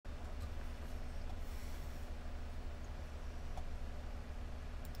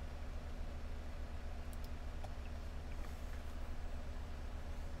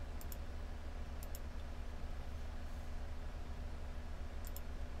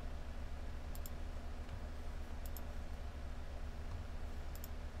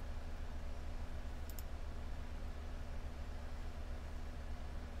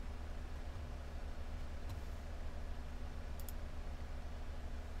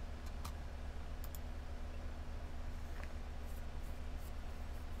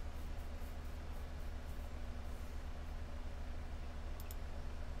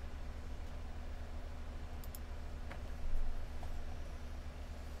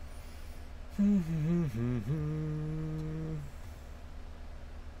What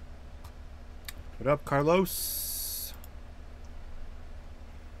up, Carlos?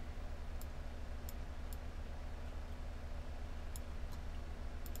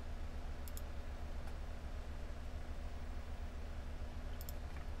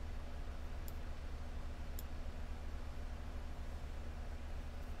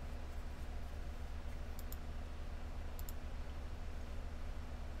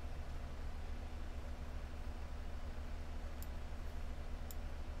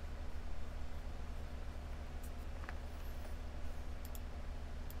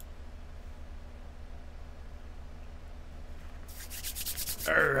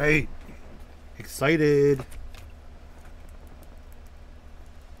 All right, excited.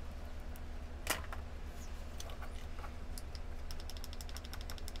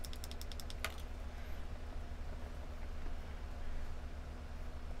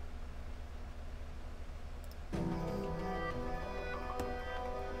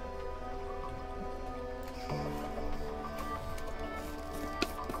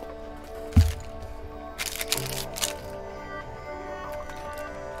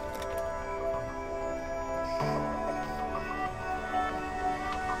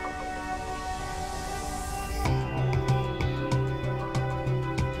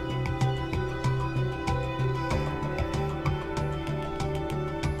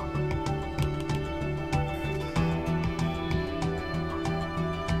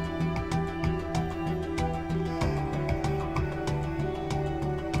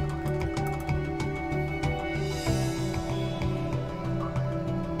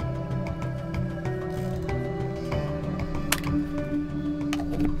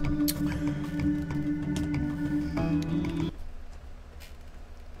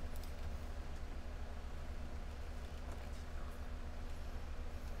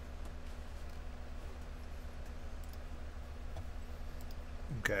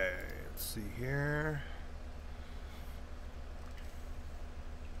 Okay, let's see here.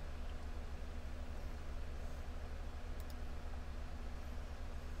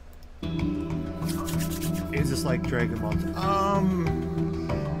 Is this like Dragon Ball?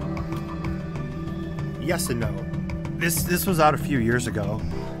 Yes and no. This was out a few years ago.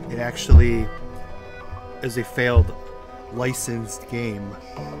 It actually is a failed licensed game.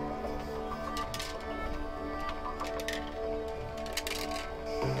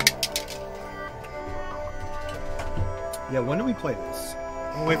 Yeah, when do we play this?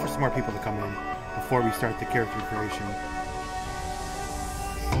 We'll wait for some more people to come in before we start the character creation.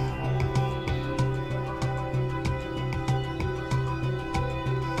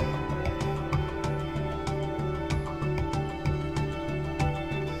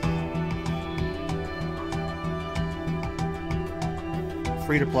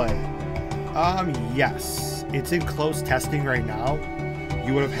 Free to play. Yes. It's in closed testing right now.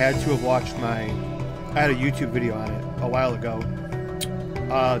 You would have had to have watched I had a YouTube video on it a while ago.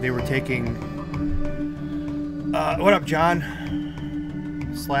 They were taking what up, John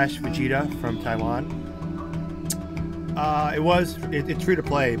 / Vegeta from Taiwan. It's free to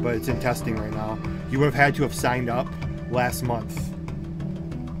play, but it's in testing right now. You would have had to have signed up last month.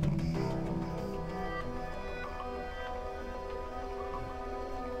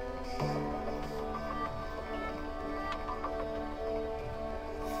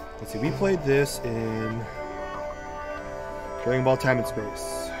 Let's see, we played this in Dragon Ball Time and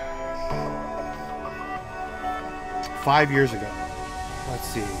Space 5 years ago. Let's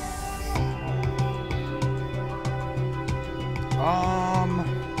see.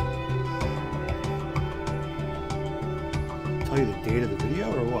 Tell you the date of the video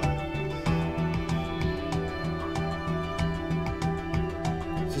or what?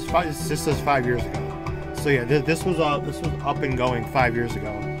 This says 5 years ago. So yeah, this was up and going 5 years ago,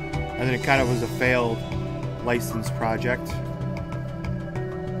 and then it kind of was a failed licensed project.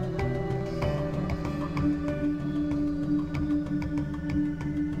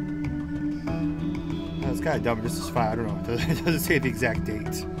 It's kind of dumb. This is 5. I don't know. It doesn't say the exact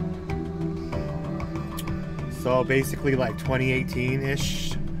date. So basically, like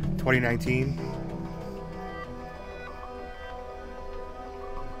 2018-ish, 2019.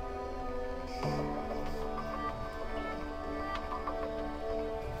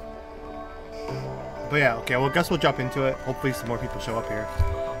 But yeah, okay, well, I guess we'll jump into it. Hopefully some more people show up here.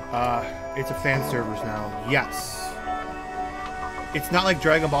 It's a fan servers now. Yes. It's not like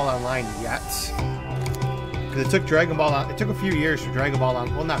Dragon Ball Online yet. Because it took Dragon Ball on. It took a few years for Dragon Ball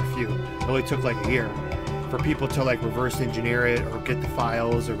on. Well, not a few. It only took like a year for people to like reverse engineer it or get the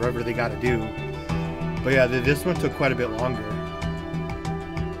files or whatever they got to do. But yeah, this one took quite a bit longer.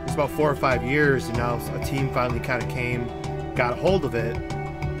 It's about 4 or 5 years, and now a team finally kind of got a hold of it,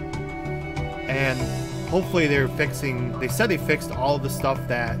 and hopefully they're fixing. They said they fixed all of the stuff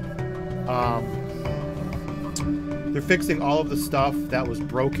that they're fixing all of the stuff that was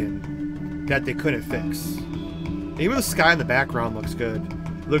broken that they couldn't fix. And even the sky in the background looks good.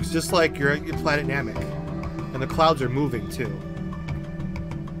 It looks just like you're at your planet Namek, and the clouds are moving too.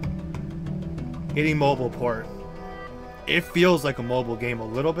 Any mobile port. It feels like a mobile game a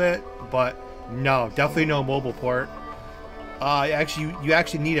little bit, but no, definitely no mobile port. Actually, you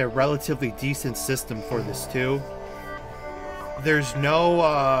actually need a relatively decent system for this too. There's no,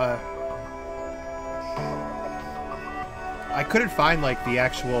 I couldn't find like the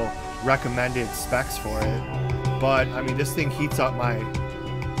actual recommended specs for it, but I mean, this thing heats up my,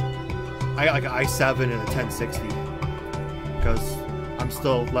 I got like an i7 and a 1060, because I'm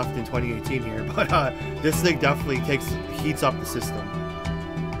still left in 2018 here, but this thing definitely heats up the system.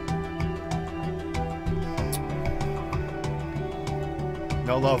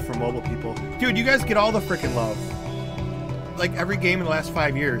 No love for mobile people. Dude, you guys get all the freaking love. Like, every game in the last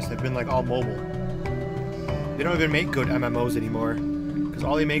 5 years have been like all mobile. They don't even make good MMOs anymore, because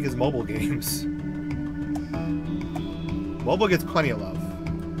all they make is mobile games. Mobile gets plenty of love.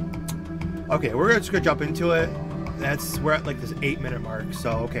 Okay, we're just gonna jump into it. We're at like this 8-minute mark,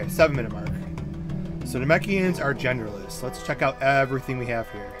 so okay, 7-minute mark. So Namekians are genderless. Let's check out everything we have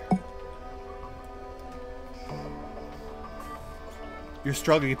here. You're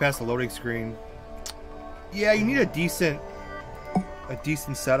struggling to get past the loading screen. Yeah, you need a decent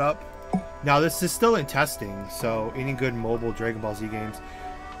setup. Now this is still in testing, so any good mobile Dragon Ball Z games.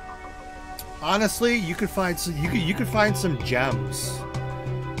 Honestly, you could find some. You could find some gems.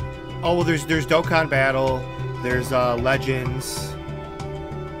 Oh well, there's Dokkan Battle. There's Legends.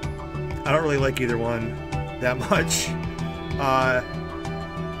 I don't really like either one that much.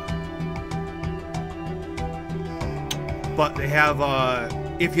 But they have,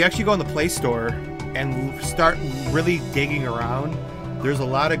 if you actually go on the Play Store and start really digging around, there's a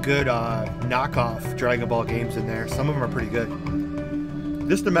lot of good knockoff Dragon Ball games in there. Some of them are pretty good.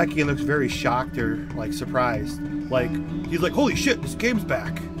 This Namekian looks very shocked or like surprised. Like, he's like, holy shit, this game's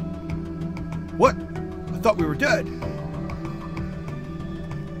back. What? I thought we were dead.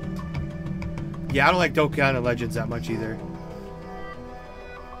 Yeah, I don't like Dokkan and Legends that much either.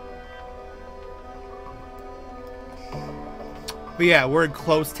 But yeah, we're in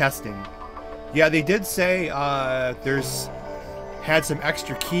closed testing. Yeah, they did say had some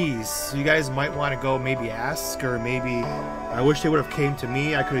extra keys, so you guys might want to go maybe ask, or maybe I wish they would have came to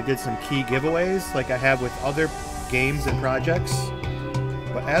me. I could have did some key giveaways like I have with other games and projects.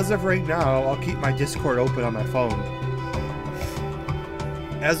 But as of right now, I'll keep my Discord open on my phone.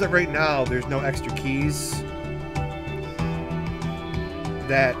 As of right now, there's no extra keys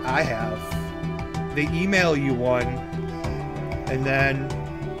that I have. They email you one, and then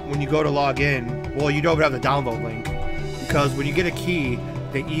when you go to log in, well, you don't have the download link, because when you get a key,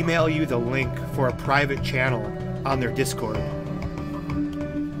 they email you the link for a private channel on their Discord.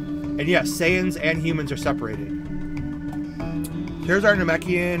 And yes, Saiyans and humans are separated. Here's our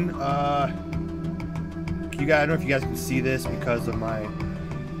Namekian. I don't know if you guys can see this because of my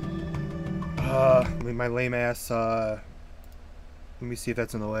lame ass. Let me see if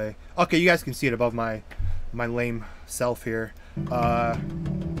that's in the way. Okay, you guys can see it above my lame self here. It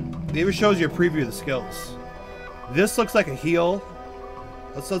even shows you a preview of the skills. This looks like a heal.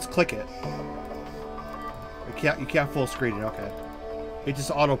 Let's click it. You can't full screen it. Okay, it just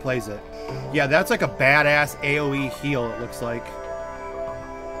auto plays it. Yeah, that's like a badass AOE heal. It looks like.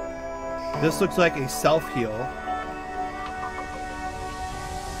 This looks like a self heal.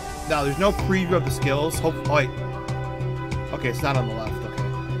 Now there's no preview of the skills. Oh wait. Okay, it's not on the left.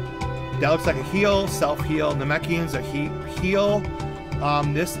 Okay, that looks like a heal, self heal. Namekian's a heal.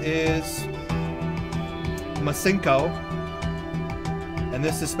 This is Masenko, and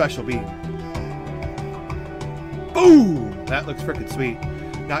this is Special Beam. Boom! That looks freaking sweet.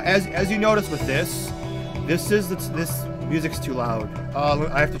 Now, as you notice with this music's too loud.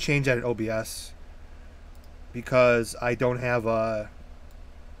 I have to change that in OBS because I don't have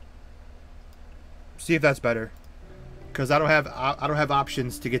see if that's better, because I don't have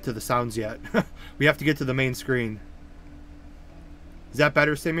options to get to the sounds yet. We have to get to the main screen. Is that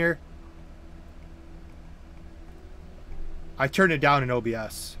better, Samir? I turned it down in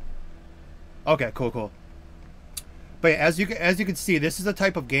OBS. Okay, cool. But as you can see, this is a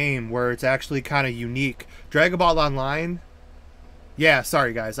type of game where it's actually kind of unique. Dragon Ball Online. Yeah,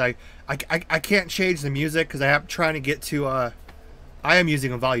 sorry guys, I can't change the music because I am trying to get to. I am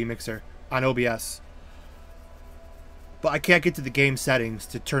using a volume mixer on OBS. but I can't get to the game settings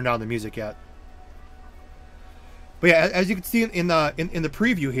to turn down the music yet. But yeah, as you can see in the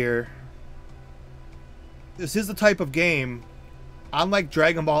preview here, this is the type of game, unlike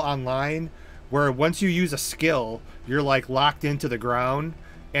Dragon Ball Online, where once you use a skill, you're like locked into the ground,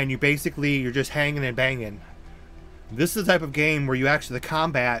 and you're just hanging and banging. This is the type of game where the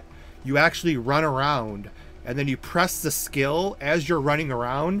combat, you actually run around, and then you press the skill as you're running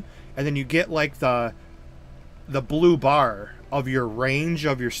around, and then you get like the blue bar of your range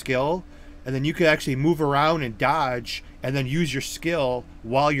of your skill, and then you can actually move around and dodge, and then use your skill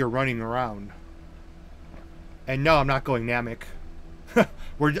while you're running around. And no, I'm not going Namek.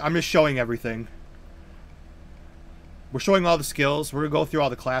 I'm just showing everything. We're showing all the skills. We're going to go through all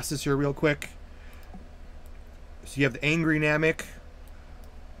the classes here real quick. So you have the Angry Namek.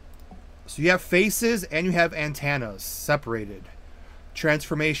 So you have faces and you have antennas separated.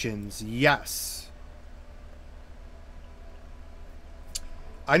 Transformations, yes.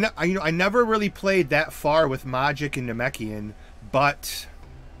 I never really played that far with Magic and Namekian, but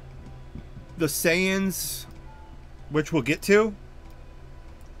the Saiyans, which we'll get to,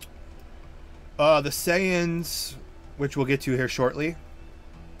 here shortly,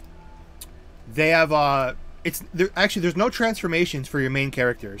 they have actually there's no transformations for your main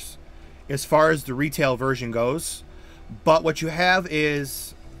characters as far as the retail version goes, but what you have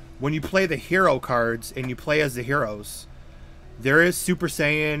is when you play the hero cards and you play as the heroes, there is Super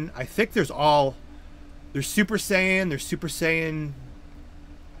Saiyan. I think there's Super Saiyan, there's Super Saiyan,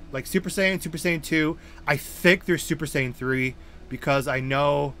 like Super Saiyan, Super Saiyan 2. I think there's Super Saiyan 3 because I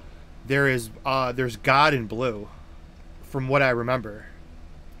know there's God in Blue from what I remember.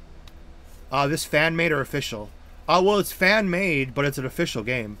 This fan-made or official? Well, it's fan-made, but it's an official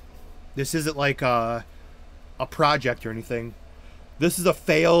game. This isn't like a project or anything. This is a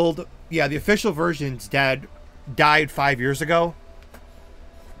failed... Yeah, the official version's died 5 years ago,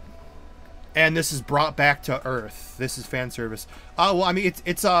 and this is brought back to Earth. This is fan service. Well, I mean,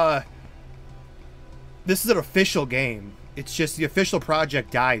 this is an official game. It's just the official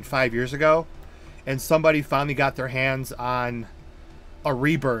project died 5 years ago, and somebody finally got their hands on a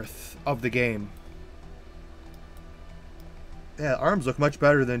rebirth of the game. Yeah, arms look much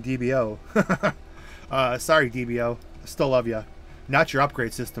better than DBO. Sorry, DBO. I still love you. Not your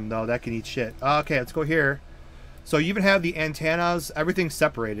upgrade system, though. That can eat shit. Okay, let's go here. So you even have the antennas, everything's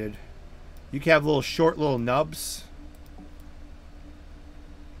separated. You can have short little nubs.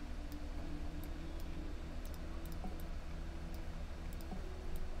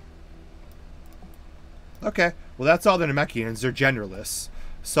 Okay, well that's all the Namekians. They're genderless.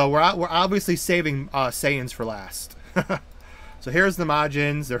 So we're obviously saving Saiyans for last. So here's the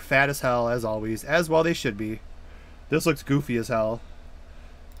Majins. They're fat as hell, as always. As well they should be. This looks goofy as hell.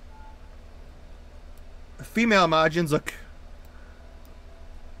 Female Majins look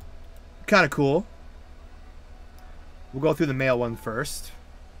kind of cool. We'll go through the male one first.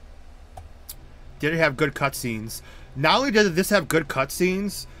 Did it have good cutscenes? Not only did this have good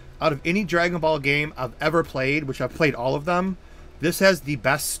cutscenes, out of any Dragon Ball game I've ever played, which I've played all of them, this has the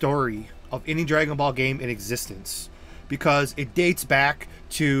best story of any Dragon Ball game in existence. Because it dates back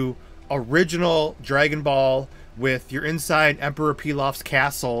to original Dragon Ball with you're inside Emperor Pilaf's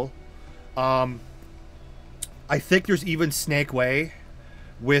castle. I think there's even Snake Way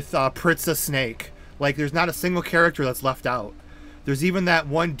with Pritza Snake. Like, there's not a single character that's left out. There's even that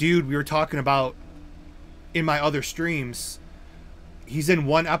one dude we were talking about in my other streams. He's in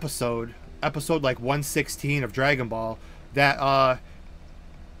one episode like 116 of Dragon Ball. That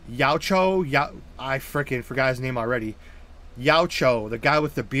Yaocho, I freaking forgot his name already. Yaocho, the guy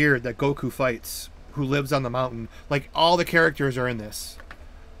with the beard that Goku fights, who lives on the mountain. Like, all the characters are in this.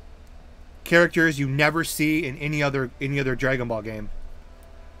 Characters you never see in any other Dragon Ball game.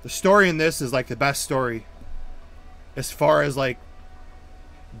 The story in this is like the best story as far as like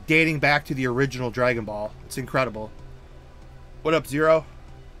dating back to the original Dragon Ball. It's incredible. What up, Zero?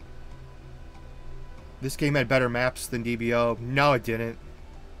 This game had better maps than DBO. No, it didn't.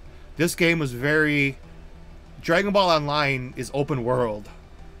 This game was very... Dragon Ball Online is open world.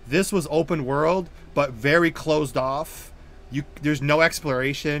 This was open world, but very closed off. There's no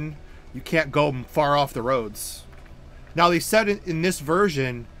exploration. You can't go far off the roads. Now, they said in this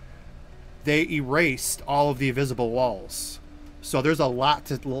version, they erased all of the invisible walls. So there's a lot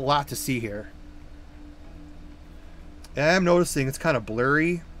to see here. And I'm noticing it's kind of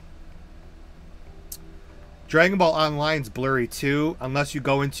blurry. Dragon Ball Online's blurry too, unless you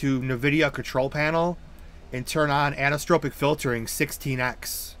go into NVIDIA control panel and turn on anisotropic filtering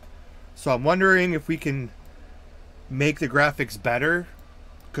 16x. So I'm wondering if we can make the graphics better.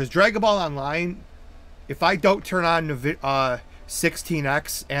 Because Dragon Ball Online if I don't turn on 16x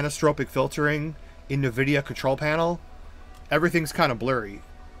anisotropic filtering in NVIDIA control panel, everything's kind of blurry.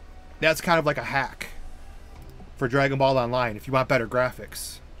 That's kind of like a hack for Dragon Ball Online if you want better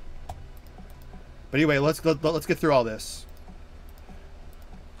graphics. But anyway, let's get through all this.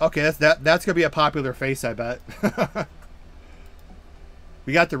 Okay, that's gonna be a popular face, I bet.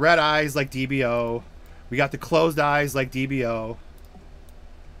 We got the red eyes like DBO. We got the closed eyes like DBO.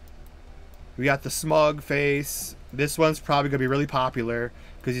 We got the smug face. This one's probably gonna be really popular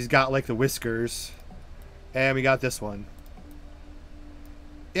because he's got like the whiskers. And we got this one.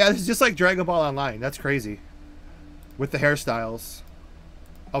 Yeah, this is just like Dragon Ball Online. That's crazy. With the hairstyles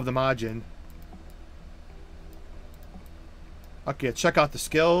of the Majin. Okay, check out the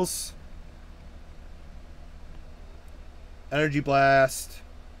skills. Energy Blast.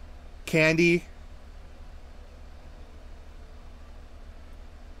 Candy.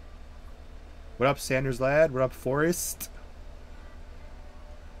 What up, Sanders Lad? What up, Forrest?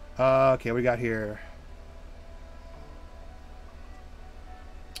 Okay, what we got here?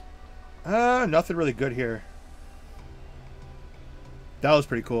 Nothing really good here. That was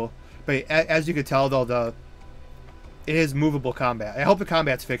pretty cool. But as you can tell, though, it is movable combat. I hope the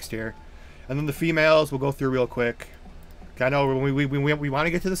combat's fixed here. And then the females we'll go through real quick. I know we want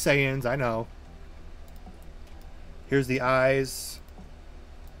to get to the Saiyans. I know. Here's the eyes.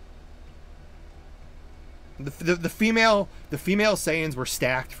 The female Saiyans were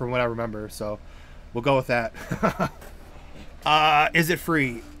stacked from what I remember, so we'll go with that. Is it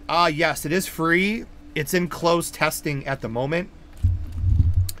free? Yes, it is free. It's in closed testing at the moment.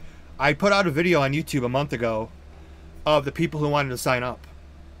 I put out a video on YouTube a month ago of the people who wanted to sign up.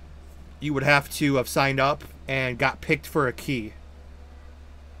 You would have to have signed up and got picked for a key.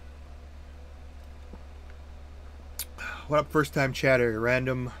 What up, first time chatter?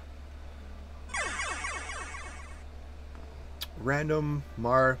 Random I'm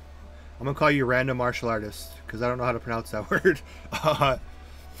gonna call you random martial artist because I don't know how to pronounce that word.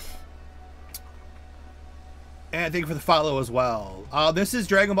 And thank you for the follow as well. This is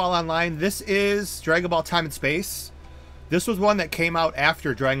Dragon Ball Online. This is Dragon Ball Time and Space. This was one that came out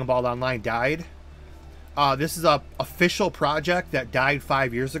after Dragon Ball Online died. This is a official project that died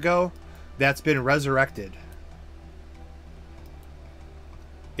 5 years ago that's been resurrected.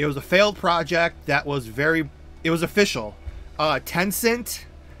 It was a failed project that was it was official. Tencent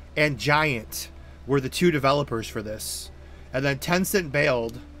and Giant were the two developers for this. And then Tencent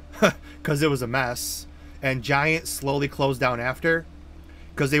bailed because it was a mess. And Giant slowly closed down after.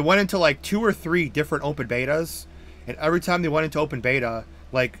 Because they went into like 2 or 3 different open betas. And every time they went into open beta,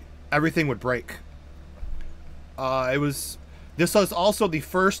 like, everything would break. This was also the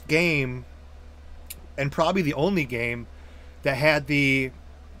first game, and probably the only game, that had the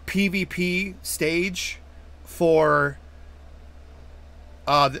PvP stage for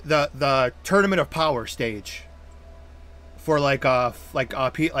the Tournament of Power stage for PvP,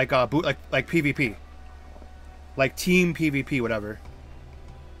 like team PvP, whatever.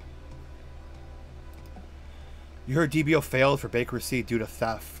 You heard DBO failed for bankruptcy due to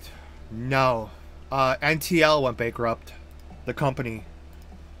theft. No, NTL went bankrupt, the company.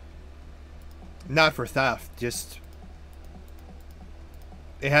 Not for theft, just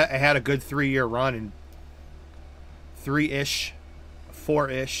it had a good 3-year run and 3-ish,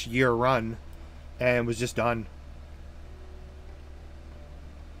 4-ish year run, and was just done.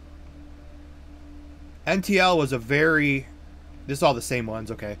 NTL was a very, this is all the same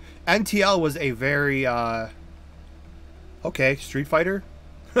ones, okay. NTL was a very, okay, Street Fighter?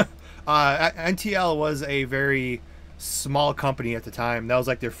 NTL was a very small company at the time. That was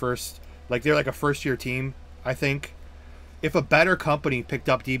like their first, like they're like a first-year team, I think. If a better company picked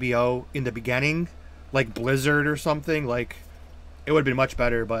up DBO in the beginning, like Blizzard or something, like, it would have been much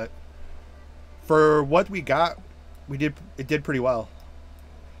better, but for what we got, it did pretty well.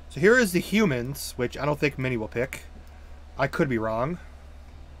 So here is the humans, which I don't think many will pick. I could be wrong.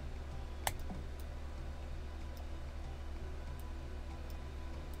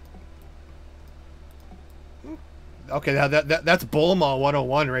 Okay, now that's Bulma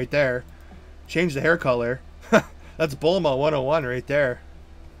 101 right there. Change the hair color. That's Bulma 101 right there.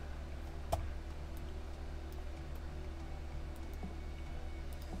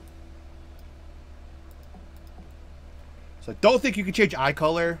 So I don't think you can change eye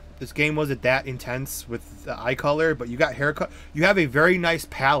color. This game wasn't that intense with the eye color, but you got hair color. You have a very nice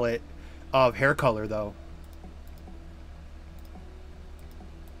palette of hair color, though.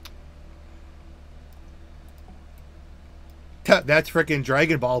 That's freaking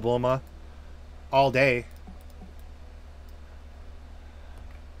Dragon Ball Bulma all day.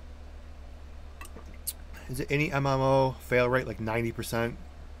 Is it any MMO fail rate like 90%?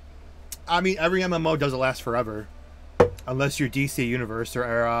 I mean, every MMO doesn't last forever. Unless you're DC Universe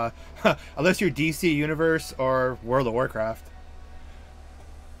or unless you're DC Universe or World of Warcraft.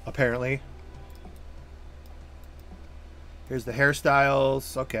 Apparently. Here's the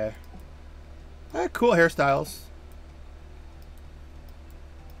hairstyles. Okay. Cool hairstyles.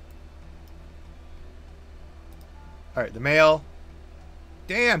 Alright, the male.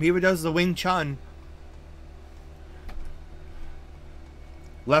 Damn, he even does the Wing Chun.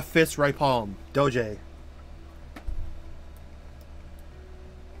 Left fist, right palm. Doje.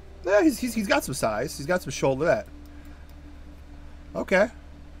 Yeah, he's got some size. He's got some shoulder. That. Okay.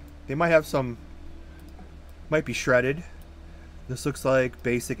 They might have some... Might be shredded. This looks like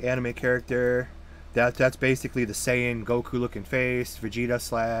basic anime character. That's basically the Saiyan Goku looking face. Vegeta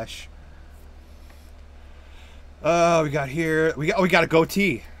slash. We got here. We got a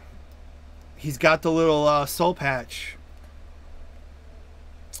goatee. He's got the little soul patch.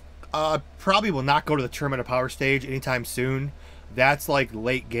 Probably will not go to the Tournament of Power stage anytime soon. That's like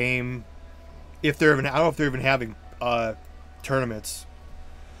late game. If they're even, I don't know if they're even having tournaments.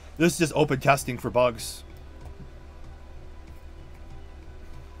 This is just open testing for bugs.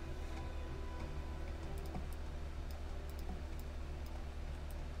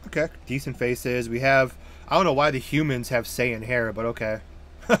 Okay, decent faces. We have, I don't know why the humans have Saiyan hair, but okay.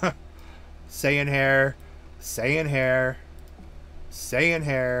 Saiyan hair, Saiyan hair, Saiyan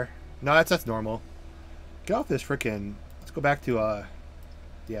hair. No, that's normal. Get off this frickin'. Let's go back to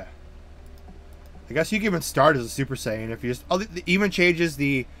yeah. I guess you can even start as a Super Saiyan if you just. Oh, it even changes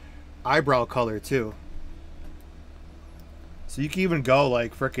the eyebrow color too. So you can even go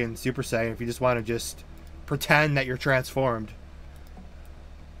like frickin' Super Saiyan if you just want to just pretend that you're transformed.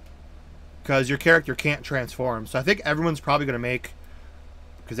 Because your character can't transform. So I think everyone's probably going to make...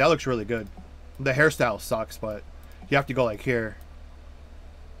 Because that looks really good. The hairstyle sucks, but you have to go like here.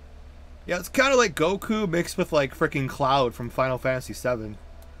 Yeah, it's kind of like Goku mixed with like freaking Cloud from Final Fantasy VII.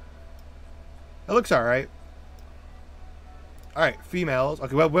 That looks alright. Alright, females.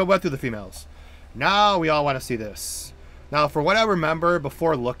 Okay, we went through the females. Now we all want to see this. Now, for what I remember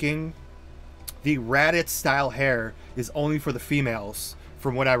before looking, the Raditz style hair is only for the females.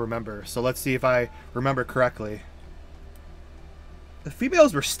 From what I remember. So let's see if I remember correctly. The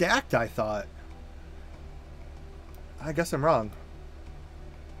females were stacked, I thought. I guess I'm wrong.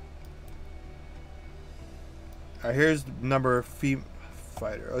 Alright, here's the number of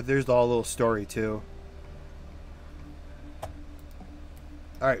fighter. Oh, there's the whole little story too.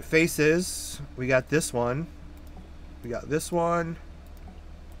 Alright, faces. We got this one. We got this one.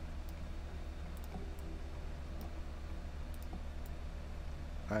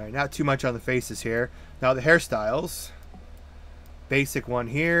 Alright, not too much on the faces here. Now the hairstyles. Basic one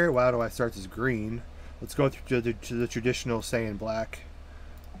here. Why do I start this green? Let's go to the traditional Saiyan black.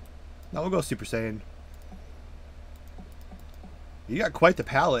 Now we'll go Super Saiyan. You got quite the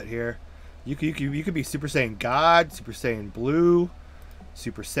palette here. You could be Super Saiyan God, Super Saiyan Blue,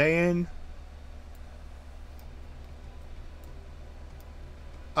 Super Saiyan.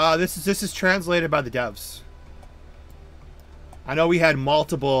 This is translated by the devs. I know we had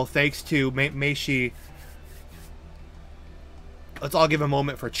multiple thanks to Meishi. Let's all give a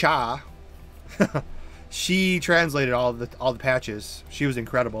moment for Cha. She translated all the patches. She was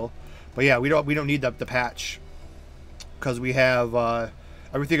incredible. But yeah, we don't need the patch because we have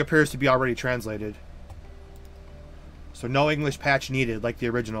everything appears to be already translated. So no English patch needed like the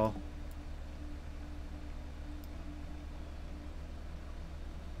original.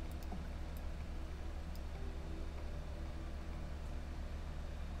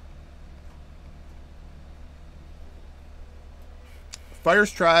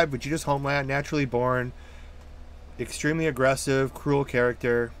 Fire's Tribe, Vegeta's homeland, naturally born, extremely aggressive, cruel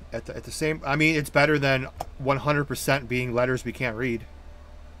character. At the same, I mean, it's better than 100% being letters we can't read.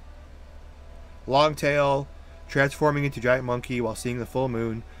 Long tail, transforming into giant monkey while seeing the full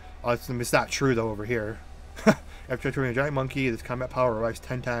moon. It's not true though over here. After transforming into a giant monkey, this combat power rises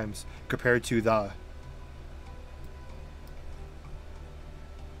 10 times compared to the.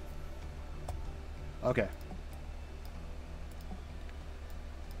 Okay.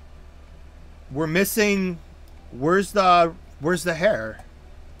 We're missing. Where's the hair?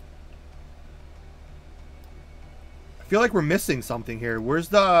 I feel like we're missing something here. Where's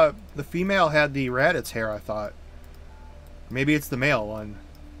the female had the Raditz hair, I thought. Maybe it's the male one.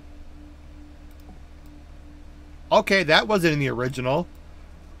 Okay, that wasn't in the original.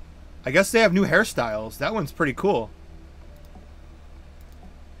 I guess they have new hairstyles. That one's pretty cool.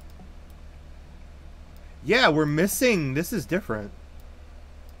 Yeah, we're missing. This is different.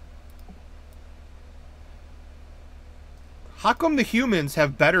 How come the humans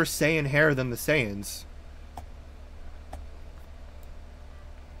have better Saiyan hair than the Saiyans?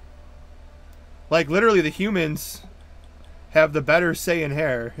 Like, literally, the humans have the better Saiyan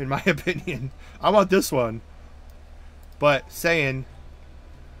hair, in my opinion. I want this one. But, Saiyan...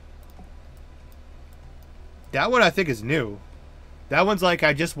 That one I think is new. That one's like,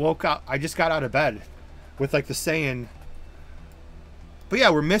 I just woke up, I just got out of bed. With, like, the Saiyan... But yeah,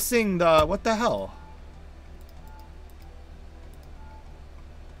 we're missing the... What the hell?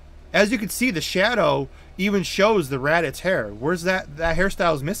 As you can see, the shadow even shows the Raditz hair. Where's that? That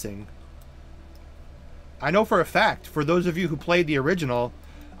hairstyle is missing. I know for a fact, for those of you who played the original,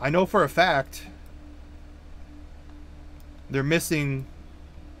 I know for a fact they're missing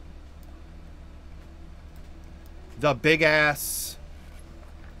the big ass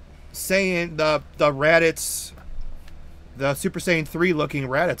Saiyan, the Raditz, the Super Saiyan 3 looking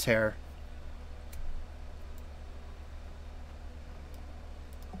Raditz hair.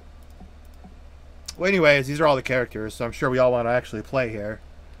 Well, anyways, these are all the characters, so I'm sure we all want to actually play here.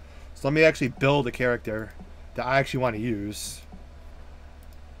 So let me actually build a character that I actually want to use.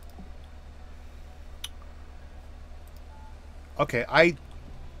 Okay,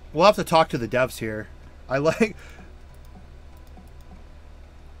 we'll have to talk to the devs here. I like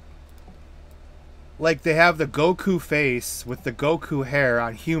they have the Goku face with the Goku hair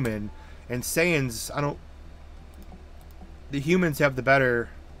on human, and Saiyans, the humans have the better...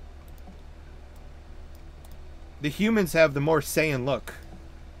 The humans have the more Saiyan look.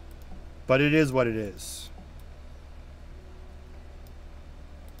 But it is what it is.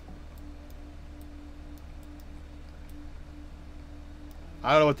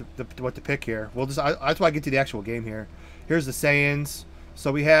 I don't know what to pick here. We'll just that's why I get to the actual game here. Here's the Saiyans.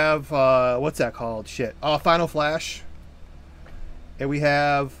 So we have what's that called? Shit. Oh, Final Flash. And we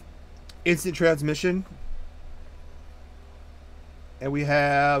have Instant Transmission. And we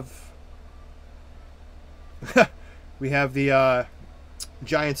have we have the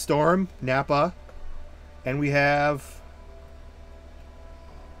Giant Storm, Nappa, and we have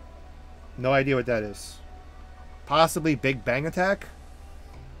no idea what that is. Possibly Big Bang Attack.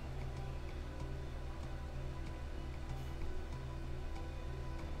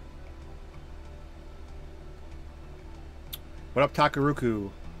 What up, Takaruku?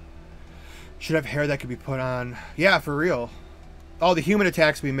 Should have hair that could be put on. Yeah, for real. Oh, the human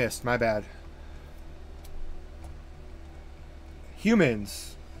attacks we missed. My bad.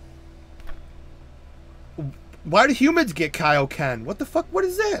 Humans. Why do humans get Kaioken? What the fuck? What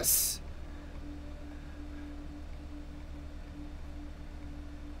is this?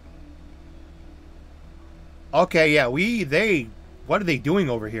 Okay, yeah, what are they doing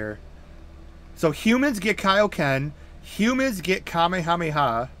over here? So humans get Kaioken, humans get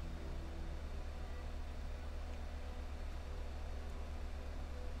Kamehameha.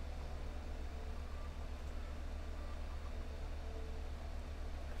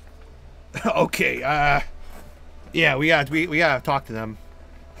 Okay, yeah, we gotta talk to them.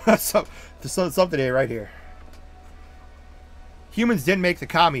 Something right here. Humans didn't make the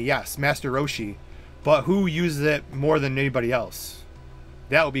Kami, yes, Master Roshi, but who uses it more than anybody else?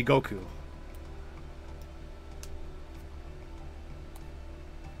 That would be Goku.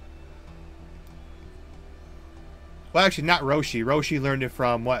 Well, actually, not Roshi. Roshi learned it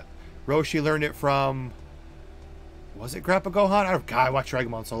from what? Roshi learned it from... Was it Grandpa Gohan? God, I watched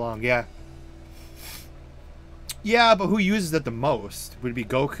Dragon Ball so long, yeah. Yeah, but who uses it the most would be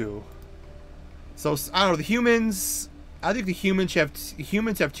Goku. So, I don't know, the humans... I think the humans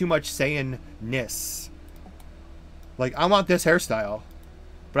have too much Saiyan-ness. Like, I want this hairstyle,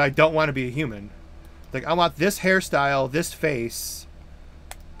 but I don't want to be a human. Like, I want this hairstyle, this face,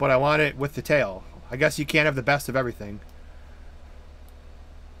 but I want it with the tail. I guess you can't have the best of everything.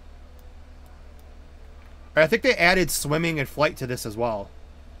 I think they added swimming and flight to this as well.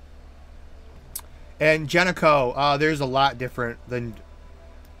 And Genico, there's a lot different than...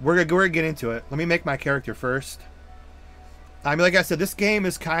 We're gonna get into it. Let me make my character first. I mean, like I said, this game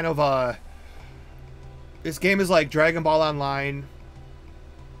is kind of a... This game is like Dragon Ball Online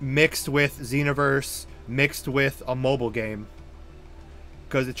mixed with Xenoverse, mixed with a mobile game.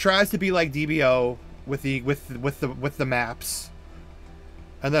 Because it tries to be like DBO with the maps.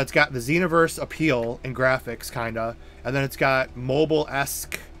 And then it's got the Xenoverse appeal and graphics, kinda. And then it's got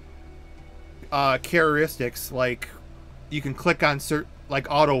mobile-esque characteristics, like you can click on like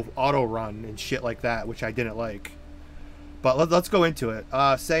auto run and shit like that, which I didn't like. But let's go into it.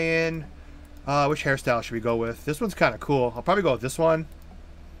 Saying, which hairstyle should we go with? This one's kind of cool. I'll probably go with this one.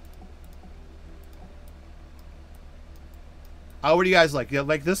 What do you guys like? You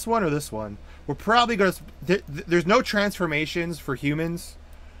like this one or this one? We're probably going to... There's no transformations for humans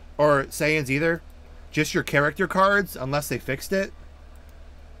or Saiyans either. Just your character cards, unless they fixed it.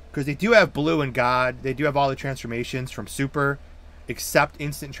 Because they do have Blue and God. They do have all the transformations from Super, except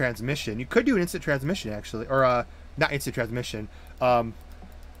instant transmission. You could do an instant transmission, actually. Or, not instant transmission.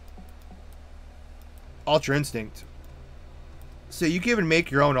 Ultra Instinct. So you can even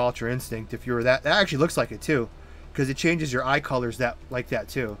make your own Ultra Instinct if you were that. That actually looks like it, too. Because it changes your eye colors like that,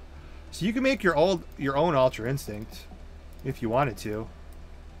 too. So you can make your own Ultra Instinct if you wanted to.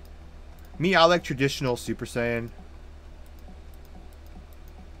 Me, I like traditional Super Saiyan.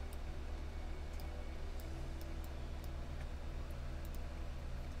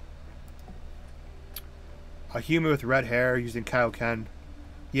 A human with red hair using Kaioken.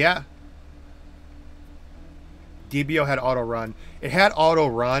 Yeah. DBO had auto run. It had auto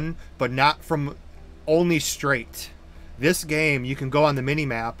run, but not from only straight. This game, you can go on the mini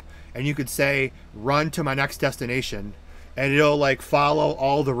map and you could say, run to my next destination. And it'll like follow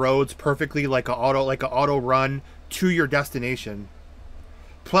all the roads perfectly like a auto run to your destination.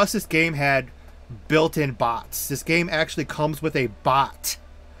 Plus this game had built-in bots. This game actually comes with a bot.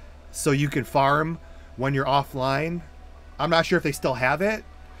 So you can farm when you're offline. I'm not sure if they still have it,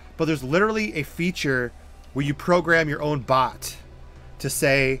 but there's literally a feature where you program your own bot to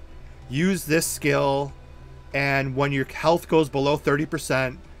say, use this skill, and when your health goes below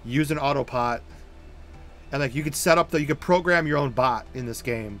 30%, use an autopot. And like you could set up you could program your own bot in this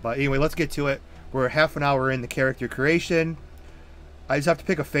game. But anyway, let's get to it. We're half an hour in the character creation. I just have to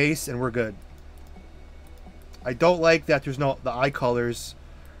pick a face and we're good. I don't like that the eye colors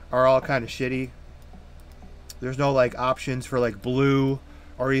are all kind of shitty. There's no like options for like blue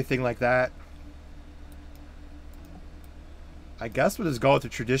or anything like that. I guess we'll just go with the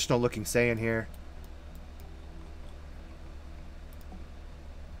traditional looking Saiyan here.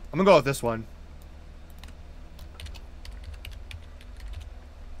 I'm gonna go with this one.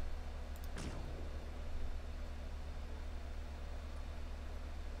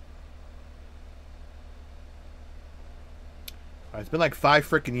 It's been like 5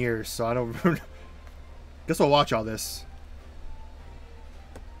 freaking years, so I don't... Guess I'll watch all this.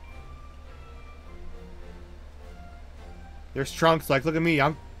 There's Trunks, like, look at me,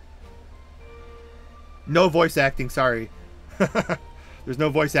 I'm... No voice acting, sorry. There's no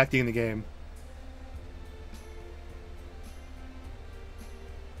voice acting in the game.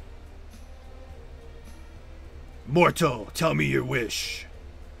 Mortal, tell me your wish.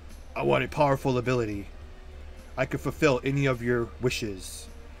 I want a powerful ability. I can fulfill any of your wishes.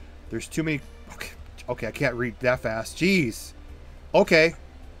 There's too many... Okay, I can't read that fast. Jeez. Okay.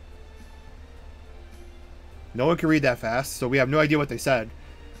 No one can read that fast, so we have no idea what they said.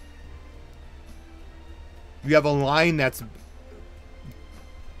 You have a line that's...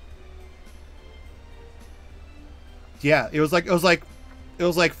 Yeah, it was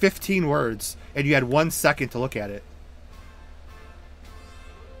like 15 words, and you had 1 second to look at it.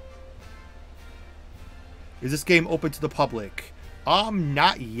 Is this game open to the public?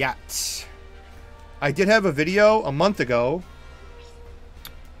 Not yet. I did have a video a month ago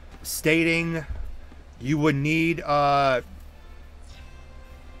stating you would need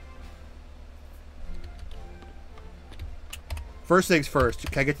first things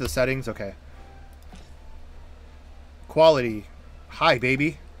first. Can I get to the settings? Okay. Quality. Hi,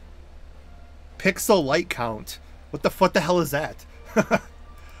 baby. Pixel light count. What the hell is that?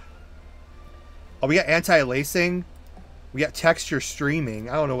 Oh, we got anti-lacing. We got texture streaming.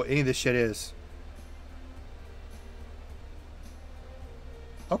 I don't know what any of this shit is.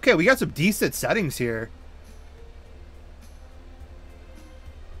 Okay, we got some decent settings here.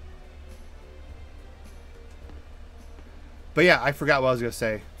 But yeah, I forgot what I was going to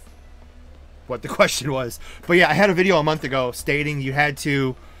say. What the question was. But yeah, I had a video a month ago stating you had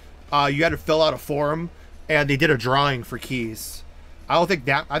to fill out a form and they did a drawing for keys. I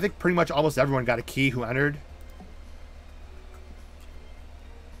think pretty much almost everyone got a key who entered.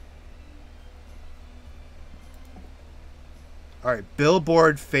 Alright,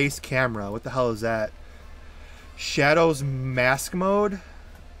 billboard face camera. What the hell is that? Shadows mask mode?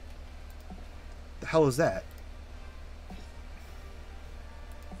 The hell is that?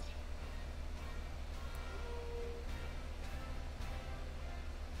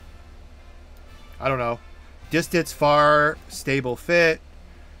 I don't know. Distance, far, stable fit.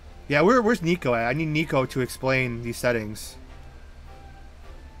 Yeah, where's Nico at? I need Nico to explain these settings.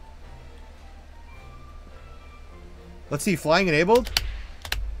 Let's see, flying enabled?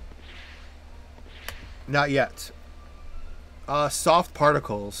 Not yet. Soft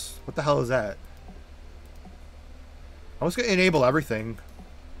particles. What the hell is that? I'm just gonna enable everything.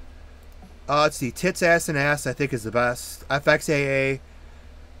 Let's see. Tits, ass, and ass I think is the best. FXAA.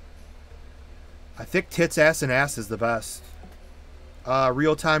 I think tits, ass, and ass is the best.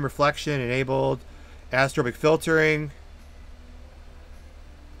 Real-time reflection enabled. Astrobic filtering.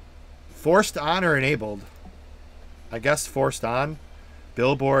 Forced on or enabled? I guess forced on.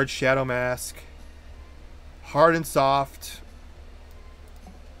 Billboard, shadow mask. Hard and soft.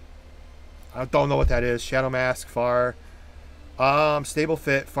 I don't know what that is. Shadow mask, far. Stable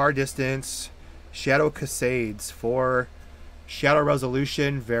fit, far distance. Shadow cascades for shadow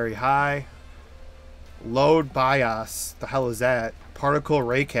resolution, very high. Load bias, the hell is that? Particle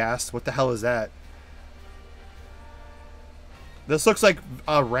raycast, what the hell is that? This looks like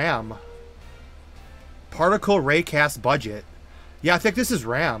a RAM. Particle raycast budget. Yeah, I think this is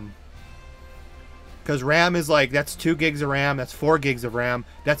RAM. Because RAM is like, that's 2 gigs of RAM, that's 4 gigs of RAM,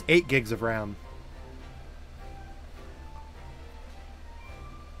 that's 8 gigs of RAM.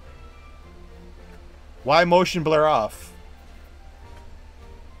 Why motion blur off?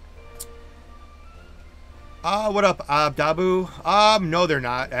 What up, Dabu? No, they're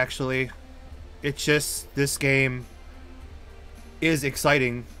not, actually. It's just, this game is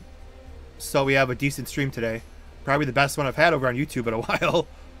exciting. So we have a decent stream today. Probably the best one I've had over on YouTube in a while.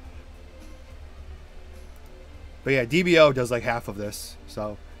 But yeah, DBO does like half of this.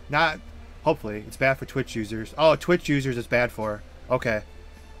 So, not... Hopefully. It's bad for Twitch users. Oh, Twitch users it's bad for. Okay.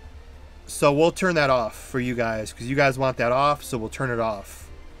 So we'll turn that off for you guys. Because you guys want that off, so we'll turn it off.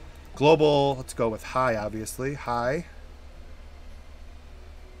 Global, let's go with high, obviously. High.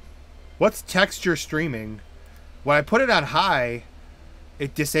 What's texture streaming? When I put it on high,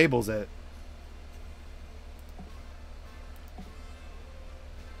 it disables it.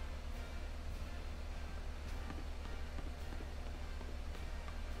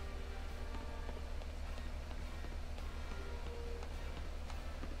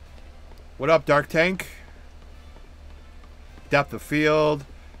 What up, Dark Tank? Depth of field,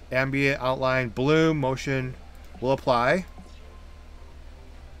 ambient, outline, bloom, motion will apply.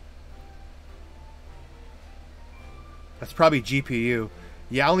 That's probably GPU.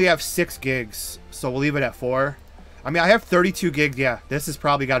 Yeah, I only have 6 gigs, so we'll leave it at 4. I mean, I have 32 gigs. Yeah, this has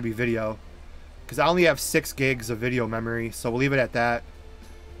probably got to be video. Because I only have 6 gigs of video memory, so we'll leave it at that.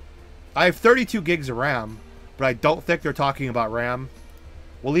 I have 32 gigs of RAM, but I don't think they're talking about RAM.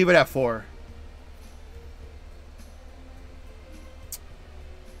 We'll leave it at 4.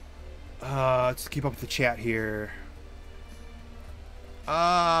 Let's keep up with the chat here.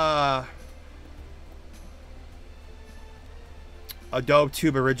 Adobe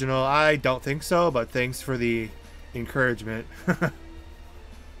Tube Original. I don't think so, but thanks for the encouragement.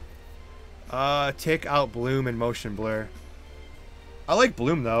 Take out bloom and motion blur. I like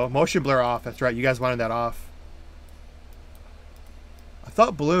bloom though. Motion blur off. That's right. You guys wanted that off. I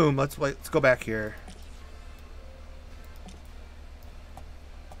thought bloom. Let's go back here.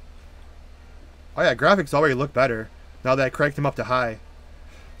 Oh yeah, graphics already look better now that I cranked them up to high.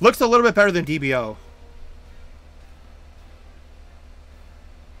 Looks a little bit better than DBO.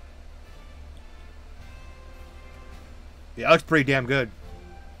 Yeah, it looks pretty damn good.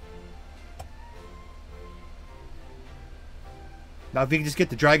 Now if you can just get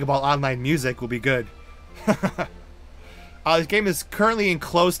the Dragon Ball Online music, we'll be good. This game is currently in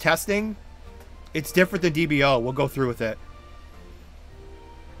closed testing. It's different than DBO. We'll go through with it.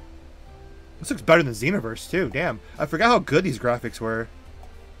 This looks better than Xenoverse, too. Damn. I forgot how good these graphics were.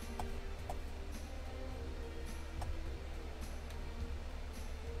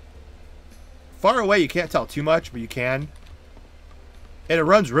 Far away, you can't tell too much, but you can. And it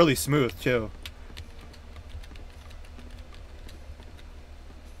runs really smooth, too.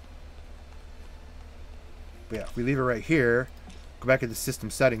 But yeah, if we leave it right here, go back into system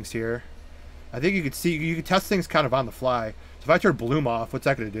settings here. I think you could see, you can test things kind of on the fly. So if I turn bloom off, what's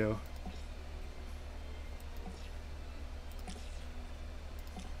that going to do?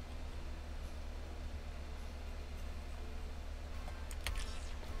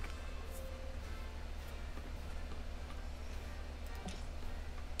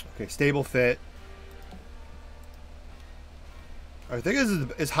 Okay, stable fit. I think this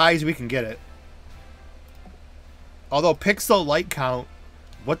is as high as we can get it. Although pixel light count,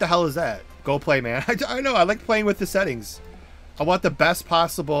 what the hell is that? Go play, man. I know, I like playing with the settings. I want the best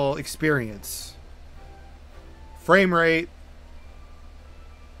possible experience. Frame rate.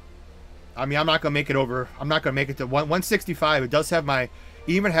 I mean, I'm not going to make it over. I'm not going to make it to 165. It does have my,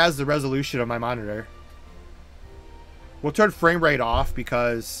 even has the resolution of my monitor. We'll turn frame rate off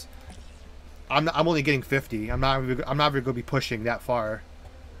because I'm only getting 50. I'm not going to be pushing that far.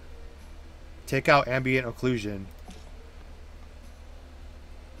 Take out ambient occlusion.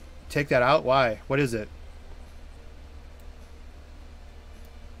 take that out? Why? What is it?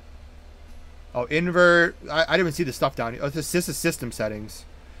 Oh, invert. I didn't even see the stuff down here. Oh, this is system settings.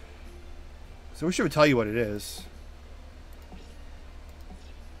 So we should tell you what it is.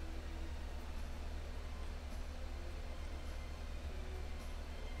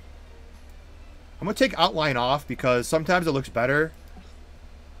 I'm going to take outline off because sometimes it looks better.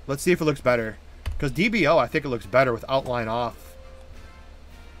 Let's see if it looks better. Because DBO, I think it looks better with outline off.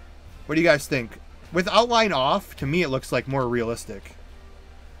 What do you guys think? With outline off, to me it looks like more realistic.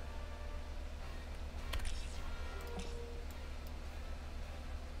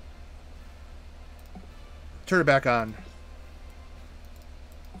 Turn it back on.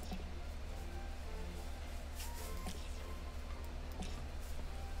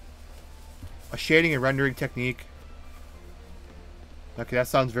 A shading and rendering technique. Okay, that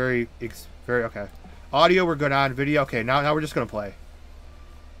sounds very okay. Audio, we're good on. Video, okay. Now we're just gonna play.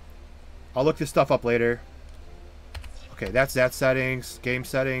 I'll look this stuff up later. Okay, that's that settings, game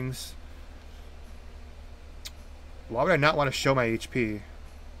settings. Why would I not want to show my HP?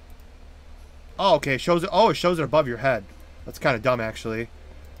 Oh, okay. It shows it. Oh, it shows it above your head. That's kind of dumb, actually.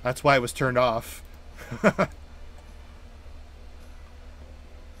 That's why it was turned off.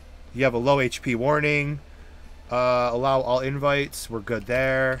 You have a low HP warning. Allow all invites. We're good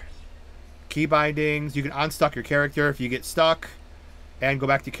there. Key bindings. You can unstuck your character if you get stuck. And go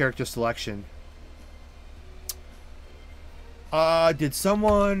back to character selection. Did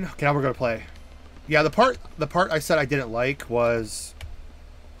someone... Okay, now we're going to play. Yeah, the part I said I didn't like was...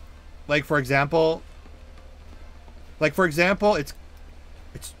 Like, for example... it's...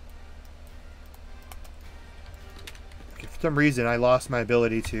 Okay, for some reason, I lost my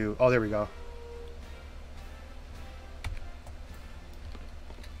ability to... Oh, there we go.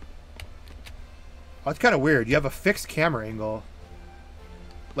 Oh, it's kind of weird. You have a fixed camera angle.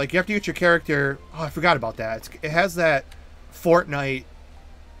 Like, you have to get your character... Oh, I forgot about that. It has that Fortnite,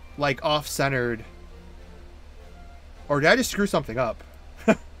 like, off-centered... Or did I just screw something up?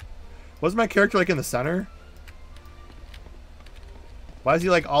 Wasn't my character, like, in the center? Why is he,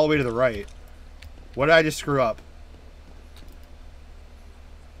 like, all the way to the right? What did I just screw up?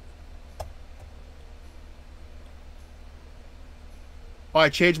 Oh, I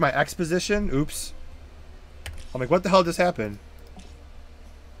changed my X position? Oops. I'm like, what the hell just happened?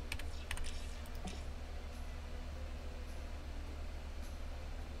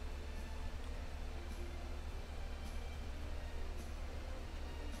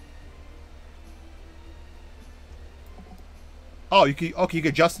 Oh, you can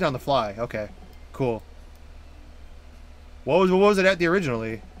adjust it on the fly. Okay, cool. What was it at the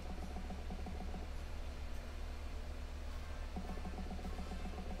originally?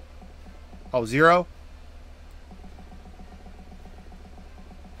 Oh, 0?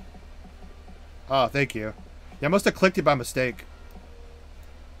 Oh, thank you. Yeah, I must have clicked it by mistake.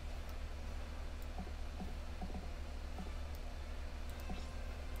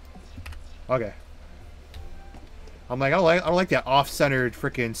 Okay. I'm like, I don't like that off-centered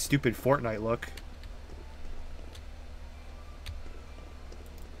freaking stupid Fortnite look.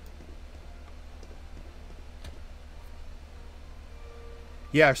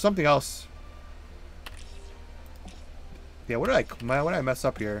 Yeah, something else. Yeah, what did I mess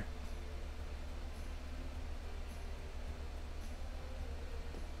up here?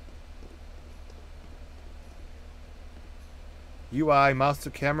 UI, mouse to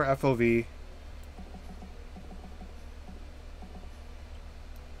camera, FOV.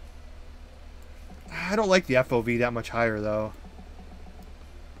 I don't like the FOV that much higher, though.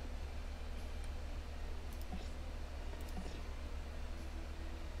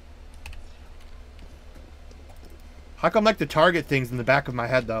 How come, like, the target thing's in the back of my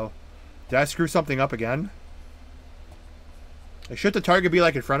head, though? Did I screw something up again? Like, should the target be,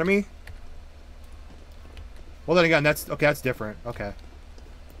 like, in front of me? Well, then again, that's... Okay, that's different. Okay.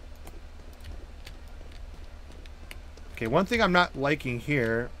 Okay, one thing I'm not liking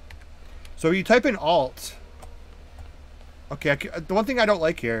here... So you type in Alt. Okay, the one thing I don't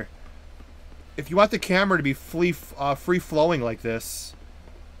like here, if you want the camera to be free-flowing like this,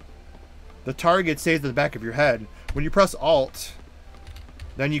 the target stays at the back of your head. When you press Alt,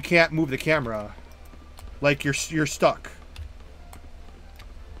 then you can't move the camera. Like you're stuck.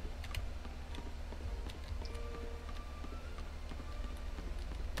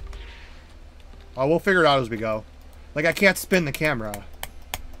 Oh, we'll figure it out as we go. Like, I can't spin the camera.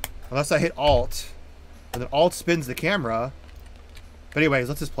 Unless I hit Alt. And then Alt spins the camera. But anyways,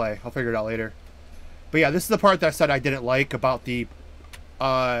 let's just play. I'll figure it out later. But yeah, this is the part that I said I didn't like about the...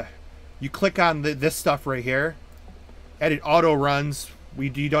 you click on this stuff right here. And it auto runs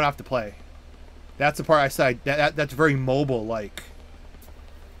You don't have to play. That's the part I said. That's very mobile-like.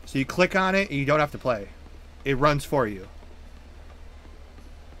 So you click on it, and you don't have to play. It runs for you.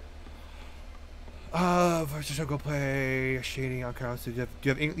 Versus go play shading on accounts. Do you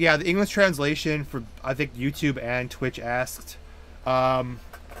have yeah, the English translation for I think YouTube and Twitch asked.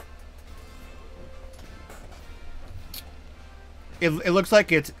 It looks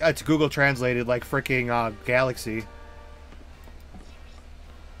like it's Google translated like freaking Galaxy.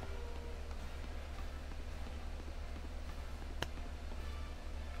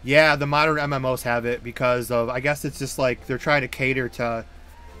 Yeah, the modern MMOs have it because of, I guess it's just like they're trying to cater to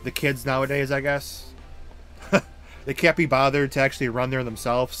the kids nowadays, I guess. They can't be bothered to actually run there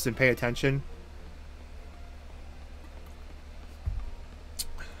themselves and pay attention.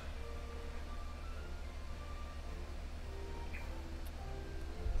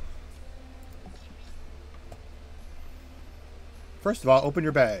 First of all, open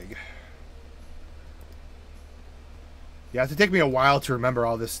your bag. Yeah, it's to take me a while to remember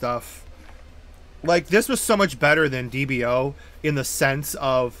all this stuff. Like, this was so much better than DBO in the sense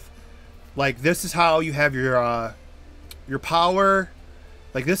of, like, this is how you have your power.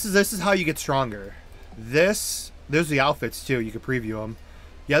 Like, this is how you get stronger. There's the outfits, too. You can preview them.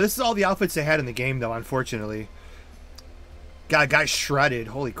 Yeah, this is all the outfits they had in the game, though, unfortunately. God, guy's shredded.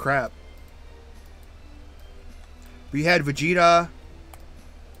 Holy crap. We had Vegeta.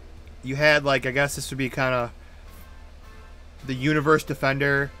 You had, like, I guess this would be kind of the Universe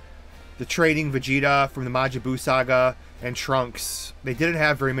Defender, the Trading Vegeta from the Majin Buu Saga, and Trunks. They didn't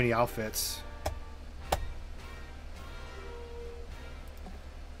have very many outfits.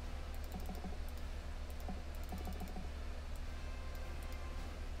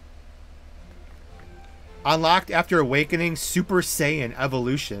 Unlocked after awakening Super Saiyan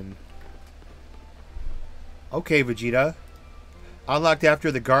Evolution. Okay, Vegeta. Unlocked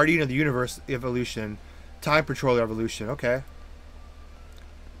after the Guardian of the Universe Evolution. Time Patroller Evolution. Okay.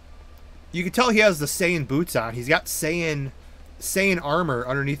 You can tell he has the Saiyan boots on. He's got Saiyan armor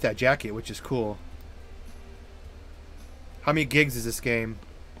underneath that jacket, which is cool. How many gigs is this game?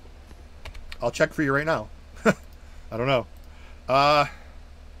 I'll check for you right now. I don't know.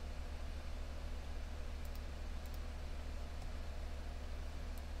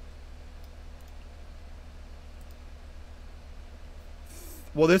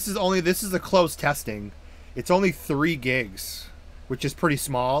 Well, this is a closed testing. It's only 3 gigs, which is pretty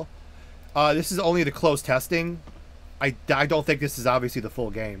small. This is only the closed testing. I don't think this is obviously the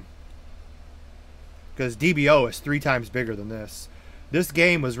full game. Because DBO is 3 times bigger than this. This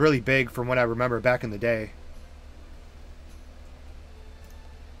game was really big from what I remember back in the day.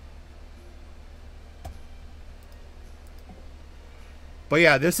 But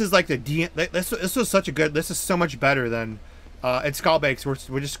yeah, this is like the this was such a good. This is so much better than. And Skullbakes,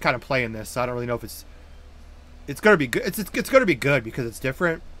 we're just kind of playing this. So I don't really know if it's gonna be good. It's gonna be good because it's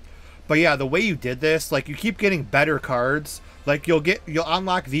different. But yeah, the way you did this, like you keep getting better cards. Like you'll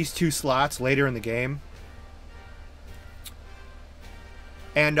unlock these 2 slots later in the game.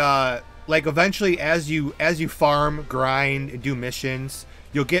 And like eventually as you farm, grind, and do missions,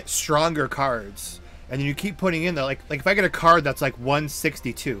 you'll get stronger cards. And then you keep putting in the like if I get a card that's like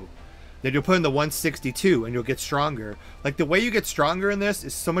 162, then you'll put in the 162 and you'll get stronger. Like the way you get stronger in this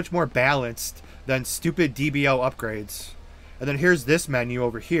is so much more balanced than stupid DBO upgrades. And then here's this menu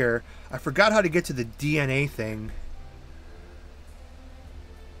over here. I forgot how to get to the DNA thing.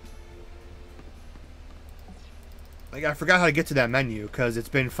 Like I forgot how to get to that menu because it's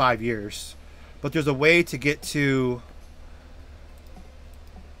been 5 years. But there's a way to get to...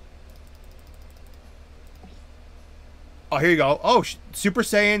 Oh, here you go. Oh, Super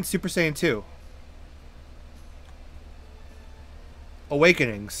Saiyan 2.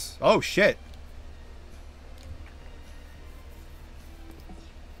 Awakenings. Oh, shit.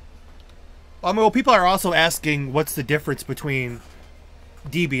 I mean, well, people are also asking what's the difference between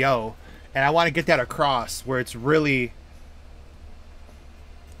DBO, and I want to get that across where it's really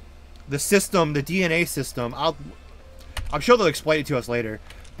the system, the DNA system. I'm sure they'll explain it to us later.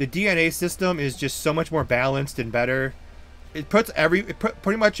 The DNA system is just so much more balanced and better. It puts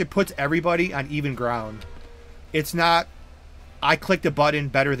pretty much everybody on even ground. It's not I clicked a button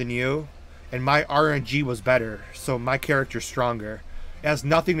better than you and my RNG was better, so my character's stronger. It has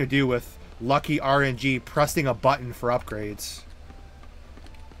nothing to do with lucky RNG pressing a button for upgrades.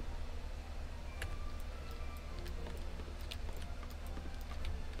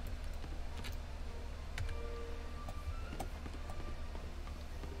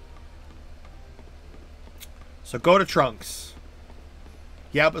 So go to Trunks.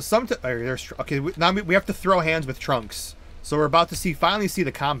 Yeah, but sometimes there's okay. Now we have to throw hands with Trunks. So we're about to finally see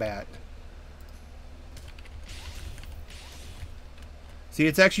the combat. See,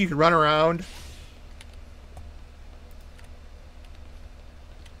 it's actually, you can run around.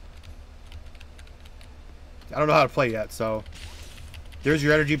 I don't know how to play yet, so there's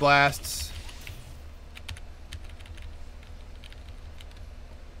your energy blasts.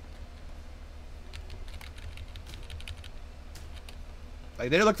 Like,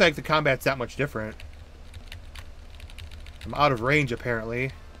 they don't look like the combat's that much different. I'm out of range,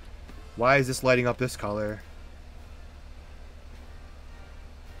 apparently. Why is this lighting up this color?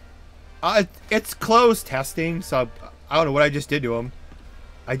 It's closed testing, so I don't know what I just did to him.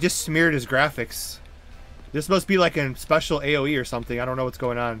 I just smeared his graphics. This must be like a special AoE or something. I don't know what's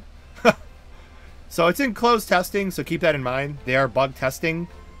going on. So it's in closed testing, so keep that in mind. They are bug testing.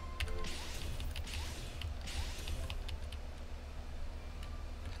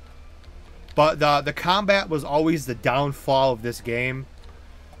 But the combat was always the downfall of this game.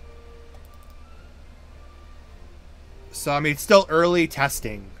 So, I mean, it's still early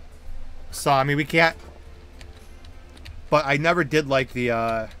testing. So, I mean, we can't... But I never did like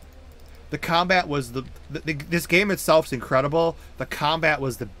the combat was this game itself is incredible. The combat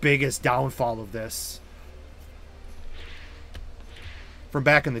was the biggest downfall of this. From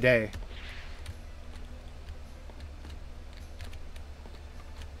back in the day.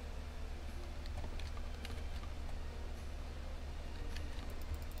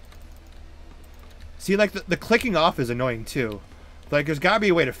 See, like, the clicking off is annoying, too. Like, there's gotta be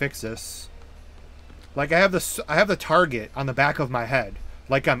a way to fix this. Like, I have the target on the back of my head.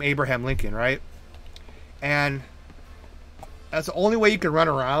 Like I'm Abraham Lincoln, right? And that's the only way you can run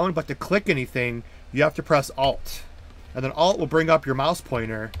around, but to click anything, you have to press Alt. And then Alt will bring up your mouse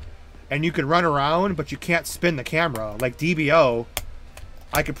pointer. And you can run around, but you can't spin the camera. Like DBO,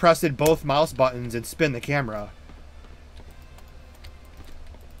 I could press in both mouse buttons and spin the camera.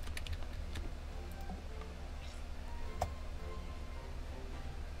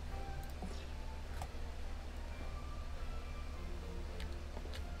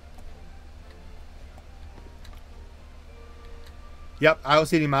 Yep, I don't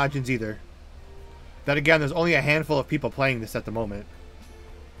see any margins either. Then again, there's only a handful of people playing this at the moment.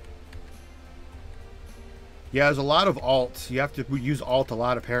 Yeah, there's a lot of Alt. You have to use Alt a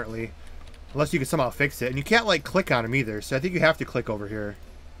lot, apparently. Unless you can somehow fix it. And you can't, like, click on them either. So I think you have to click over here.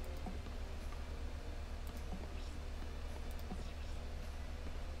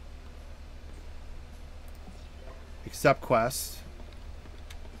 Accept quest.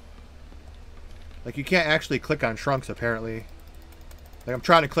 Like, you can't actually click on Trunks, apparently. Like, I'm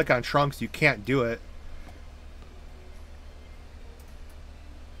trying to click on Trunks, you can't do it.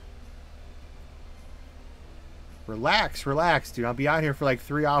 Relax, relax, dude. I'll be on here for like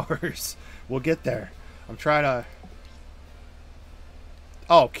 3 hours. We'll get there. I'm trying to...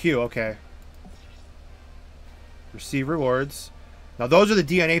 Oh, Q, okay. Receive rewards. Now, those are the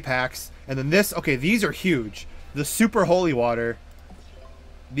DNA packs. And then this... Okay, these are huge. The Super Holy Water.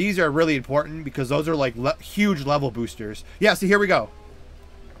 These are really important because those are like huge level boosters. Yeah, so here we go.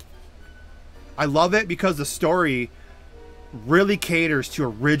 I love it because the story really caters to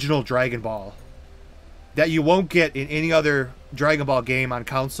original Dragon Ball that you won't get in any other Dragon Ball game on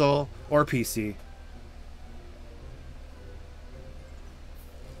console or PC.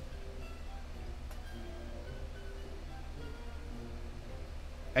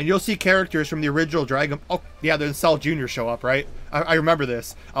 And you'll see characters from the original Dragon... Oh, yeah, the Cell Jr. show up, right? I remember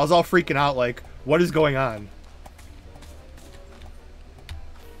this. I was all freaking out like, what is going on?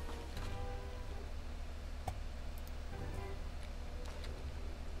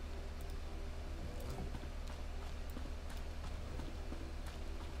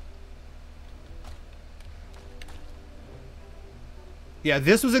 Yeah,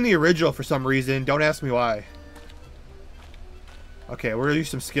 this was in the original for some reason. Don't ask me why. Okay, we're gonna use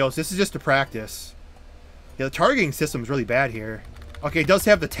some skills. This is just to practice. Yeah, the targeting system is really bad here. Okay, it does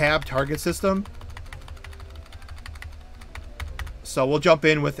have the tab target system. So we'll jump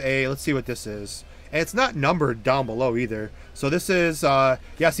in with a... Let's see what this is. And it's not numbered down below either. So this is... yeah,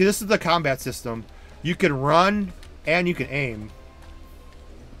 see, this is the combat system. You can run and you can aim.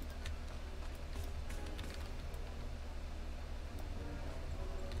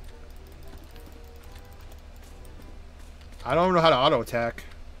 I don't know how to auto attack.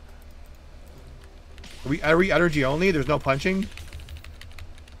 Are we energy only? There's no punching.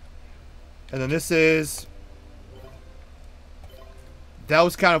 And then this is... That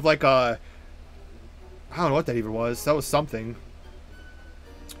was kind of like a... I don't know what that even was. That was something.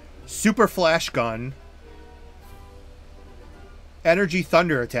 Super Flash Gun. Energy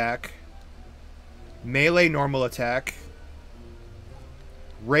Thunder Attack. Melee Normal Attack.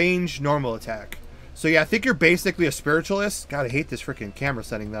 Range, normal attack. So yeah, I think you're basically a spiritualist. God, I hate this freaking camera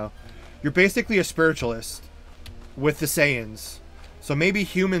setting though. You're basically a spiritualist with the Saiyans. So maybe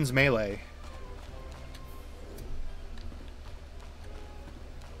humans melee.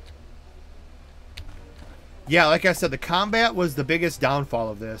 Yeah, like I said, the combat was the biggest downfall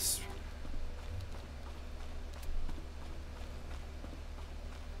of this.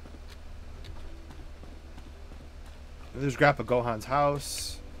 There's Grandpa Gohan's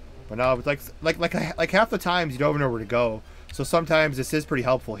house. But no, it's like half the times you don't even know where to go. So sometimes this is pretty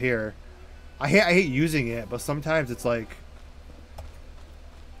helpful here. I hate using it, but sometimes it's like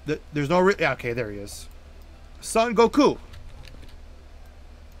there's no yeah, okay, there he is. Son Goku.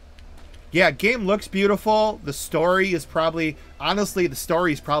 Yeah, game looks beautiful. The story is probably honestly the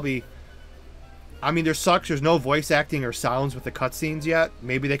story is probably I mean there's no voice acting or sounds with the cutscenes yet.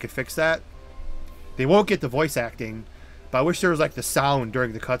 Maybe they could fix that. They won't get the voice acting. But I wish there was like the sound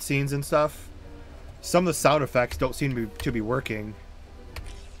during the cutscenes and stuff. Some of the sound effects don't seem to be working.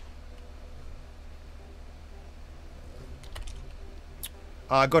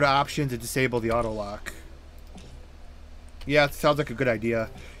 Go to options and disable the auto lock. Yeah, it sounds like a good idea.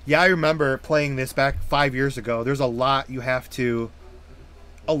 Yeah, I remember playing this back 5 years ago. There's a lot you have to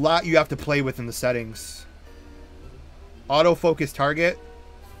play with in the settings. Autofocus target.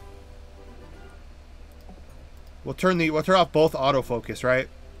 We'll turn off both autofocus, right?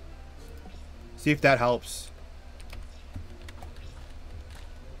 See if that helps.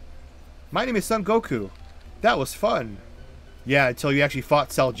 My name is Son Goku. That was fun. Yeah, until you actually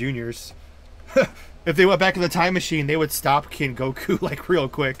fought Cell Juniors. If they went back in the time machine, they would stop King Goku like real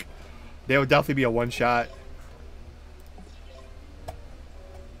quick. They would definitely be a one-shot.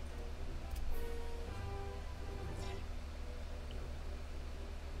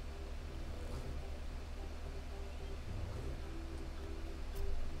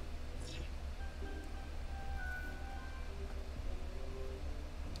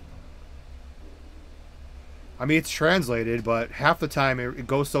 I mean, it's translated, but half the time it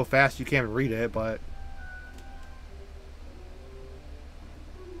goes so fast you can't even read it, but...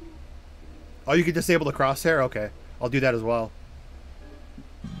 Oh, you can disable the crosshair? Okay. I'll do that as well.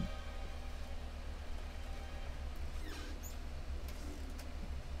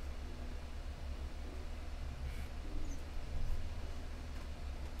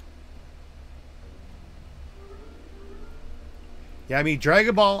 Yeah, I mean,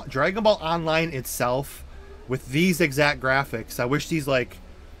 Dragon Ball Online itself... with these exact graphics, I wish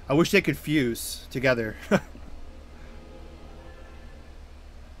they could fuse together.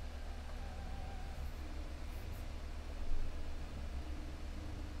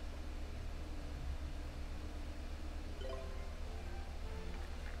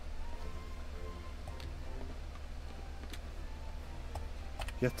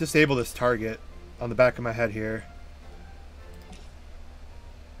 You have to disable this target on the back of my head here.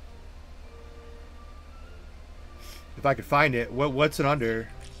 If I could find it. What's it under?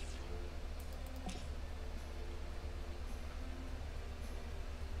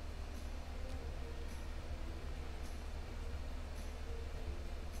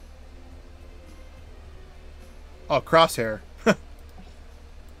 Oh, crosshair.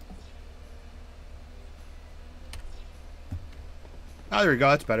 Ah, there we go.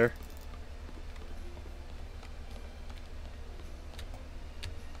 That's better.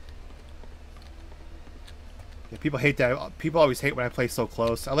 Yeah, people hate that. People always hate when I play so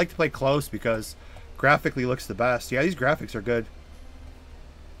close. I like to play close because graphically looks the best. Yeah, these graphics are good.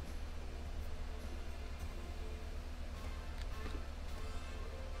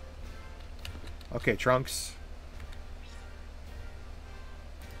 Okay, Trunks.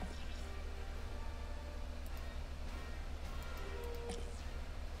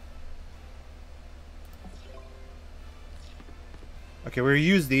 Okay, we're gonna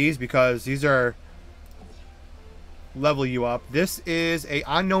use these because these are level you up. This is a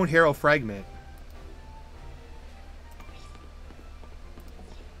unknown hero fragment.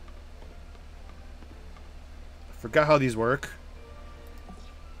 I forgot how these work.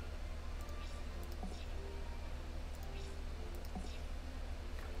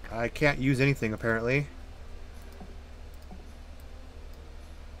 I can't use anything apparently.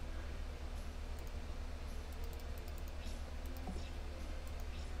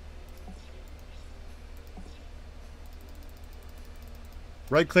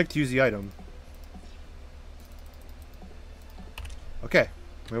 Right click to use the item. Okay.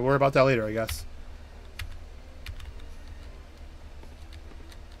 We'll worry about that later, I guess.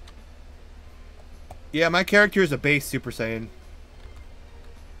 Yeah, my character is a base Super Saiyan.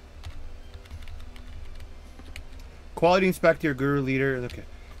 Quality inspector, guru leader. Okay.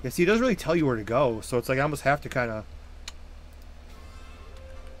 Yeah, see, it doesn't really tell you where to go, so it's like I almost have to kind of.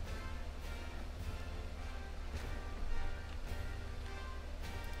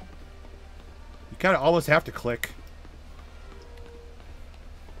 You kind of almost have to click.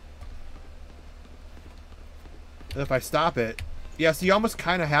 And if I stop it, yeah, so you almost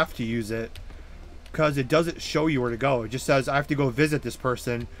kind of have to use it because it doesn't show you where to go. It just says I have to go visit this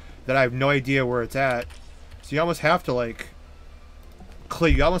person that I have no idea where it's at. So you almost have to like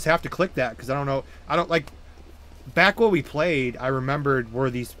click. You almost have to click that because I don't know. I don't like. Back when we played, I remembered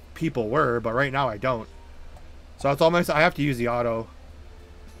where these people were, but right now I don't. So it's almost I have to use the auto.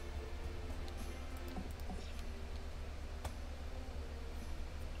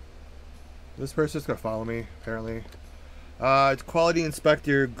 This person's gonna follow me, apparently. It's quality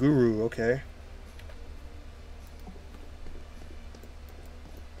inspector guru, okay.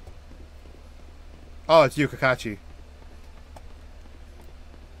 Oh, it's you, Kakashi.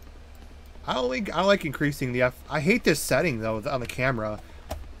 I like increasing the F. I hate this setting though on the camera,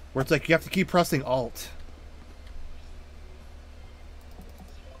 where it's like you have to keep pressing Alt.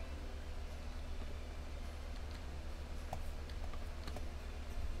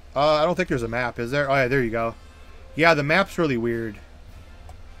 I don't think there's a map, is there? Oh yeah, there you go. Yeah, the map's really weird.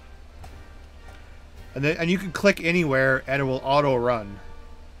 And you can click anywhere and it will auto run.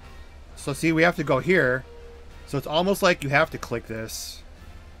 So see, we have to go here. So it's almost like you have to click this.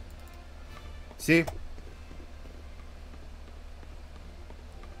 See?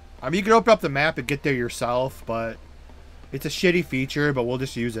 I mean, you can open up the map and get there yourself, but it's a shitty feature, but we'll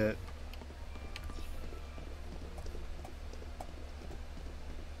just use it.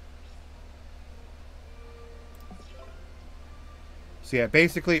 So yeah,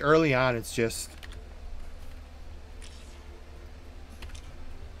 basically early on it's just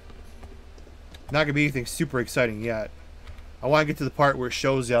not gonna be anything super exciting yet. I want to get to the part where it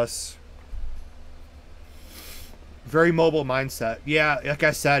shows us very mobile mindset. Yeah, like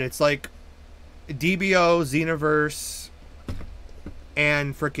I said, it's like DBO, Xenoverse,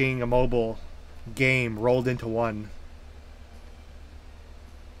 and freaking a mobile game rolled into one.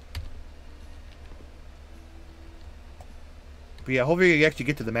 But yeah, hopefully we actually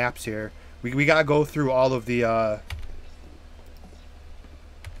get to the maps here. We gotta go through all of the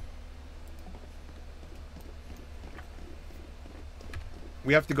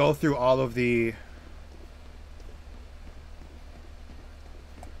we have to go through all of the.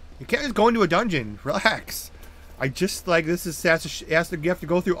 You can't just go into a dungeon. Relax. I just like this is you have to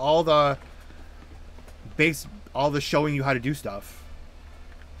go through all the all the showing you how to do stuff.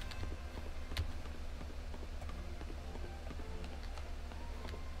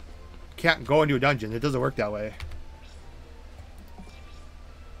 Can't go into a dungeon. It doesn't work that way.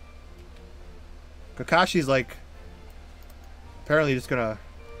 Kakashi's like apparently just gonna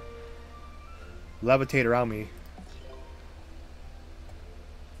levitate around me.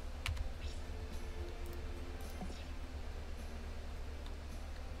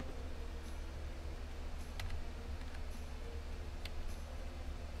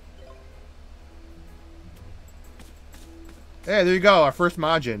 Hey, there you go, our first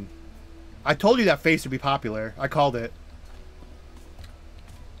Majin. I told you that face would be popular. I called it.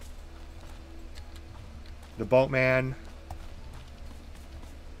 The Boatman.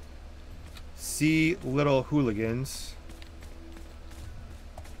 See little hooligans.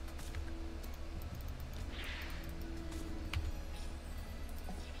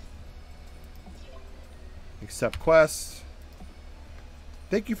 Accept quests.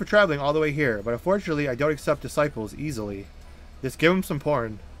 Thank you for traveling all the way here, but unfortunately I don't accept disciples easily. Just give them some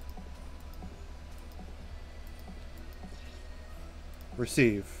porn.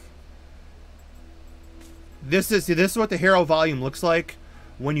 Receive. This is what the hero volume looks like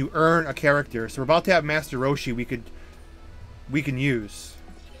when you earn a character. So we're about to have Master Roshi we can use.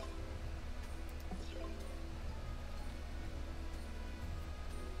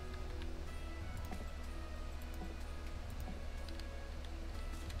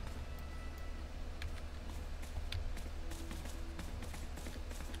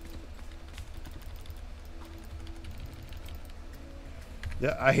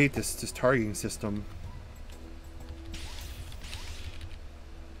 Yeah, I hate this targeting system.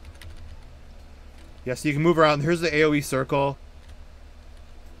 Yeah, so you can move around. Here's the AoE circle.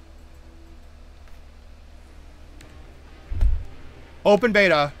 Open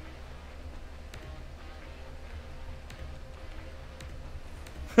beta.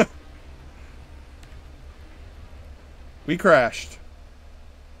 We crashed.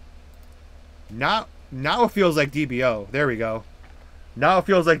 Now it feels like DBO. There we go. Now it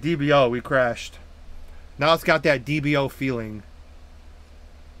feels like DBO. We crashed. Now it's got that DBO feeling.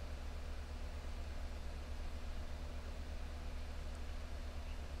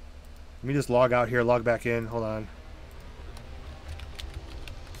 Let me just log out here, log back in. Hold on.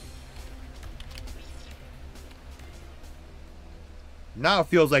 Now it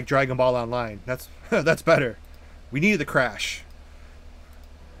feels like Dragon Ball Online. That's that's better. We needed the crash.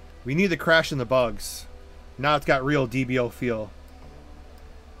 We need the crash and the bugs. Now it's got real DBO feel.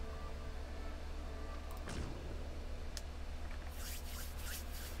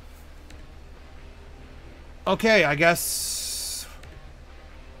 Okay, I guess.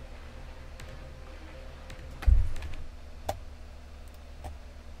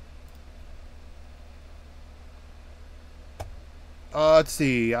 Let's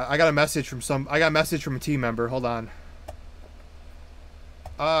see. I got a message from a team member. Hold on.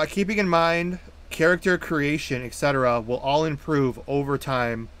 Keeping in mind, character creation, etc., will all improve over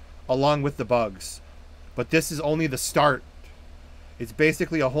time along with the bugs. But this is only the start. It's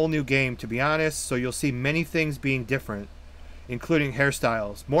basically a whole new game, to be honest, so you'll see many things being different, including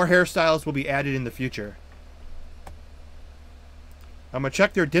hairstyles. More hairstyles will be added in the future. I'm going to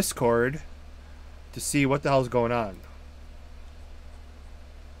check their Discord to see what the hell's going on.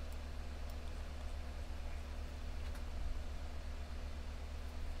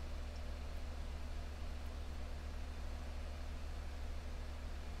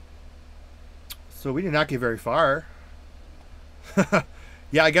 So we did not get very far.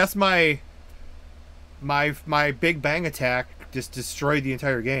 Yeah, I guess my Big Bang attack just destroyed the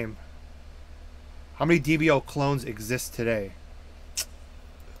entire game. How many DBO clones exist today?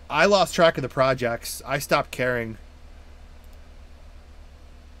 I lost track of the projects. I stopped caring.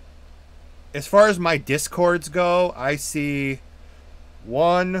 As far as my Discords go, I see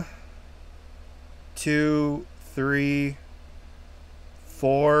 1, 2, 3,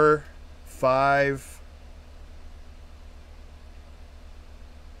 4, 5.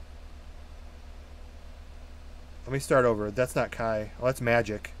 Let me start over. That's not Kai. Oh, that's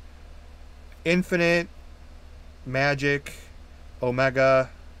Magic. Infinite, Magic,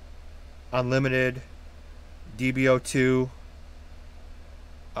 Omega, Unlimited, DBO2.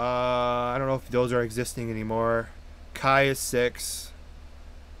 I don't know if those are existing anymore. Kai is 6.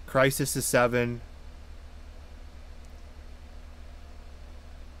 Crisis is 7.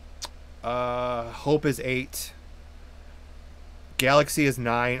 Hope is 8. Galaxy is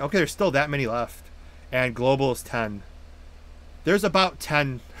 9. Okay, there's still that many left. And Global is 10. There's about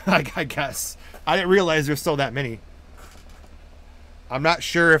 10, I guess. I didn't realize there's still that many. I'm not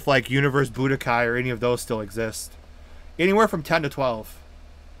sure if like Universe Budokai or any of those still exist. Anywhere from 10 to 12.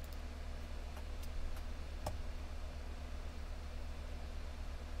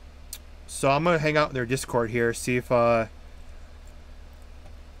 So I'm going to hang out in their Discord here, see if the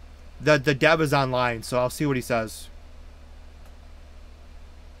dev is online, so I'll see what he says.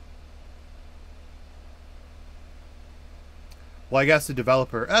 Well, I guess the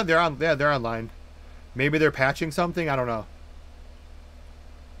developer. They're online. Maybe they're patching something. I don't know.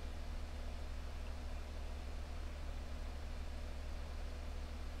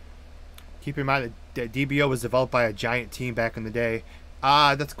 Keep in mind that DBO was developed by a giant team back in the day.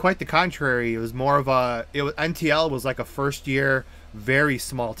 That's quite the contrary. It was more of a. NTL was like a first year, very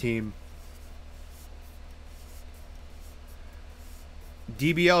small team.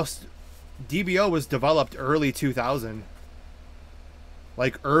 DBO was developed early 2000.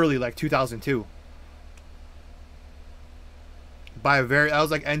 Like early, like 2002. By a very, that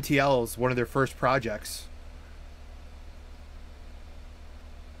was like NTL's one of their first projects.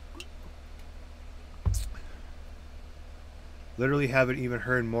 Literally haven't even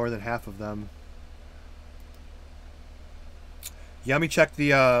heard more than half of them. Yeah, let me check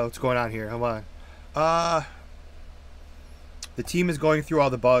the what's going on here. Hold on. The team is going through all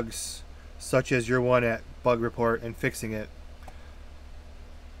the bugs, such as your one at Bug Report, and fixing it.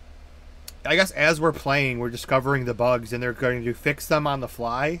 I guess as we're playing, we're discovering the bugs, and they're going to fix them on the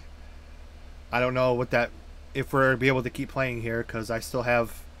fly. I don't know what that, if we're going to be able to keep playing here, because I still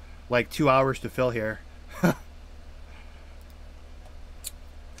have like 2 hours to fill here.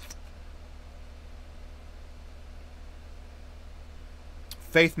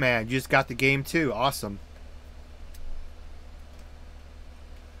 Faith Man, you just got the game too. Awesome.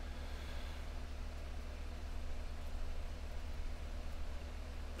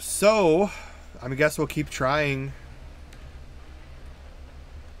 So, I guess we'll keep trying.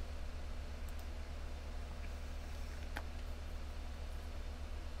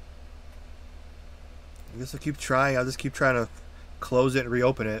 I guess I'll keep trying. I'll just keep trying to close it and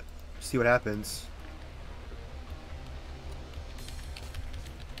reopen it. See what happens.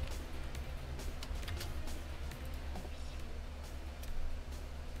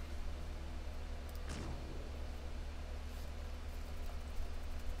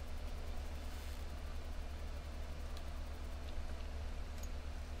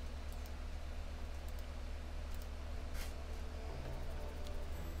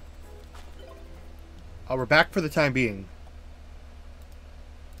 Oh, we're back for the time being.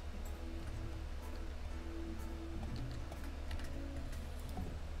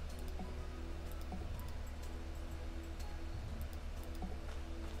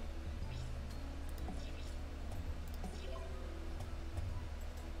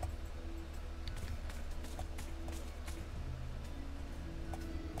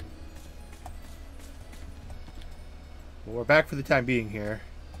 Well, we're back for the time being here.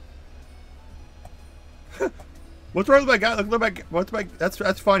 What's wrong with my guy? Look at my. What's my?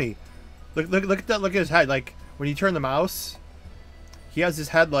 That's funny. Look at that. Look at his head. Like when you turn the mouse, he has his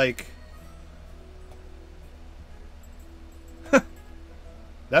head like.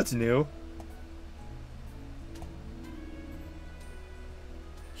 That's new.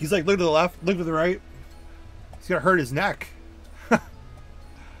 He's like, look to the left, look to the right. He's gonna hurt his neck. He's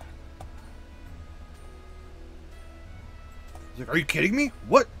like, are you kidding me?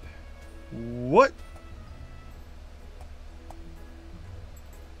 What? What?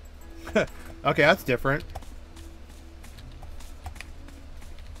 Okay, that's different.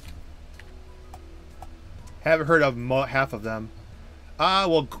 Haven't heard of half of them.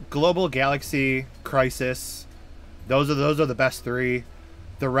 Well, Global Galaxy, Crisis. Those are the best three.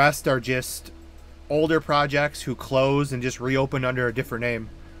 The rest are just older projects who closed and just reopened under a different name.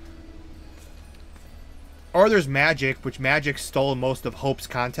 Or there's Magic, which Magic stole most of Hope's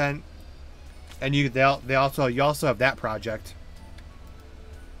content, and you also have that project.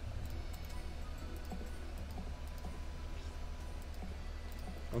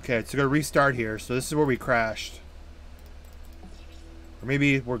 Okay, so we're gonna restart here. So this is where we crashed. Or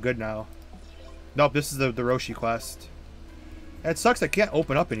maybe we're good now. Nope, this is the Roshi quest. It sucks I can't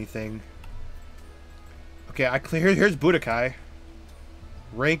open up anything. Okay, here's Budokai.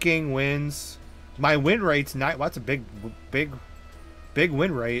 Ranking, wins. My win rate's not. Well, that's a big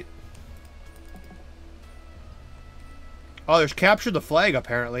win rate. Oh, there's Capture the Flag,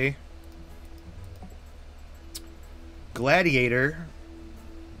 apparently. Gladiator.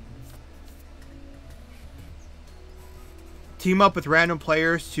 Team up with random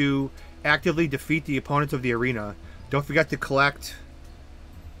players to actively defeat the opponents of the arena. Don't forget to collect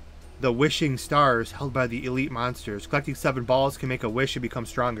the wishing stars held by the elite monsters. Collecting 7 balls can make a wish and become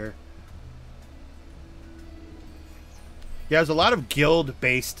stronger. Yeah, there's a lot of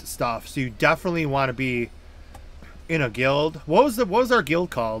guild-based stuff, so you definitely want to be in a guild. What was our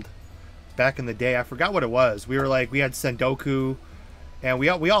guild called back in the day? I forgot what it was. We had Sendoku, and we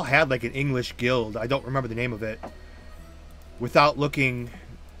all had like an English guild. I don't remember the name of it. Without looking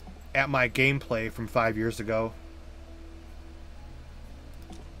at my gameplay from 5 years ago.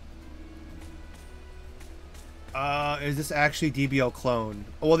 Is this actually DBO clone?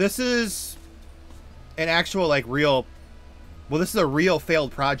 Well, this is an actual, like, real... Well, this is a real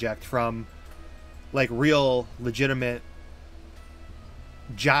failed project from, like, real, legitimate,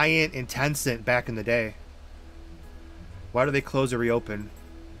 giant, and Tencent back in the day. Why do they close or reopen?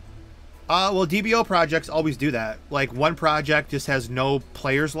 Well, DBO projects always do that. Like, one project just has no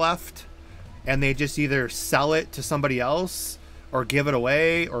players left, and they just either sell it to somebody else, or give it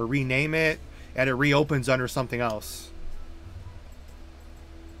away, or rename it, and it reopens under something else.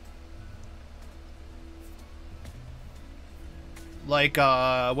 Like,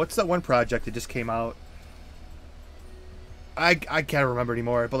 what's that one project that just came out? I can't remember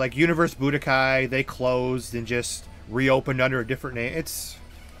anymore, but like Universe Budokai, they closed and just reopened under a different name. It's...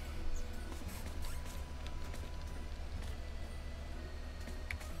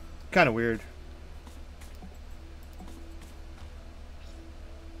 kind of weird.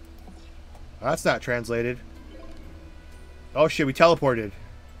 That's not translated. Oh shit, we teleported.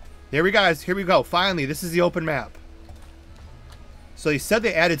 Here we go. Finally, this is the open map. So they said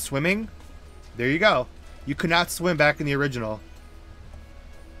they added swimming. There you go. You could not swim back in the original.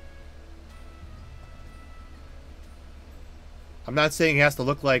 I'm not saying it has to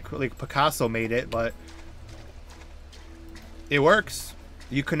look like Picasso made it, but it works.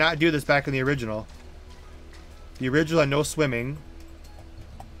 You could not do this back in the original. The original had no swimming.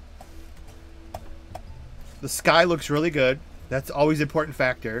 The sky looks really good. That's always an important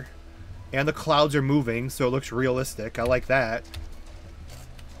factor. And the clouds are moving, so it looks realistic. I like that.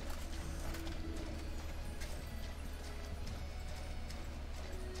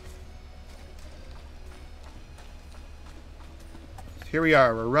 Here we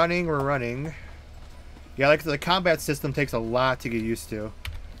are. We're running. Yeah, like the combat system takes a lot to get used to,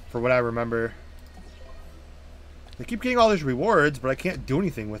 for what I remember. I keep getting all these rewards, but I can't do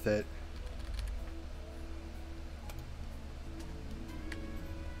anything with it.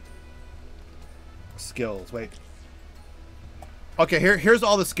 Skills, wait. Okay, here's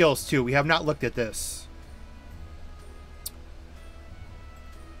all the skills too. We have not looked at this.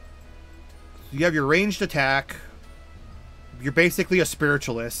 You have your ranged attack. You're basically a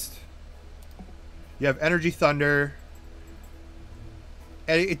spiritualist. You have energy thunder.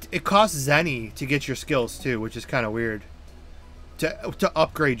 And it costs Zenny to get your skills too, which is kind of weird. To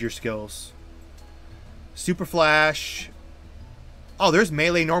upgrade your skills. Super flash. Oh, there's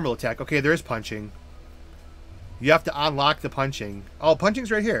melee normal attack. Okay, there is punching. You have to unlock the punching. Oh,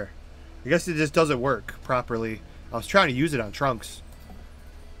 punching's right here. I guess it just doesn't work properly. I was trying to use it on Trunks.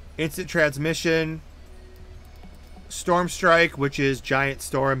 Instant transmission. Storm strike, which is giant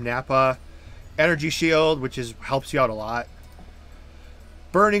storm, Nappa. Energy shield, which helps you out a lot.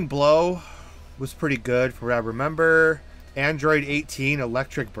 Burning blow was pretty good from what I remember. Android 18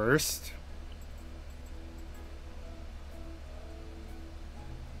 electric burst.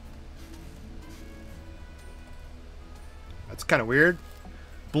 That's kind of weird.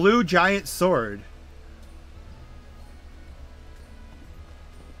 Blue giant sword.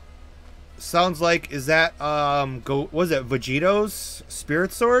 Sounds like, is that was it Vegeto's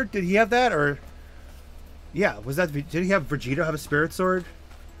spirit sword? Did he have that, or yeah, was that, did he have Vegeta have a spirit sword?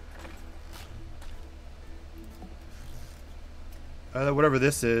 Whatever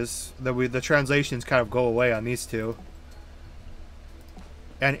this is, the translations kind of go away on these two.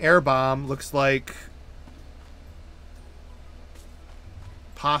 And air bomb looks like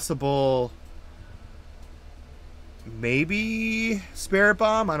possible, maybe spirit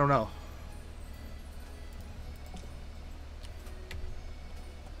bomb. I don't know.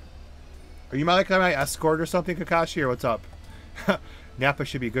 Are you like my escort or something, Kakashi, or what's up? Nappa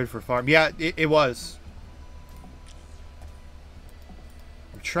should be good for farm. Yeah, it was.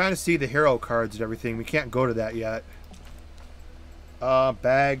 I'm trying to see the hero cards and everything. We can't go to that yet.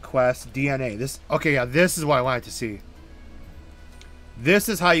 Bag, quest, DNA. This, okay, yeah, this is what I wanted to see. This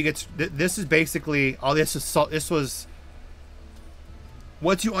is how you get, this is basically, all this is, this was,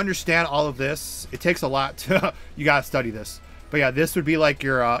 once you understand all of this, it takes a lot to, you gotta study this. But yeah, this would be like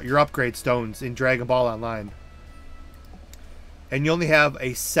your upgrade stones in Dragon Ball Online. And you only have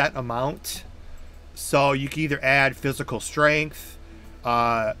a set amount. So you can either add physical strength,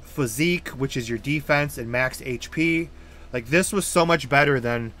 physique, which is your defense, and max HP. Like, this was so much better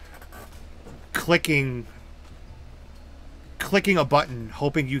than clicking a button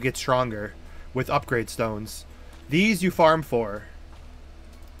hoping you get stronger with upgrade stones. These you farm for.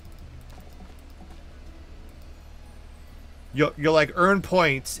 You'll like earn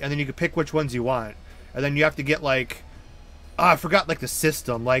points, and then you can pick which ones you want, and then you have to get like, I forgot like the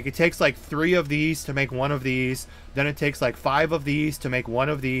system. Like, it takes like 3 of these to make 1 of these, then it takes like 5 of these to make 1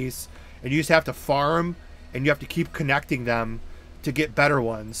 of these, and you just have to farm, and you have to keep connecting them to get better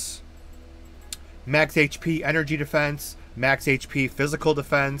ones. Max HP energy defense, max HP physical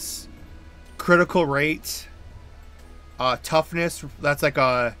defense, critical rate, toughness. That's like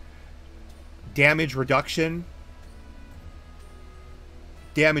a damage reduction.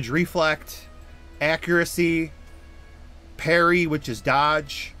 Damage reflect, accuracy, parry, which is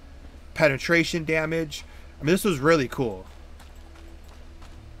dodge, penetration damage. I mean, this was really cool.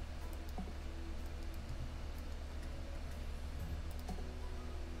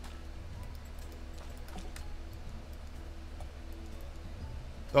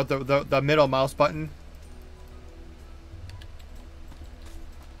 Oh, the middle mouse button.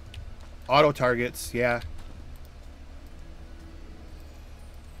 Auto targets, yeah.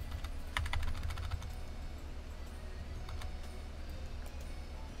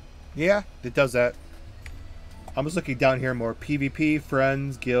 Yeah, it does that. I'm just looking down here more. PvP,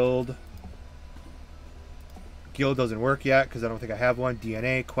 friends, guild. Guild doesn't work yet because I don't think I have one.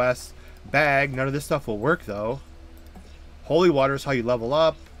 DNA, quest, bag. None of this stuff will work though. Holy water is how you level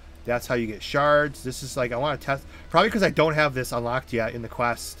up. That's how you get shards. This is like, I want to test. Probably because I don't have this unlocked yet in the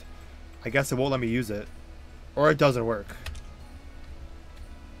quest. I guess it won't let me use it. Or it doesn't work.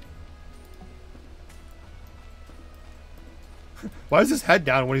 Why is his head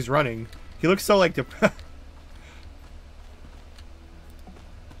down when he's running? He looks so like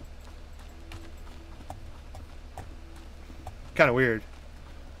kind of weird.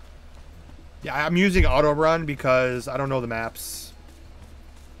 Yeah, I'm using auto run because I don't know the maps.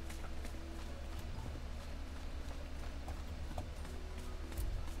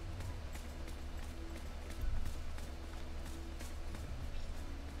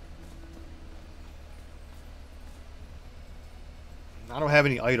 I don't have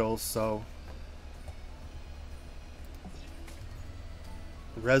any idols, so.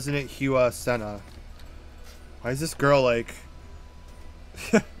 Resident Hua Senna. Why is this girl like...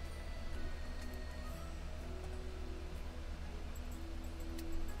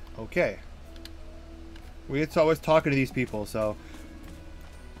 Okay. It's always talking to these people, so...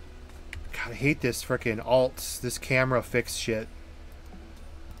 God, I hate this freaking alt, this camera fix shit.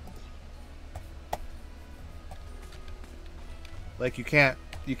 Like, you can't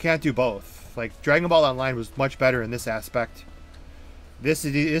do both. Like, Dragon Ball Online was much better in this aspect. This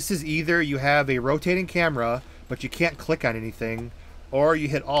is either you have a rotating camera, but you can't click on anything, or you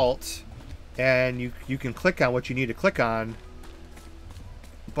hit Alt, and you can click on what you need to click on,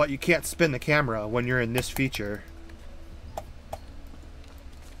 but you can't spin the camera when you're in this feature.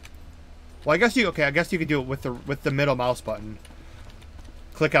 Well, I guess you could do it with the middle mouse button.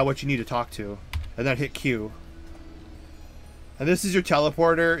 Click on what you need to talk to, and then hit Q. And this is your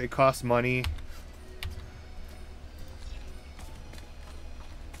teleporter. It costs money.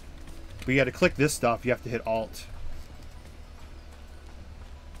 But you got to click this stuff. You have to hit Alt.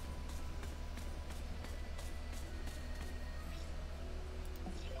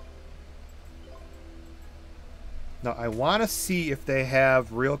 Now, I want to see if they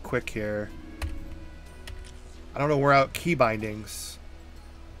have, real quick here, I don't know where out key bindings.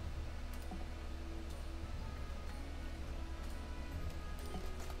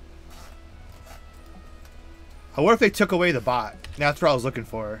 I wonder if they took away the bot. That's what I was looking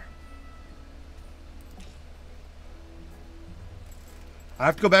for. I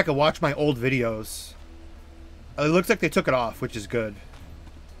have to go back and watch my old videos. It looks like they took it off, which is good.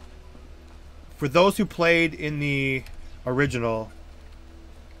 For those who played in the original,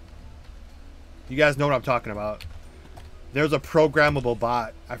 you guys know what I'm talking about. There's a programmable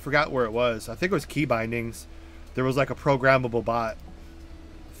bot. I forgot where it was. I think it was key bindings. There was like a programmable bot.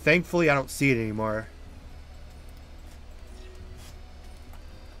 Thankfully, I don't see it anymore.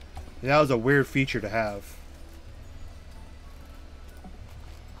 And that was a weird feature to have.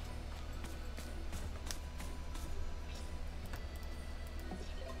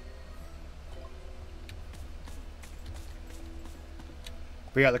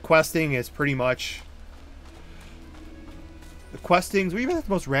 But yeah, the questing is pretty much... The questings, we even have the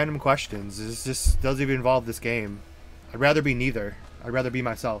most random questions. It just doesn't even involve this game. I'd rather be neither. I'd rather be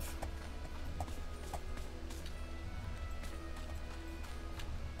myself.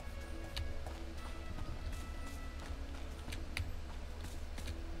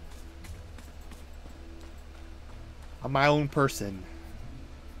 I'm my own person.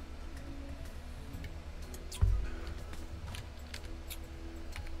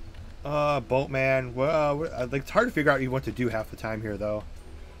 Boatman. Well, it's hard to figure out even what to do half the time here, though.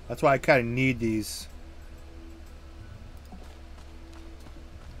 That's why I kind of need these.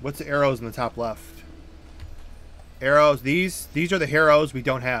 What's the arrows in the top left? Arrows. These are the heroes we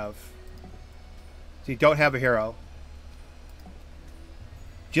don't have. So you don't have a hero.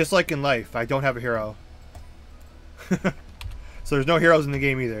 Just like in life, I don't have a hero. So there's no heroes in the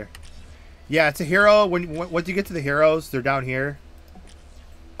game either. Yeah, it's a hero. Once you get to the heroes, they're down here.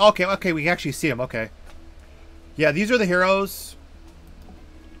 Okay, we can actually see them. Okay. Yeah, these are the heroes.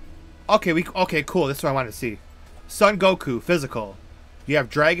 Okay, cool. This is what I wanted to see. Son Goku, physical. You have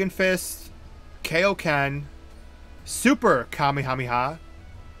Dragon Fist, Kaioken, Super Kamehameha,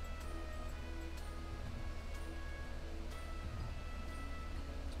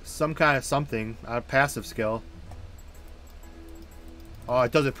 some kind of something, a passive skill. Oh,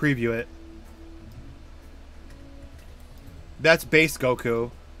 it doesn't preview it. That's base Goku.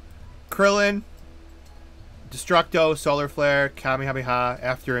 Krillin, Destructo, Solar Flare, Kamehameha,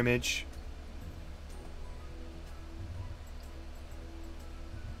 After Image.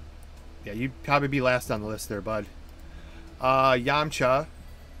 Yeah, you'd probably be last on the list there, bud. Yamcha.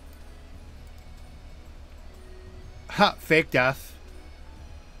 Ha! Fake Death.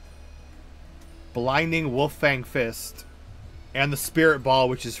 Blinding Wolffang Fist. And the Spirit Ball,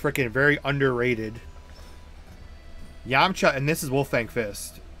 which is freaking very underrated. Yamcha, and this is Wolffang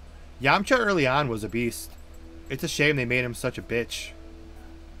Fist. Yamcha early on was a beast. It's a shame they made him such a bitch.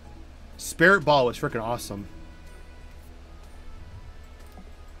 Spirit Ball was freaking awesome.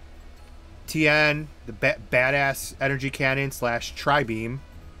 Tien, the badass energy cannon / tri-beam.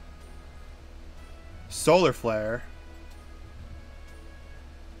 Solar Flare.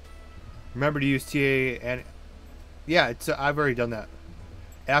 Remember to use TA and... Yeah, I've already done that.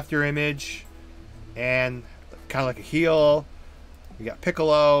 After Image. And kind of like a heal. We got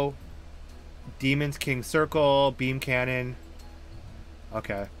Piccolo. Demon's King Circle. Beam Cannon.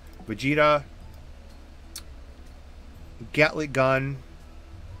 Okay. Vegeta. Gatling Gun.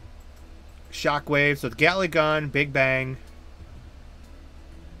 Shockwave. So it's Gatling Gun, Big Bang.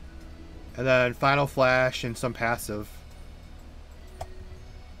 And then Final Flash and some passive.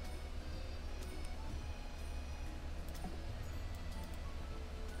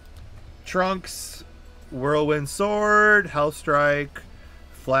 Trunks, Whirlwind Sword, Hell Strike,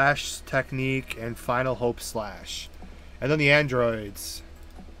 Flash Technique, and Final Hope Slash. And then the androids.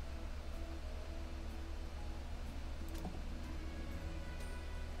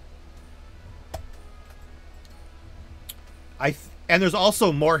 And there's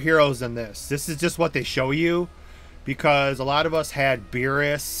also more heroes than this. This is just what they show you, because a lot of us had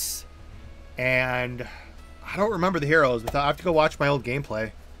Beerus, and I don't remember the heroes, but I have to go watch my old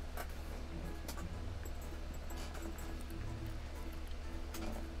gameplay.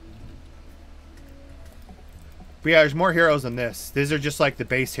 But yeah, there's more heroes than this. These are just like the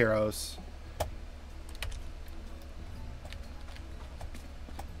base heroes.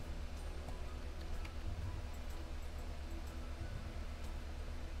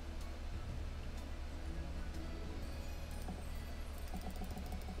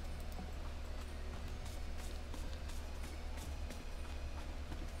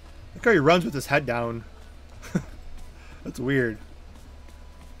 Look how he runs with his head down. That's weird.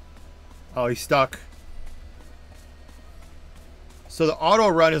 Oh, he's stuck. So the auto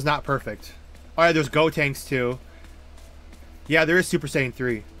run is not perfect. Alright, there's Go Tanks too. Yeah, there is Super Saiyan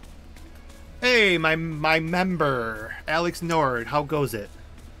 3. Hey, my member, Alex Nord. How goes it?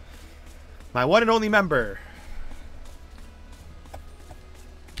 My one and only member.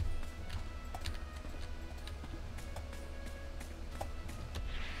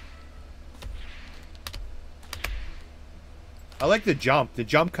 I like the jump. The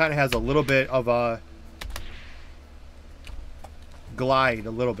jump kind of has a little bit of a glide,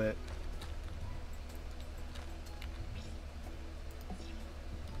 a little bit.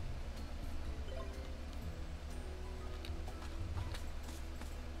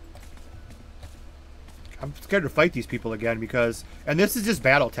 I'm scared to fight these people again because... And this is just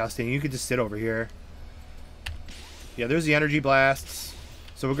battle testing. You can just sit over here. Yeah, there's the energy blasts.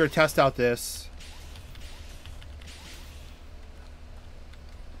 So we're going to test out this.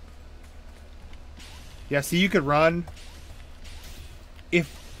 Yeah, see, you could run.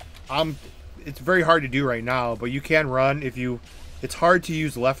 If it's very hard to do right now, but you can run if you... It's hard to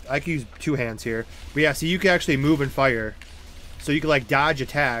use left... I can use two hands here. But yeah, see, you can actually move and fire. So you can, like, dodge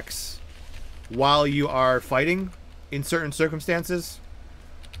attacks while you are fighting in certain circumstances.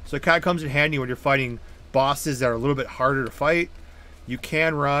 So it kind of comes in handy when you're fighting bosses that are a little bit harder to fight. You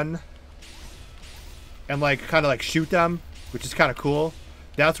can run and, like, kind of, like, shoot them, which is kind of cool.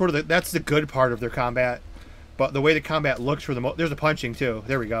 That's the good part of their combat. But the way the combat looks for the there's a punching too.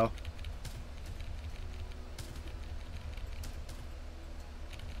 There we go.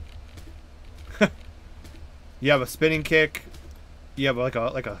 You have a spinning kick. You have like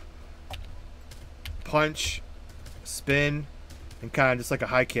a punch, spin, and kind of just like a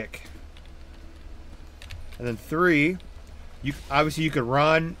high kick. And then 3, obviously you could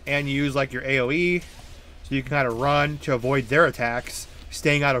run and use like your AoE, so you can kind of run to avoid their attacks,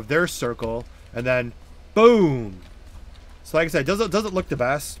 staying out of their circle, and then boom. So like I said, it doesn't look the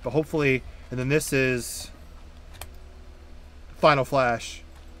best, but hopefully. And then this is Final Flash,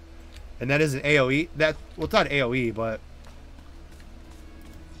 and that is an AoE. Well, it's not AoE, but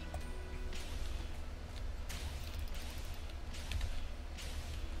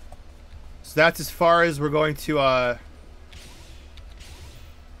so that's as far as we're going to.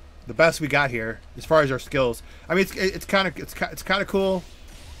 The best we got here as far as our skills. I mean, it's kind of cool.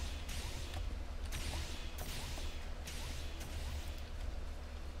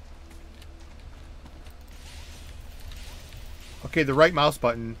 Okay, the right mouse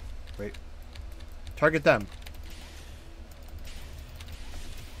button. Wait. Target them.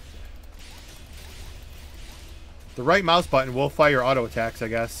 The right mouse button will fire auto attacks, I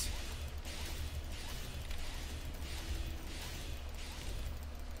guess.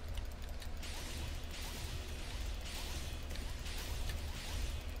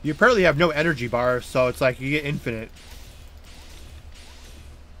 You apparently have no energy bar, so it's like you get infinite.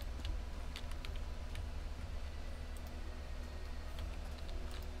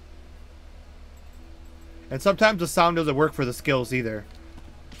 And sometimes the sound doesn't work for the skills either.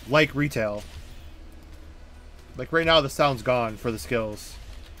 Like retail. Like right now the sound's gone for the skills.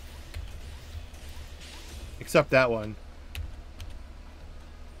 Except that one.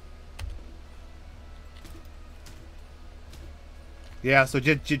 Yeah, so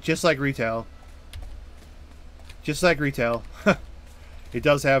just like retail. Just like retail. It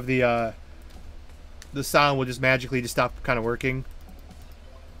does have the sound will just magically just stop kind of working.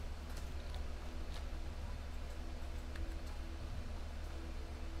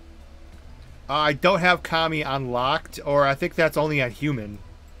 I don't have Kami unlocked, or I think that's only on human.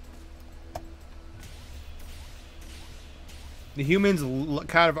 The humans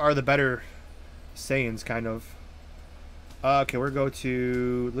kind of are the better Saiyans, kind of. Okay, we're going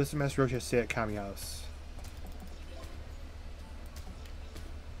to listen to Master Roshi say at Kami House.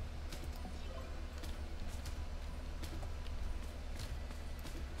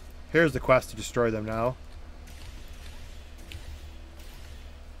 Here's the quest to destroy them now.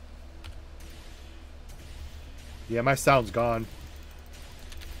 Yeah, my sound's gone.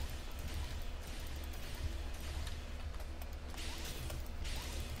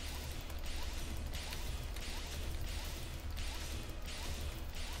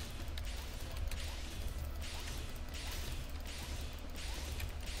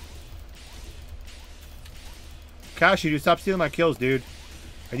 Kashi, dude, stop stealing my kills, dude.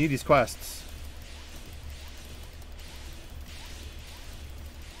 I need these quests.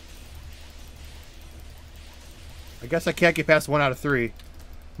 I guess I can't get past 1 out of 3. No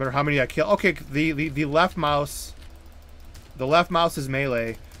matter how many I kill. Okay, the left mouse. The left mouse is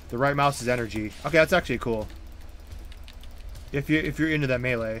melee. The right mouse is energy. Okay, that's actually cool. If you're into that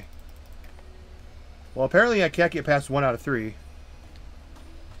melee. Well, apparently I can't get past 1 out of 3.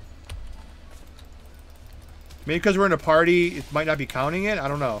 Maybe because we're in a party, it might not be counting it. I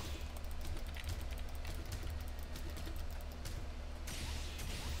don't know.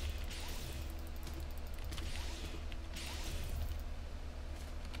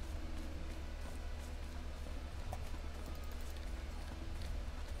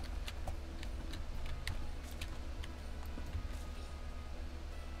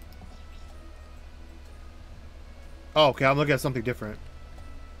 Oh, okay, I'm looking at something different.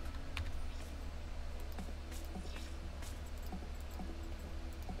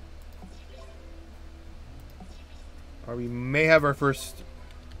 Or we may have our first...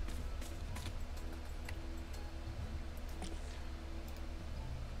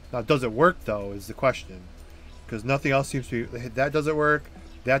 Now, does it work, though, is the question. Because nothing else seems to be... That doesn't work.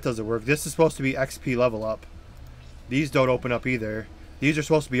 That doesn't work. This is supposed to be XP level up. These don't open up either. These are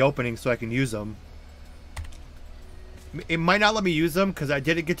supposed to be opening so I can use them. It might not let me use them because I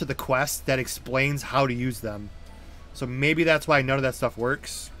didn't get to the quest that explains how to use them. So maybe that's why none of that stuff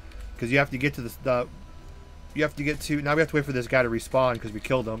works. Because you have to get to the you have to get to... Now we have to wait for this guy to respawn because we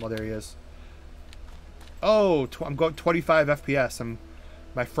killed him. Oh, there he is. Oh, I'm going 25 FPS.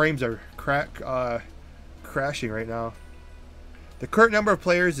 My frames are crashing right now. The current number of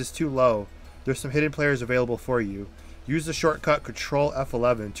players is too low. There's some hidden players available for you. Use the shortcut Control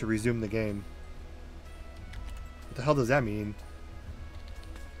F11 to resume the game. What the hell does that mean?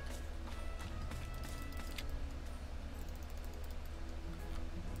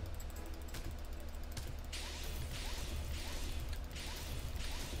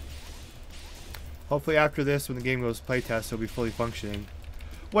 Hopefully after this, when the game goes playtest, it'll be fully functioning.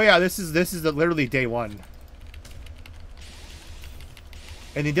 Well, yeah, this is literally day 1.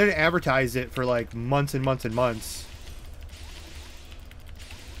 And they didn't advertise it for like months and months and months.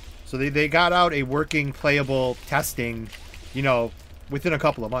 So they got out a working, playable testing, you know, within a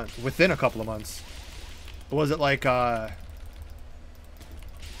couple of months. Within a couple of months. Was it like the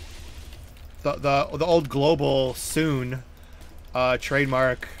old global soon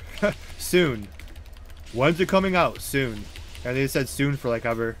trademark soon? When's it coming out? Soon. And they said soon for like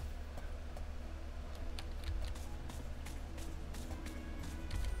ever.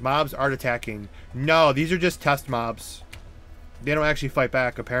 Mobs aren't attacking. No, these are just test mobs. They don't actually fight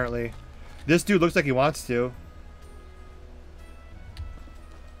back, apparently. This dude looks like he wants to.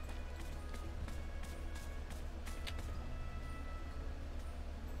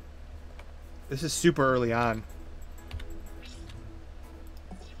 This is super early on.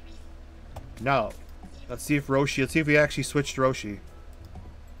 No. Let's see if we actually switched to Roshi.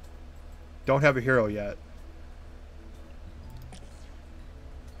 Don't have a hero yet.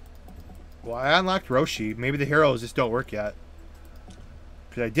 Well, I unlocked Roshi. Maybe the heroes just don't work yet.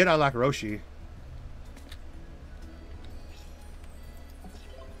 Because I did unlock Roshi.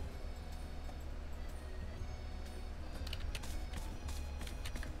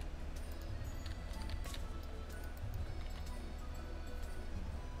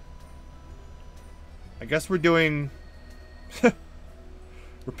 I guess we're doing... we're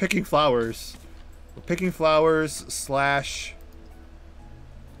picking flowers. We're picking flowers slash...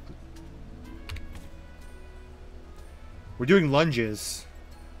 We're doing lunges.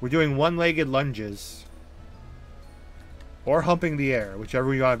 We're doing one-legged lunges. Or humping the air,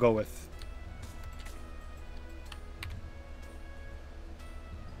 whichever you want to go with.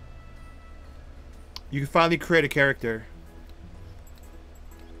 You can finally create a character.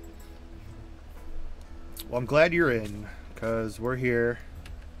 Well, I'm glad you're in, because we're here.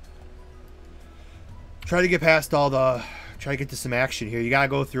 Try to get past all the... Try to get to some action here. You gotta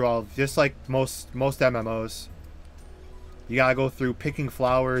go through all... Just like most MMOs. You gotta go through picking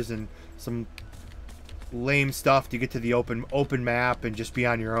flowers and some lame stuff to get to the open map and just be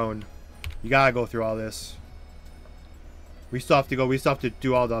on your own. You gotta go through all this. We still have to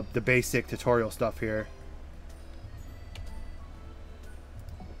do all the basic tutorial stuff here.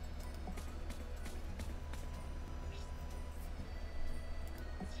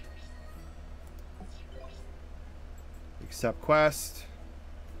 Accept quest.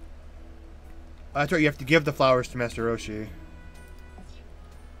 Oh, that's right, you have to give the flowers to Master Roshi.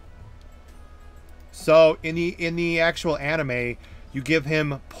 So in the actual anime, you give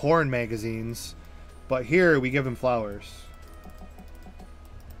him porn magazines, but here we give him flowers.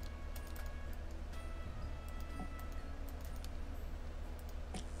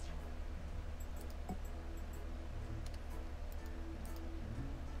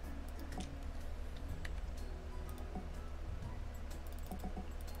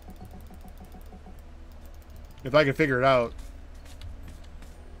 If I can figure it out.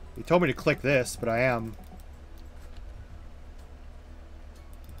 He told me to click this, but I am.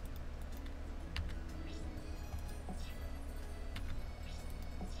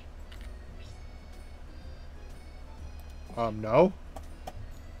 No.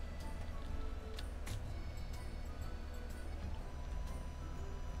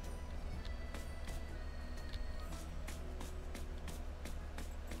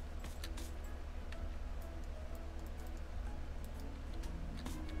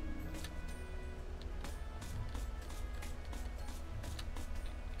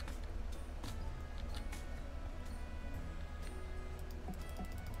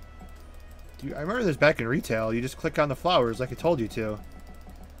 I remember this back in retail. You just click on the flowers like I told you to.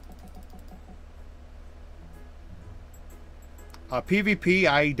 PvP,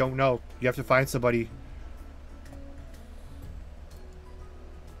 I don't know. You have to find somebody.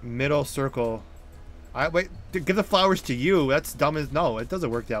 Middle circle. Wait, give the flowers to you. That's dumb as no. It doesn't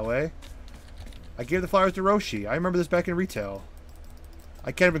work that way. I gave the flowers to Roshi. I remember this back in retail.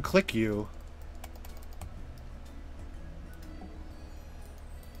 I can't even click you.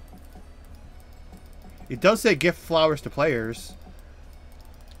 It does say gift flowers to players,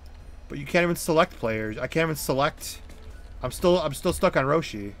 but you can't even select players. I can't even select. I'm still stuck on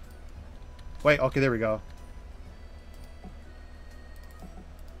Roshi. Wait, okay, there we go.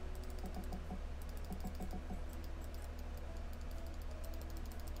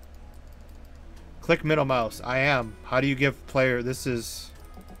 Click middle mouse. I am. How do you give player? This is.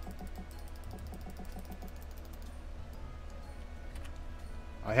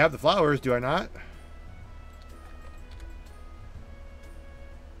 I have the flowers, do I not?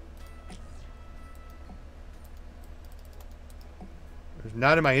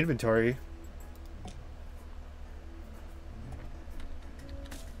 Not in my inventory.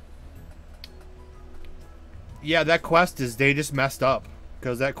 Yeah, that quest is, they just messed up.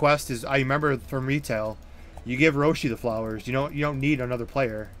 Because that quest is, I remember from retail, you give Roshi the flowers. You don't need another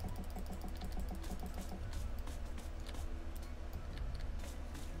player.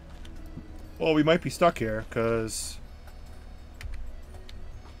 Well, we might be stuck here, because...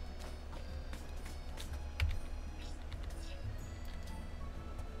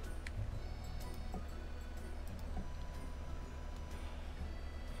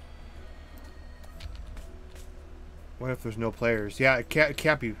 What if there's no players? Yeah, it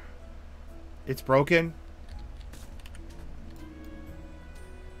can't be. It's broken.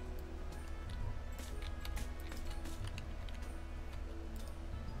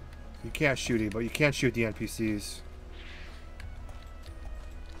 You can't shoot it, but you can't shoot the NPCs.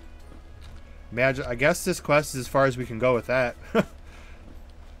 Imagine, I guess this quest is as far as we can go with that.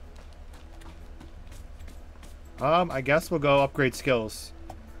 I guess we'll go upgrade skills.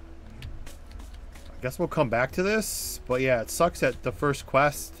 I guess we'll come back to this, but yeah, it sucks that the first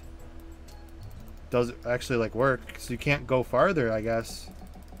quest does actually like work, so you can't go farther, I guess.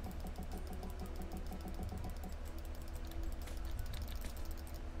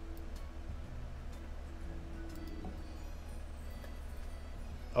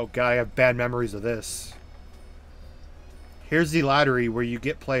 Oh god, I have bad memories of this. Here's the lottery where you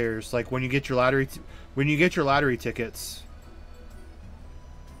get players, like when you get your lottery tickets.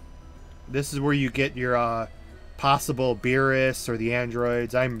 This is where you get your possible Beerus or the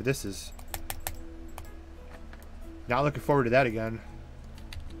androids. This is not looking forward to that again.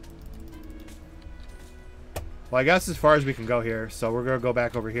 Well, I guess as far as we can go here, so we're gonna go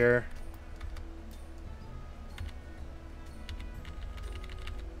back over here.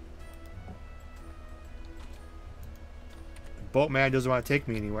 Boatman doesn't want to take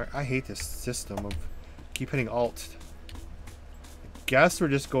me anywhere. I hate this system of keep hitting Alt. Guess we're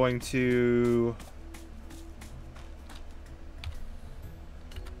just going to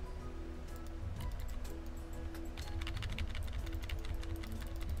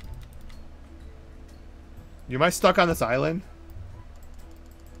Am I stuck on this island?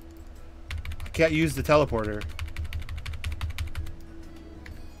 I can't use the teleporter.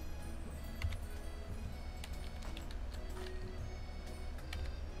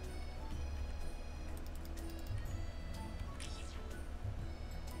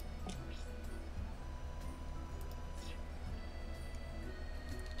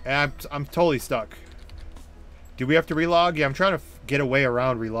 And I'm totally stuck. Do we have to relog? Yeah, I'm trying to get a way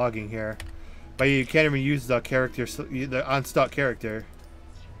around relogging here. But you can't even use the character, the unstuck character.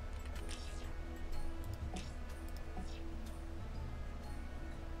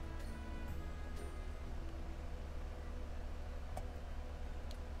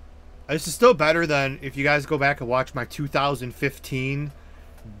 This is still better than if you guys go back and watch my 2015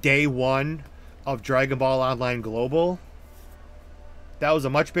 day one of Dragon Ball Online Global. That was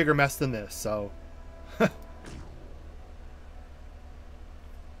a much bigger mess than this, so...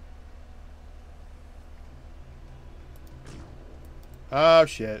 Oh,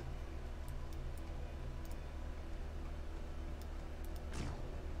 shit.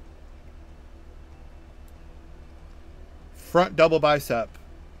 Front double bicep.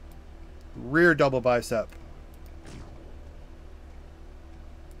 Rear double bicep.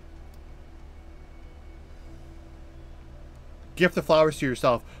 Gift the flowers to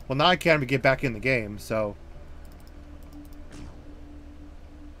yourself. Well, now I can't even get back in the game, so...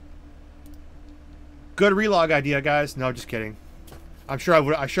 Good relog idea, guys. No, just kidding. I'm sure I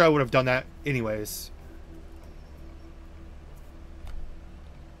would have done that anyways.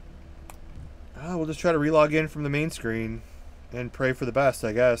 We'll just try to relog in from the main screen and pray for the best,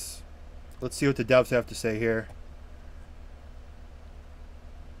 I guess. Let's see what the devs have to say here.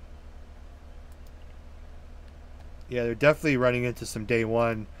 Yeah, they're definitely running into some day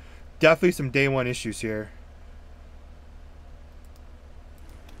one. Definitely some day one issues here.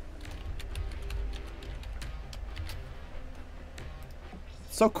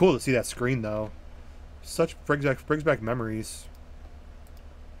 It's so cool to see that screen, though. Such brings back memories.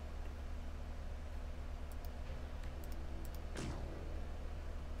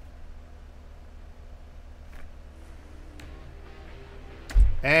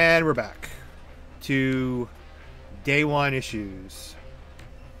 And we're back to day one issues.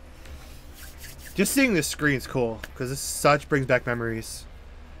 Just seeing this screen is cool because this such brings back memories.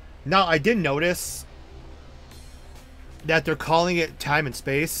 Now, I did notice that they're calling it Time and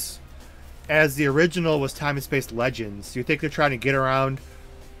Space, as the original was Time and Space Legends. Do you think they're trying to get around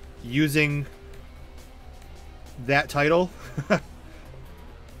using that title?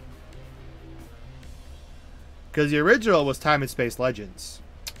 Because the original was Time and Space Legends.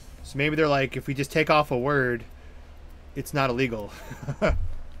 So maybe they're like, if we just take off a word, it's not illegal.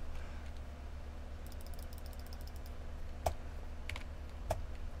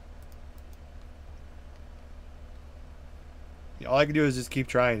 All I can do is just keep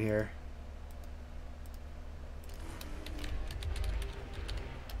trying here.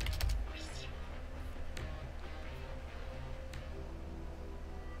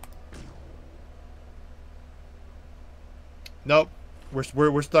 Nope.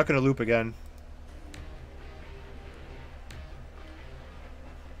 We're stuck in a loop again.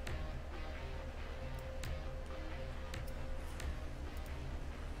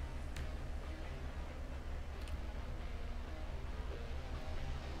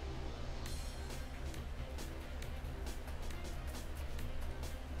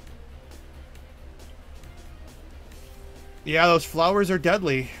 Yeah, those flowers are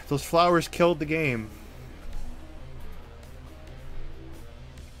deadly. Those flowers killed the game.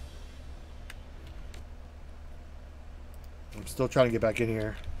 I'm still trying to get back in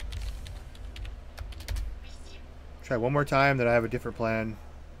here. Try one more time, then I have a different plan.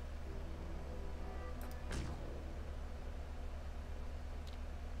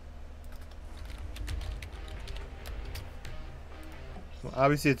 Well,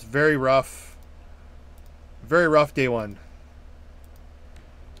 obviously, it's very rough. Very rough day one.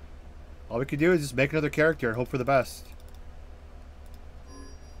 All we could do is just make another character and hope for the best.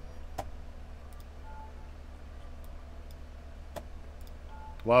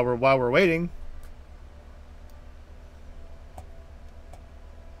 While we're waiting.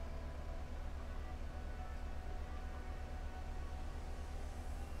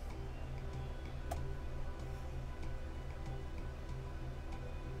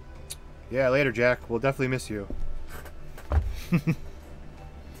 Yeah, later, Jack. We'll definitely miss you.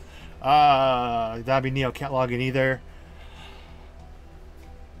 That'd be Neo. Can't log in either.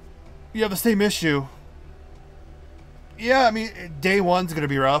 You have the same issue. Yeah, I mean, day one's gonna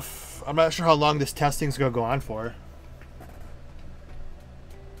be rough. I'm not sure how long this testing's gonna go on for.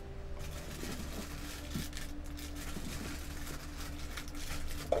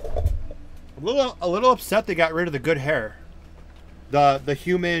 A little upset they got rid of the good hair. The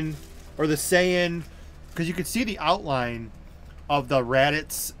human or the Saiyan, because you could see the outline of the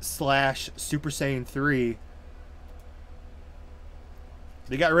Raditz / Super Saiyan 3.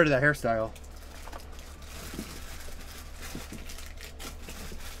 They got rid of that hairstyle.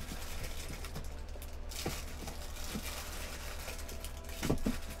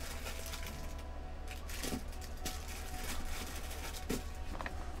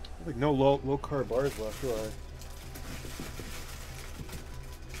 Like no low carb bars left, do I?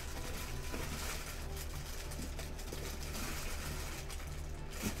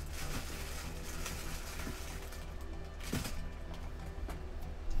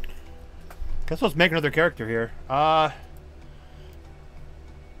 Guess let's make another character here.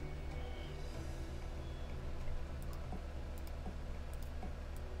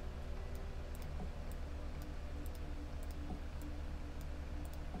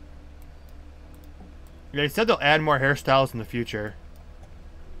 They said they'll add more hairstyles in the future.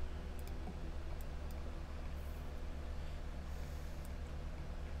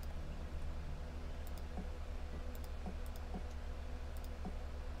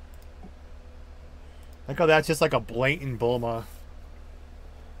 Like how that's just like a blatant Bulma.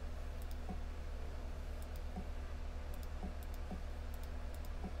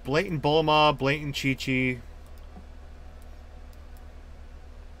 Blatant Bulma, blatant Chi-Chi.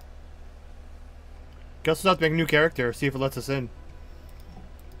 Guess we'll have to make a new character, see if it lets us in.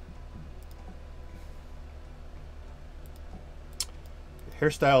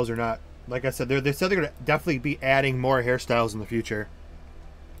 Hairstyles are not, like I said, they said they're going to definitely be adding more hairstyles in the future.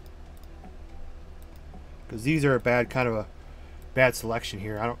 Because these are a bad selection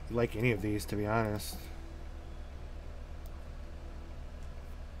here. I don't like any of these, to be honest.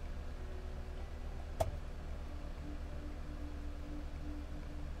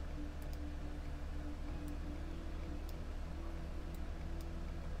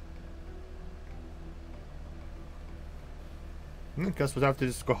 I guess we'll have to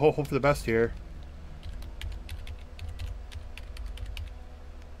just go hope for the best here.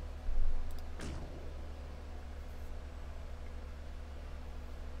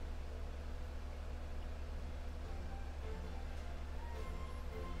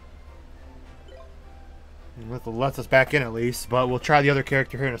 It lets us back in at least, but we'll try the other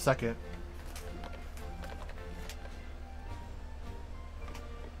character here in a second.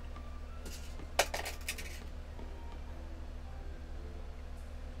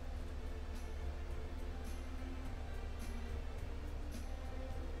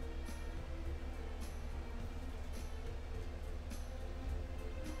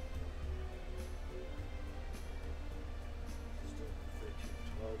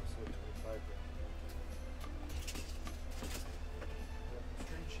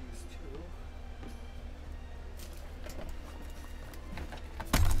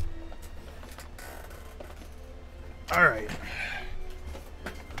 All right.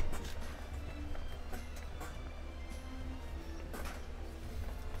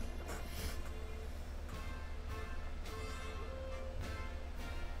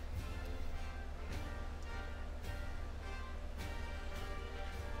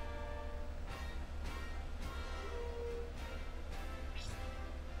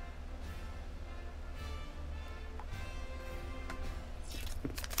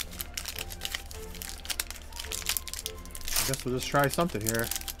 Guess we'll just try something here.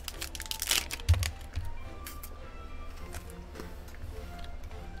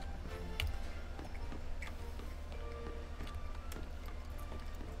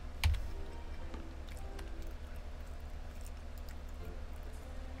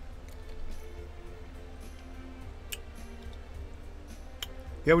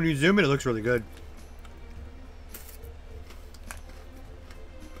 Yeah, when you zoom in, it looks really good.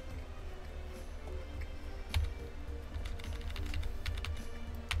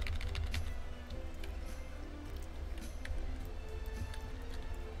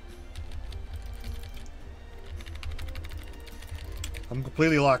 I'm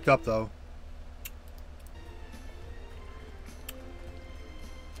completely locked up, though.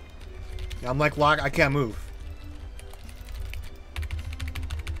 Yeah, I'm like locked. I can't move.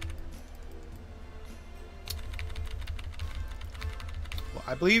 Well,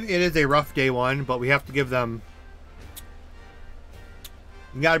 I believe it is a rough day one, but we have to give them.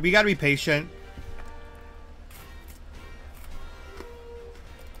 We gotta be patient.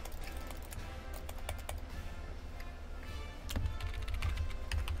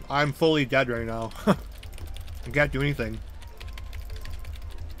 I'm fully dead right now. I can't do anything.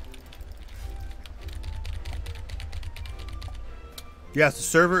 Yes, the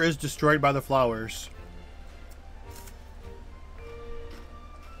server is destroyed by the flowers.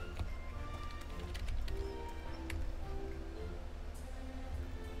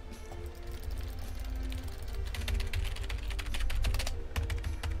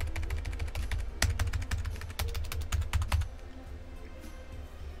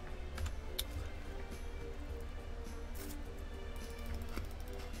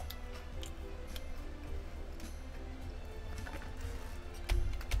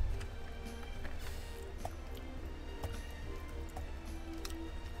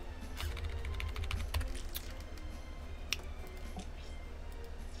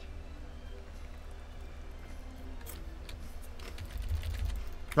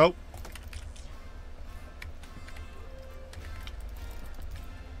 Nope.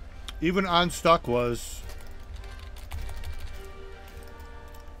 Even Unstuck was...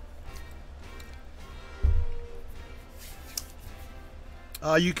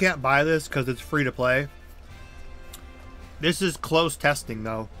 you can't buy this because it's free to play. This is closed testing,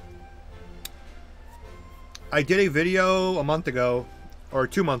 though. I did a video a month ago, or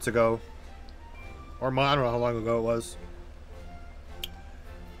 2 months ago, or I don't know how long ago it was.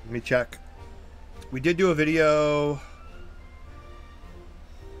 Let me check. We did do a video...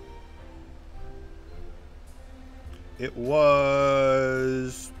 It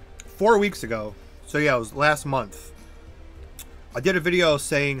was 4 weeks ago. So yeah, it was last month. I did a video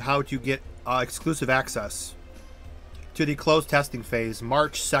saying how to get exclusive access to the closed testing phase,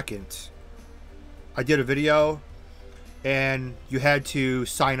 March 2nd. I did a video, and you had to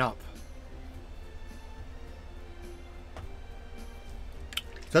sign up.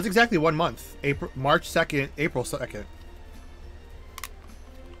 So that's exactly 1 month. March 2nd, April 2nd.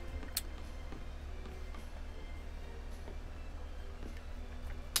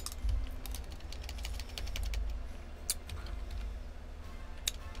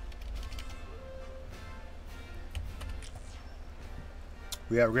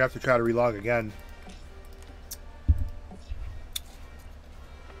 Yeah, we're gonna have to try to relog again.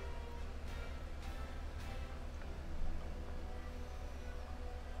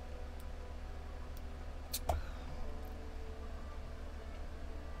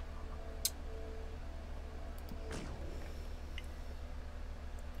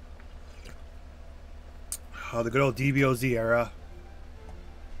 Oh, the good old DBOZ era.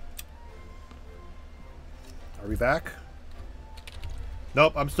 Are we back?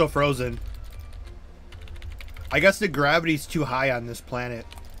 Nope, I'm still frozen. I guess the gravity's too high on this planet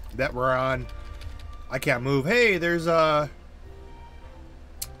that we're on. I can't move. Hey, there's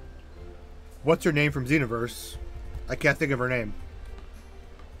what's her name from Xenoverse? I can't think of her name.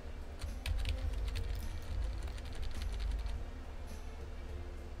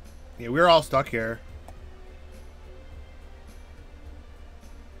 Yeah, we're all stuck here.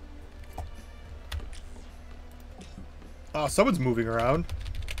 Oh, someone's moving around.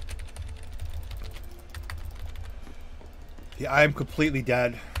 Yeah, I am completely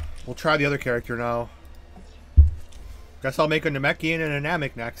dead. We'll try the other character now. Guess I'll make a Namekian and a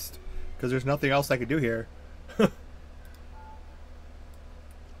Namek next, because there's nothing else I could do here.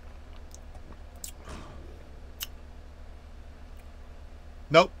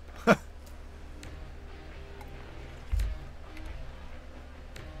 Nope.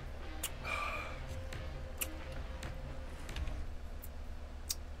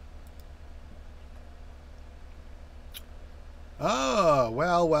 Oh,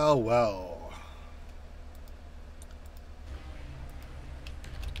 well, well, well.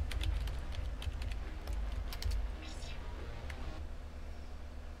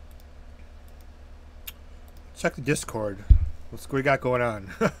 Check the Discord. What's we got going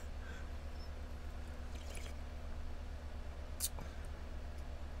on?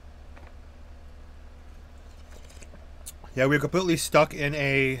 Yeah, we're completely stuck in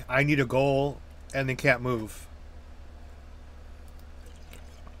a I need a goal and then can't move.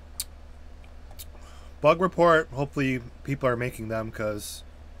 Bug report, hopefully people are making them, because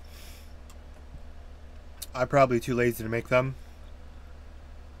I'm probably too lazy to make them.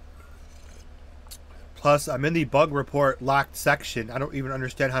 Plus, I'm in the bug report locked section. I don't even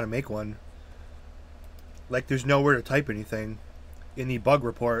understand how to make one. Like, there's nowhere to type anything in the bug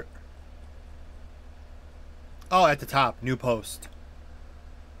report. Oh, at the top, new post.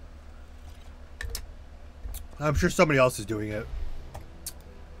 I'm sure somebody else is doing it.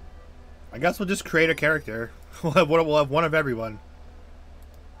 I guess we'll just create a character. We'll have one of everyone.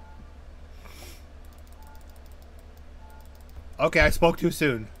 Okay, I spoke too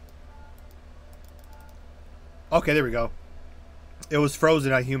soon. Okay, there we go. It was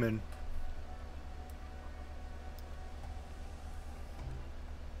frozen, not human.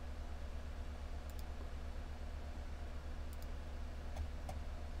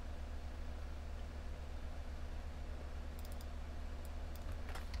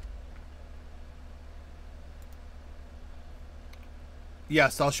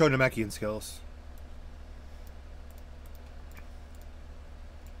 Yes, I'll show Namekian skills.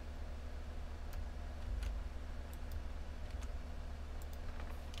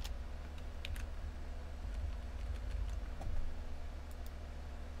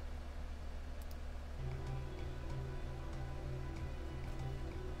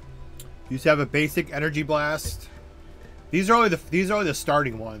 You used to have a basic energy blast. These are only the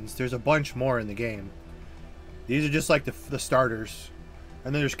starting ones. There's a bunch more in the game. These are just like the starters.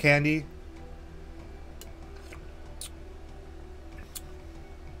 And then there's candy.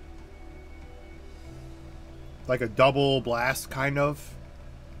 Like a double blast kind of.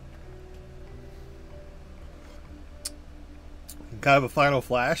 Kind of a final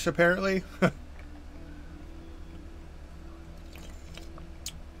flash apparently.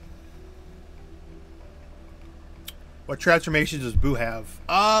 What transformations does Boo have?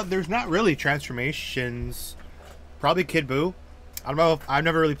 There's not really transformations. Probably Kid Boo. I don't know. I've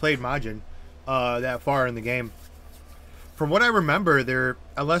never really played Majin that far in the game. From what I remember,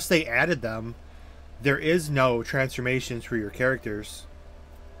 unless they added them, there is no transformations for your characters.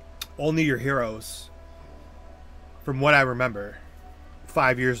 Only your heroes. From what I remember,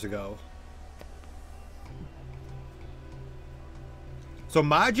 5 years ago. So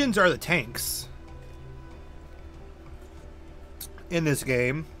Majins are the tanks. In this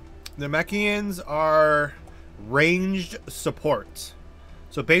game, the Namekians are ranged support.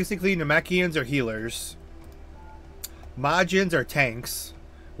 So basically, Namekians are healers. Majins are tanks,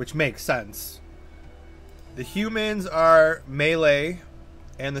 which makes sense. The humans are melee,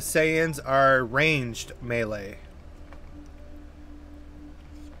 and the Saiyans are ranged melee.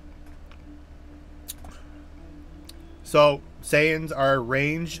 So Saiyans are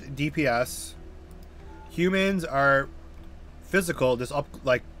ranged DPS. Humans are physical, just up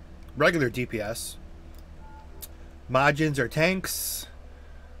like regular DPS. Majins are tanks.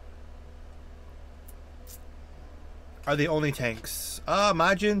 Are the only tanks.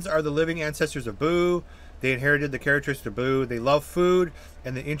 Majins are the living ancestors of Boo. They inherited the characteristics of Boo. They love food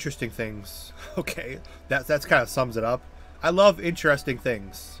and the interesting things. Okay, that's kind of sums it up. I love interesting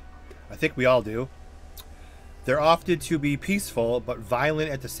things. I think we all do. They're often to be peaceful but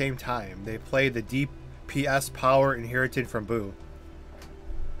violent at the same time. They play the DPS power inherited from Boo.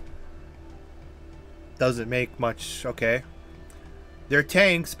 Doesn't make much. Okay. They're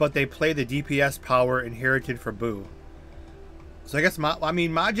tanks, but they play the DPS power inherited from Boo. So I guess,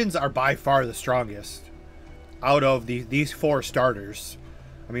 Majins are by far the strongest out of these four starters.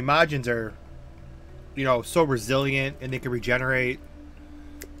 I mean, Majins are, you know, so resilient and they can regenerate.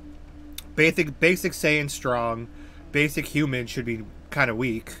 Basic Saiyan strong. Basic human should be kind of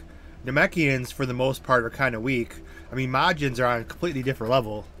weak. Namekians, for the most part, are kind of weak. I mean, Majins are on a completely different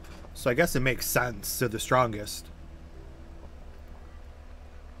level. So I guess it makes sense. They're the strongest.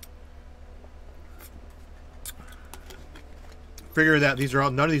 Figure that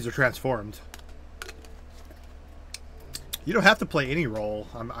none of these are transformed. You don't have to play any role,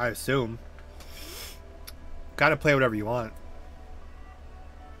 I assume. Gotta play whatever you want.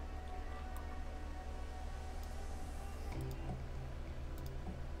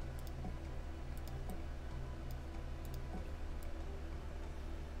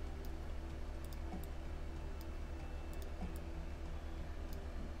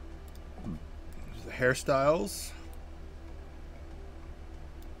 There's the hairstyles.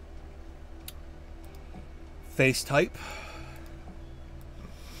 Face type.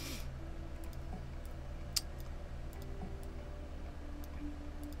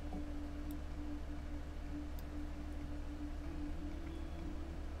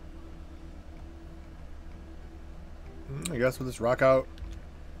 I guess we'll just rock out.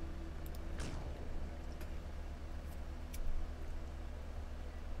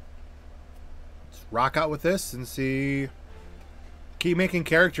 Just rock out with this and see. Keep making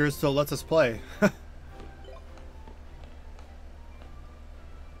characters till it lets us play.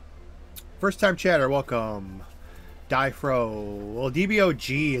 First time chatter, welcome. Difro. Well,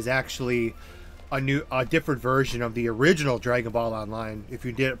 DBOG is actually a different version of the original Dragon Ball Online. If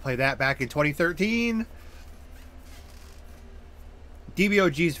you didn't play that back in 2013,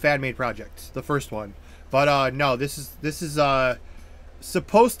 DBOG's fan-made project, the first one. But no, this is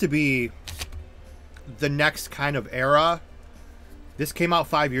supposed to be the next kind of era. This came out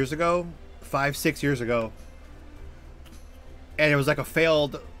 5 years ago, 6 years ago, and it was like a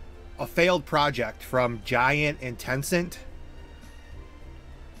failed project from Giant and Tencent,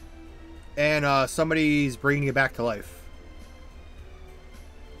 and somebody's bringing it back to life.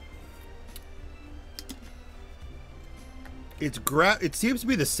 It seems to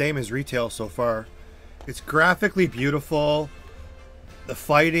be the same as retail so far. It's graphically beautiful. The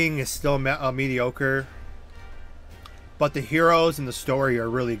fighting is still mediocre, but the heroes and the story are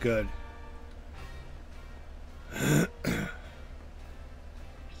really good. I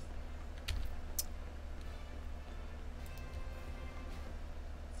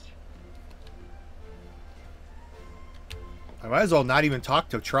might as well not even talk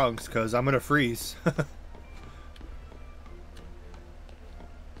to Trunks because I'm gonna freeze. But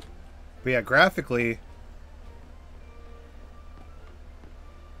yeah, graphically,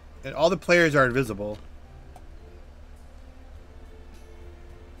 and all the players are invisible.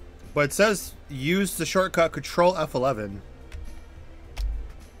 But it says use the shortcut Control F11.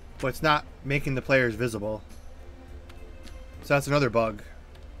 But it's not making the players visible. So that's another bug.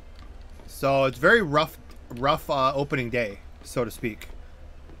 So it's very rough opening day, so to speak.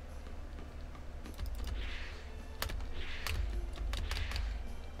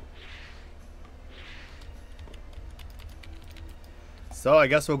 So I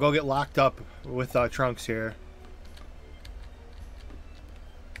guess we'll go get locked up with Trunks here.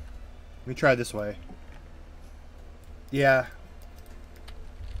 Let me try this way. Yeah.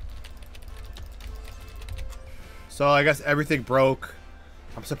 So I guess everything broke.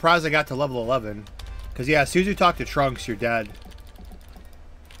 I'm surprised I got to level 11. Because yeah, as soon as you talk to Trunks, you're dead.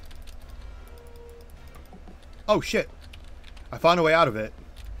 Oh shit. I found a way out of it.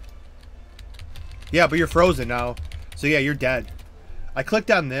 Yeah, but you're frozen now. So yeah, you're dead. I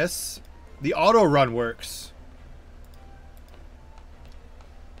clicked on this. The auto run works.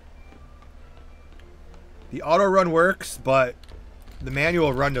 The auto run works, but the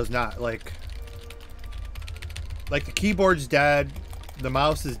manual run does not. Like the keyboard's dead. The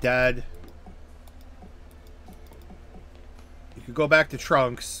mouse is dead. You could go back to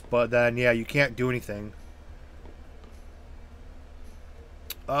Trunks, but then, yeah, you can't do anything.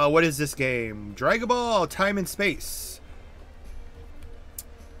 What is this game? Dragon Ball Time and Space.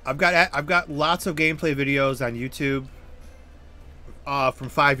 I've got lots of gameplay videos on YouTube from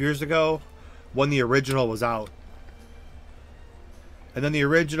 5 years ago when the original was out. And then the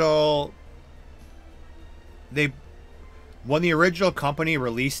original, when the original company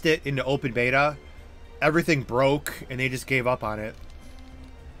released it into open beta, everything broke and they just gave up on it.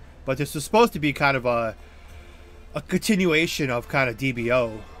 But this was supposed to be kind of a continuation of kind of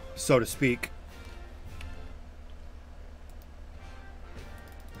DBO, so to speak.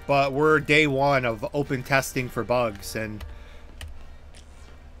 But we're day one of open testing for bugs, and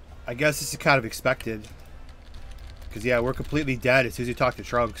I guess this is kind of expected. Because, yeah, we're completely dead as soon as you talk to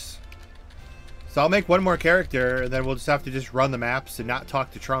Trunks. So I'll make one more character, and then we'll just have to just run the maps and not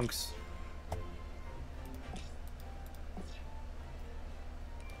talk to Trunks.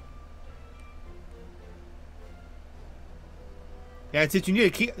 Yeah, and since you need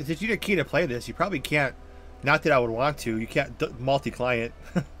a key to play this, you probably can't. Not that I would want to. You can't multi-client.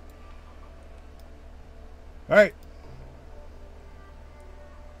 All right.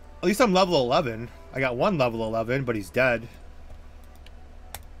 At least I'm level 11. I got one level 11, but he's dead.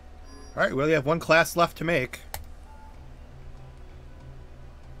 All right, we only have one class left to make.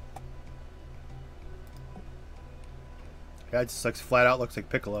 Yeah, it just like flat out looks like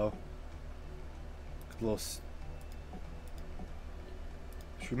Piccolo. A little.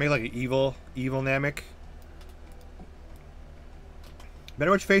 Should we make like an evil Namek? No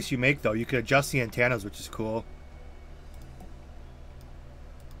matter which face you make, though, you can adjust the antennas, which is cool.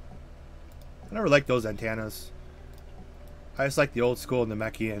 I never liked those antennas. I just like the old school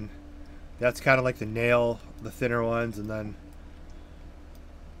Namekian. That's kind of like the nail, the thinner ones, and then...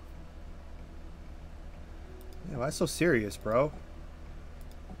 Yeah, why so serious, bro?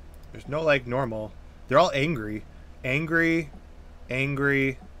 There's no, like, normal. They're all angry. Angry,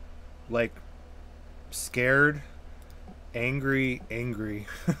 like, scared, angry.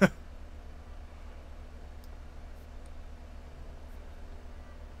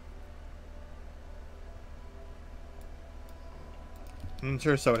 I'm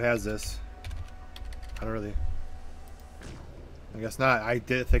sure so it has this. I don't really. I guess not. I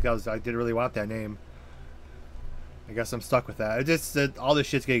did think I did really want that name. I guess I'm stuck with that. It just all this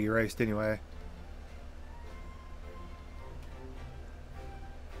shit's getting erased anyway.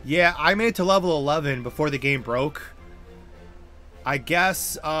 Yeah, I made it to level 11 before the game broke. I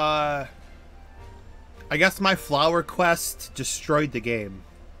guess my flower quest destroyed the game.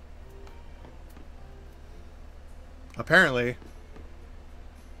 Apparently.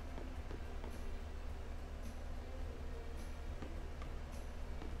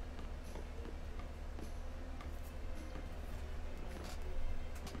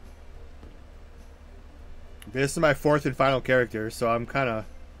 This is my fourth and final character, so I'm kind of...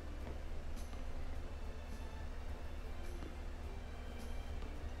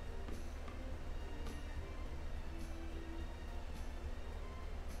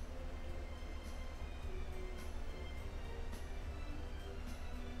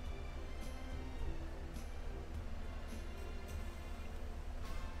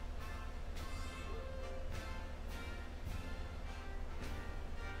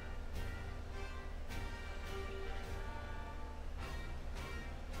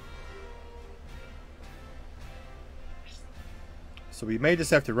 So we may just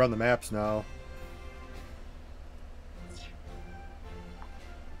have to run the maps now.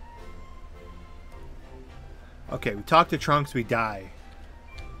 Okay, we talk to Trunks, we die.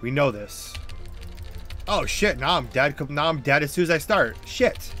 We know this. Oh shit, now I'm dead. Now I'm dead as soon as I start.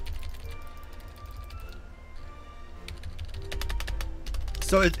 Shit.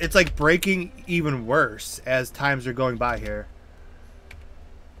 So it's like breaking even worse as times are going by here.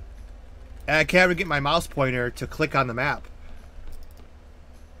 And I can't even get my mouse pointer to click on the map.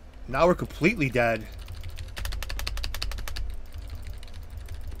 Now we're completely dead.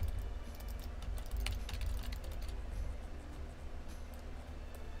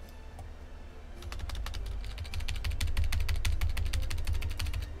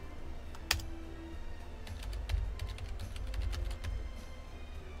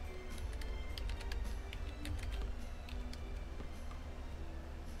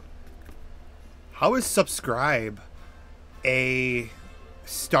 How is subscribe a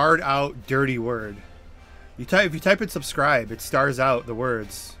starred out dirty word? If you type in subscribe, it stars out the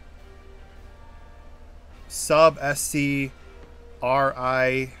words. Sub SCRIBE.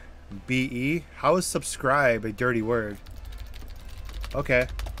 How is subscribe a dirty word? Okay.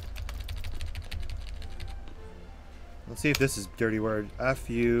 Let's see if this is a dirty word.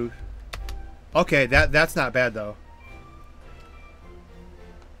 FU. Okay, that's not bad though.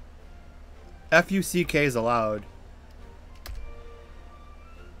 FUCK is allowed.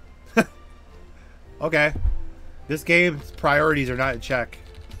 Okay. This game's priorities are not in check.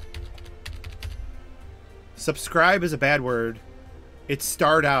 Subscribe is a bad word. It's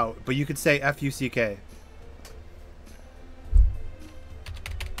starred out, but you could say FUCK.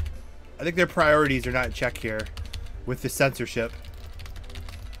 I think their priorities are not in check here with the censorship.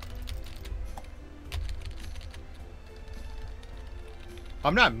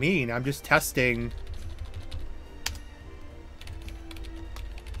 I'm not mean, I'm just testing.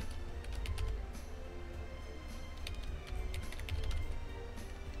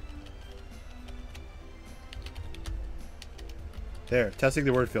 There, testing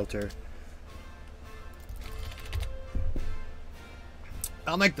the word filter.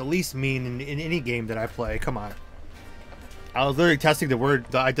 I'm like the least mean in any game that I play. Come on. I was literally testing the word.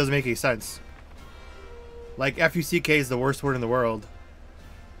 It doesn't make any sense. Like, FUCK is the worst word in the world.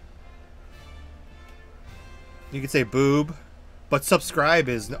 You could say boob, but subscribe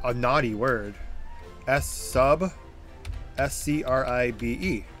is a naughty word. SCRIBE.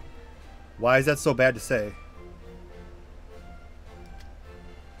 Why is that so bad to say?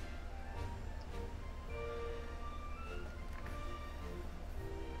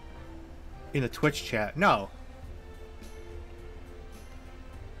 In the Twitch chat. No.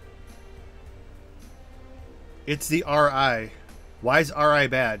 It's the RI. Why is RI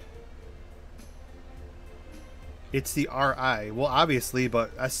bad? It's the RI. Well, obviously,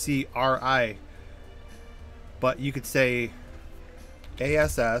 but SCRI. But you could say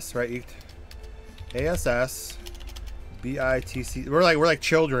ASS, right? ASS BITC. We're like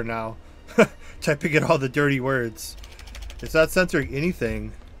children now. Typing in all the dirty words. It's not censoring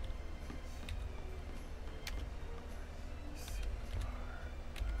anything.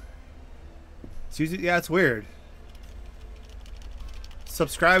 Yeah, it's weird.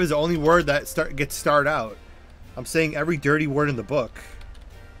 Subscribe is the only word that gets starred out. I'm saying every dirty word in the book.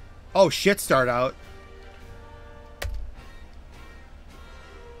 Oh, shit, start out.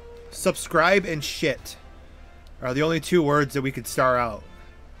 Subscribe and shit are the only two words that we could star out.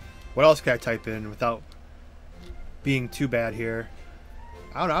 What else can I type in without being too bad here?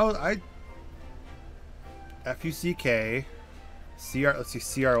 I don't know. FUCK. Let's see,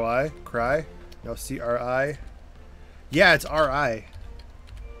 CRY. Cry. No, CRI. Yeah, it's RI.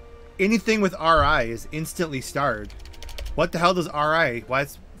 Anything with RI is instantly starred. What the hell does RI? Why?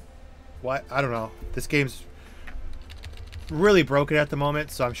 I don't know. This game's really broken at the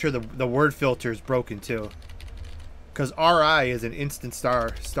moment, so I'm sure the word filter is broken too. Because RI is an instant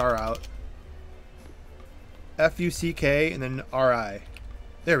star out. FUCK and then RI.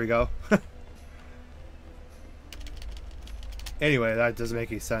 There we go. Anyway, that doesn't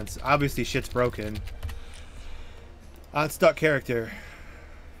make any sense. Obviously, shit's broken. Unstuck character.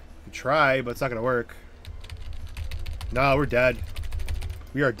 You try, but it's not gonna work. No, we're dead.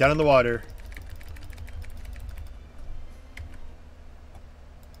 We are dead in the water.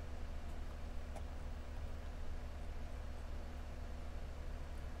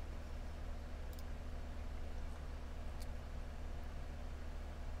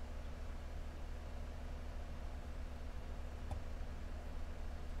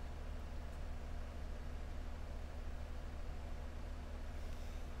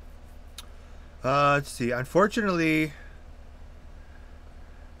 Let's see. Unfortunately,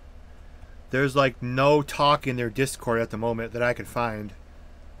 There's like no talk in their Discord at the moment that I could find.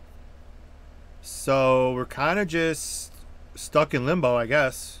 So we're kind of just stuck in limbo, I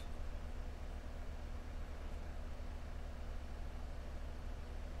guess.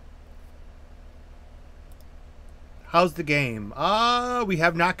 How's the game? We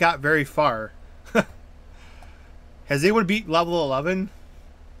have not got very far. Has anyone beat level 11?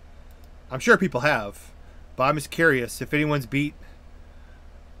 I'm sure people have, but I'm just curious if anyone's beat.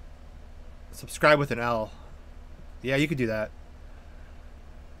 Subscribe with an L. Yeah, you could do that.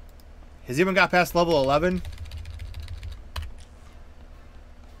 Has anyone got past level 11?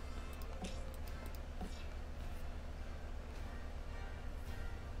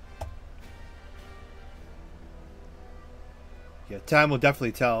 Yeah, time will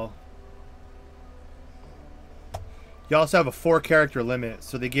definitely tell. You also have a 4-character limit,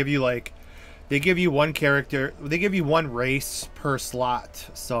 so they give you like, they give you one character, they give you one race per slot,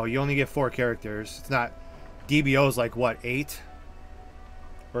 so you only get 4 characters. It's not, DBO's like what, 8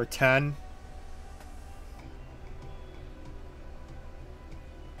 or 10?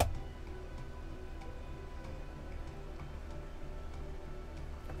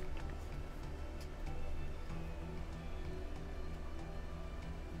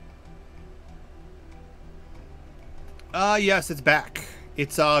 Yes, it's back.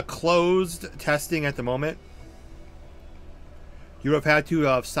 It's closed testing at the moment. You would have had to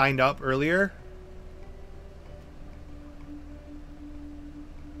have signed up earlier.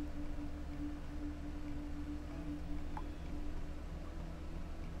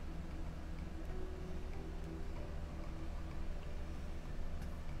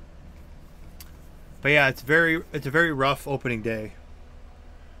 But yeah, it's a very rough opening day.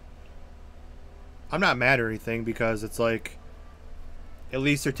 I'm not mad or anything because it's like, at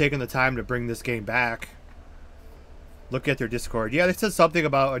least they're taking the time to bring this game back. Look at their Discord. Yeah, they said something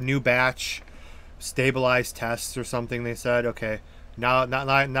about a new batch, stabilized tests or something. They said, okay, now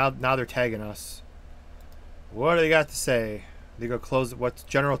they're tagging us. What do they got to say? They go close. What's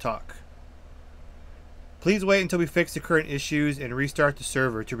general talk? Please wait until we fix the current issues and restart the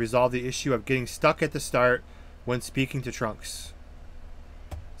server to resolve the issue of getting stuck at the start when speaking to Trunks.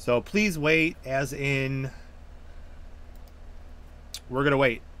 So please wait, as in, we're gonna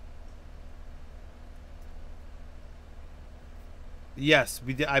wait. Yes,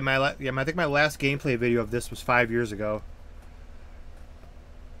 we did. I think my last gameplay video of this was 5 years ago.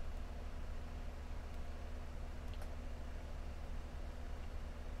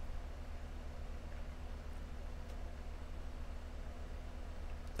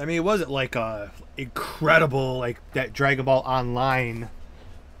 I mean, it wasn't like a incredible like that Dragon Ball Online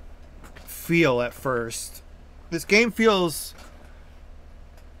feel at first. This game feels,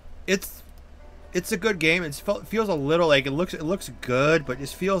 it's a good game. It feels a little like it looks good, but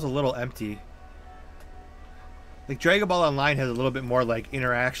just feels a little empty. Like Dragon Ball Online has a little bit more like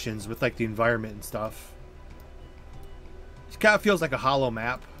interactions with like the environment and stuff. It kind of feels like a hollow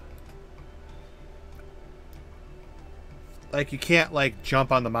map. Like you can't like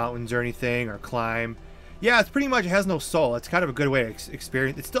jump on the mountains or anything or climb. Yeah, it's pretty much, it has no soul. It's kind of a good way to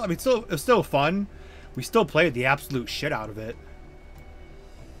experience. It's still, I mean, it's still fun. We still played the absolute shit out of it.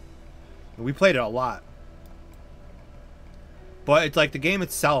 We played it a lot. But it's like the game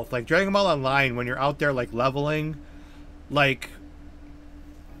itself, like Dragon Ball Online, when you're out there like leveling, like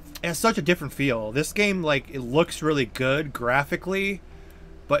it has such a different feel. This game, like, it looks really good graphically,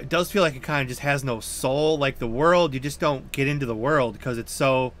 but it does feel like it kind of just has no soul. Like the world, you just don't get into the world because it's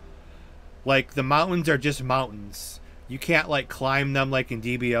so, like, the mountains are just mountains. You can't like climb them like in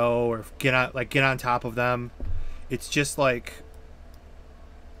DBO or get on top of them. It's just like,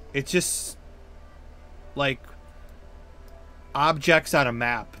 it's just like objects on a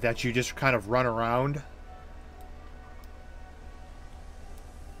map that you just kind of run around.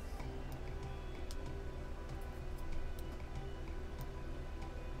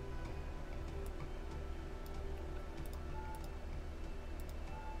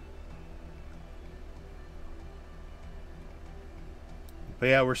 But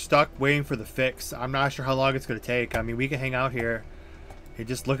yeah, we're stuck waiting for the fix. I'm not sure how long it's going to take. I mean, we can hang out here and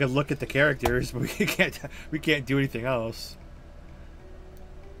just look at the characters, but we can't do anything else.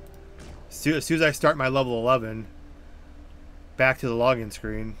 As soon as I start my level 11, back to the login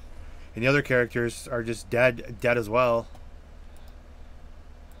screen, and the other characters are just dead as well.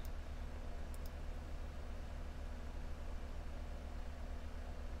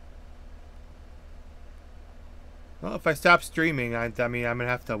 Well, if I stop streaming, I mean, I'm gonna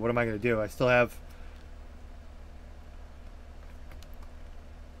have to. What am I gonna do? I still have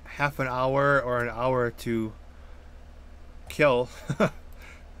half an hour or an hour to kill.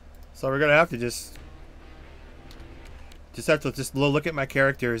 So we're gonna have to just have to just look at my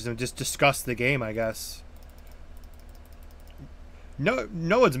characters and just discuss the game, I guess. No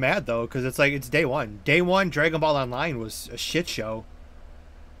one's mad though, because it's like it's day one. Day one, Dragon Ball Online was a shit show.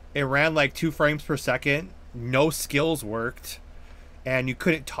 It ran like 2 frames per second. No skills worked, and you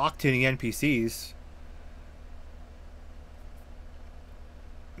couldn't talk to any NPCs.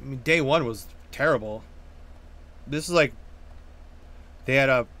 I mean, day one was terrible. This is like they had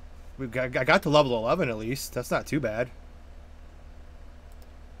a. I got to level 11 at least. That's not too bad.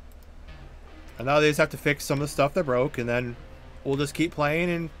 And now they just have to fix some of the stuff that broke, and then we'll just keep playing,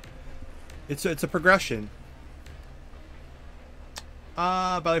 and it's a progression.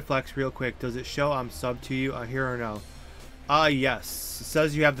 Belly Flex, real quick. Does it show I'm sub to you here or no? Yes. It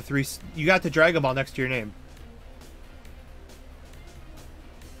says you have the 3. You got the Dragon Ball next to your name.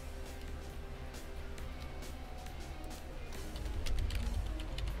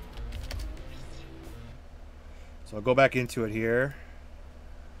 So I'll go back into it here.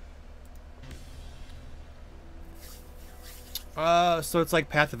 So it's like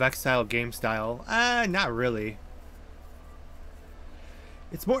Path of Exile game style. Not really.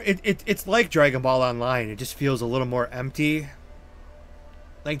 It's more it's like Dragon Ball Online. It just feels a little more empty.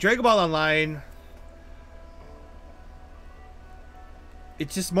 Like Dragon Ball Online,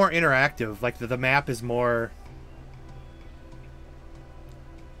 it's just more interactive. Like the map is more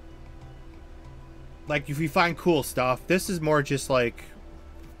like if you find cool stuff. This is more just like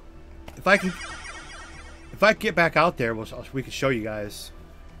if I get back out there, we can show you guys.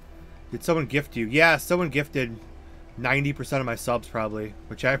 Did someone gift you? Yeah, someone gifted 90% of my subs probably,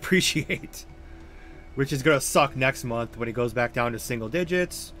 which I appreciate. Which is gonna suck next month when it goes back down to single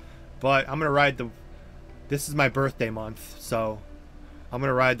digits. But I'm gonna ride the. This is my birthday month, so I'm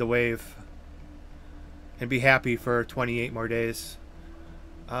gonna ride the wave and be happy for 28 more days.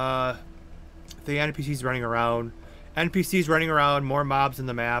 The NPCs running around. NPCs running around. More mobs in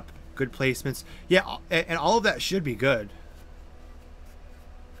the map. Good placements. Yeah, and all of that should be good.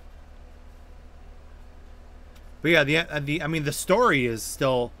 But yeah, I mean the story is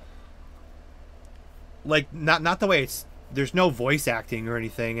still like not the way it's. There's no voice acting or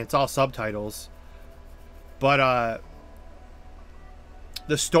anything. It's all subtitles. But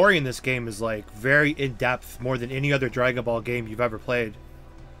the story in this game is like very in depth, more than any other Dragon Ball game you've ever played.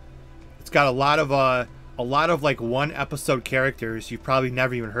 It's got a lot of like 1 episode characters you've probably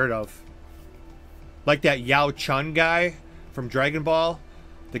never even heard of. Like that Yao Chun guy from Dragon Ball,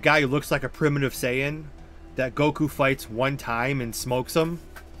 the guy who looks like a primitive Saiyan that Goku fights 1 time and smokes him.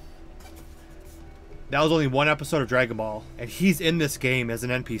 That was only 1 episode of Dragon Ball, and he's in this game as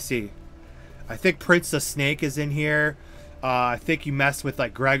an NPC. I think Princess Snake is in here. I think you mess with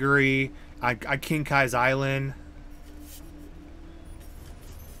like Gregory on King Kai's Island.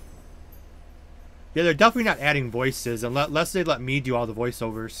 Yeah, they're definitely not adding voices unless they let me do all the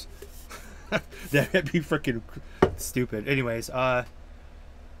voiceovers. That'd be freaking stupid. Anyways, yeah,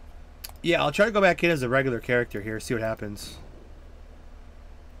 I'll try to go back in as a regular character here, see what happens.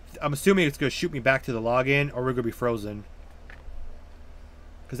 I'm assuming it's going to shoot me back to the login, or we're going to be frozen.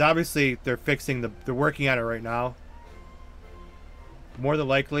 Because obviously they're fixing they're working on it right now. More than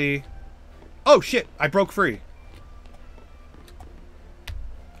likely. Oh shit! I broke free.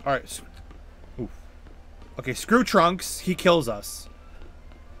 All right. Oof. Okay, screw Trunks. He kills us.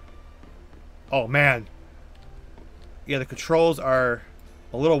 Oh man. Yeah, the controls are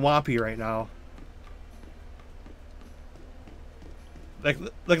a little wompy right now. Like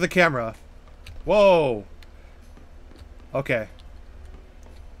the camera. Whoa. Okay.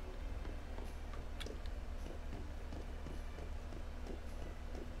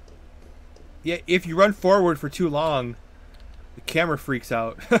 Yeah, if you run forward for too long, the camera freaks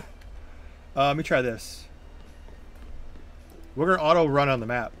out. Let me try this. We're gonna auto run on the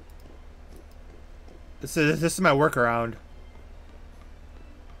map. This is my workaround.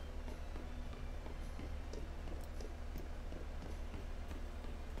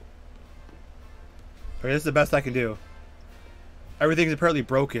 Okay, this is the best I can do. Everything's apparently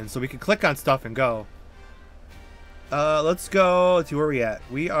broken, so we can click on stuff and go. Let's go. Let's see where we at.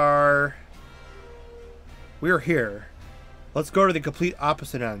 We are here. Let's go to the complete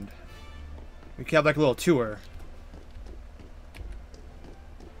opposite end. We can have like a little tour.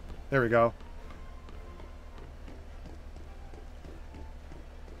 There we go.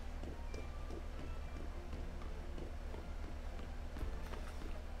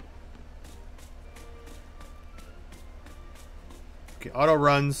 Okay, auto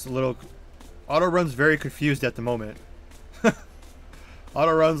runs very confused at the moment.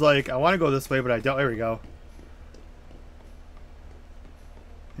 Auto runs like, I want to go this way, but I don't. There we go.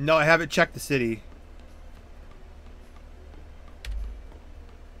 No, I haven't checked the city.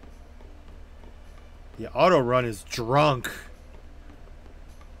 Yeah, auto run is drunk.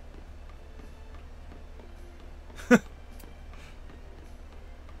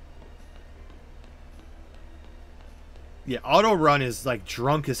 Yeah, auto run is like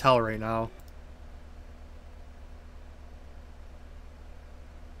drunk as hell right now.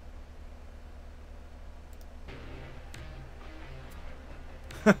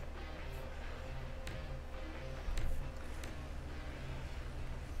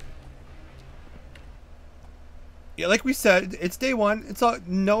 Yeah, like we said, it's day one. It's all,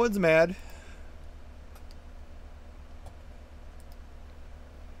 no one's mad.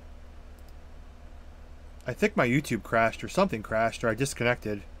 I think my YouTube crashed or something crashed or I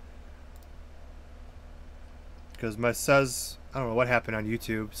disconnected. Because my says, I don't know what happened on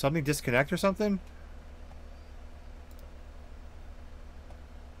YouTube. Something disconnect or something?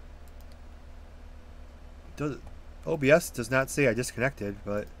 OBS does not say I disconnected,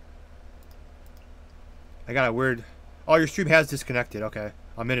 but I got a weird... Oh, your stream has disconnected. Okay.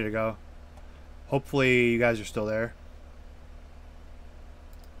 A minute ago. Hopefully you guys are still there.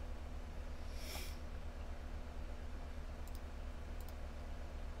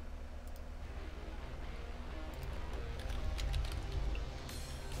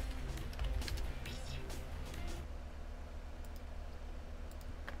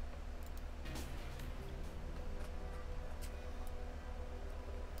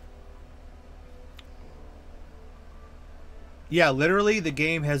 Yeah, literally the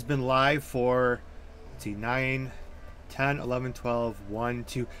game has been live for, let's see, 9, 10, 11, 12, 1,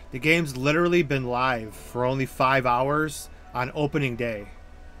 2. The game's literally been live for only 5 hours on opening day.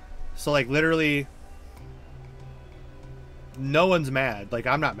 So, like, literally, no one's mad. Like,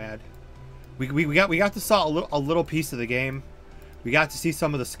 I'm not mad. We got to see a little piece of the game. We got to see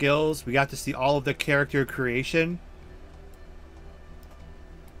some of the skills. We got to see all of the character creation.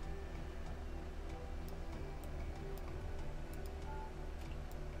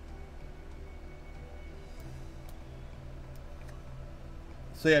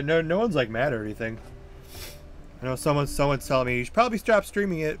 So yeah, no one's like mad or anything. I know someone's telling me you should probably stop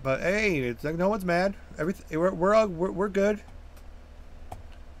streaming it, but hey, it's like no one's mad. Everything we're good.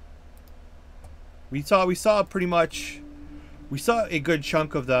 We saw pretty much, we saw a good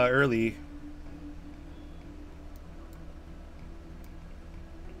chunk of the early.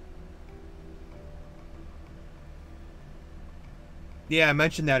 Yeah, I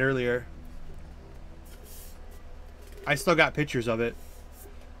mentioned that earlier. I still got pictures of it.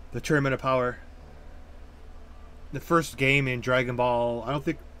 The Tournament of Power. The first game in Dragon Ball, I don't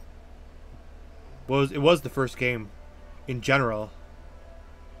think it was the first game in general.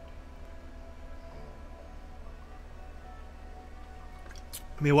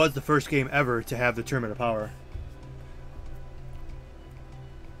 I mean, it was the first game ever to have the Tournament of Power.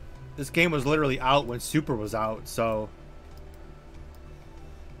 This game was literally out when Super was out, so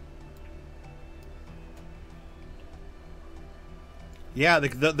yeah,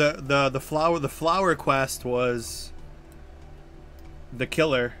 the flower quest was the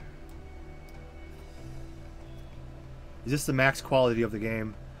killer. Is this the max quality of the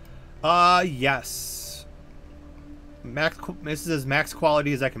game? Yes. This is as max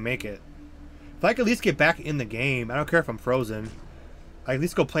quality as I can make it. If I could at least get back in the game, I don't care if I'm frozen. I at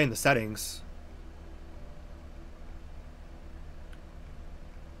least go play in the settings.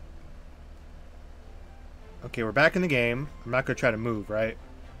 Okay, we're back in the game. I'm not going to try to move, right?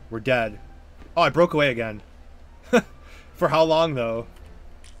 We're dead. Oh, I broke away again. For how long, though?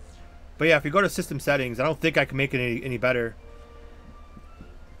 But yeah, if you go to system settings, I don't think I can make it any better.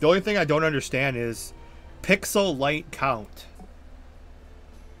 The only thing I don't understand is pixel light count.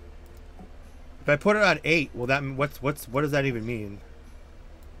 If I put it on 8, well, that what does that even mean?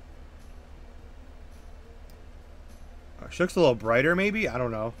 She looks a little brighter, maybe? I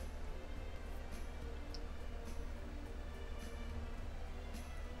don't know.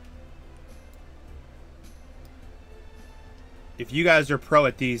 If you guys are pro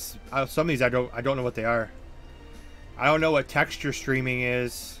at these, some of these I don't know what they are. I don't know what texture streaming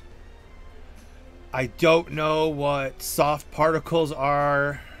is. I don't know what soft particles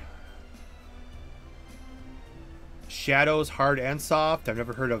are. Shadows, hard and soft. I've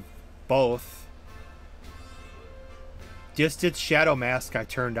never heard of both. Distance shadow mask I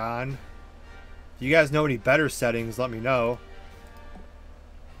turned on. If you guys know any better settings, let me know.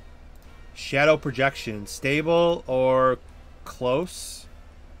 Shadow projection, stable or close.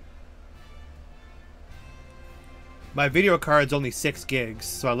 My video card's only 6 gigs,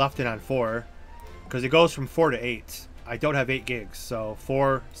 so I left it on 4 because it goes from 4 to 8. I don't have 8 gigs, so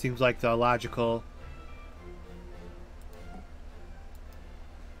 4 seems like the logical.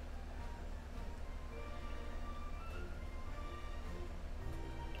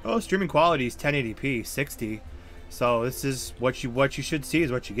 Oh, streaming quality is 1080p, 60. So this is what you should see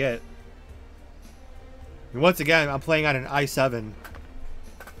is what you get. And once again, I'm playing on an i7.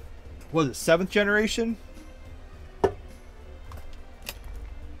 What is it, 7th generation?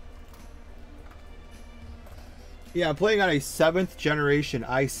 Yeah, I'm playing on a 7th generation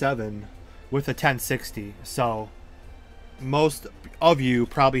i7 with a 1060. So most of you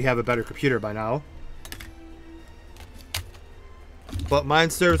probably have a better computer by now. But mine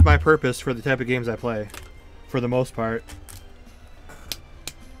serves my purpose for the type of games I play, for the most part.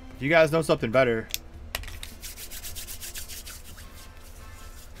 If you guys know something better.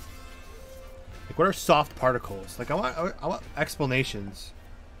 Like, what are soft particles? Like, I want explanations.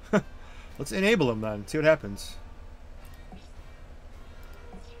 Let's enable them then. See what happens.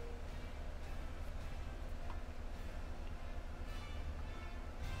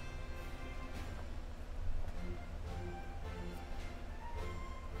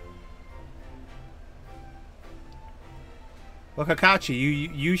 Well, Kakashi,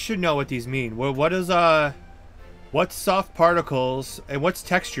 you should know what these mean. What is what's soft particles and what's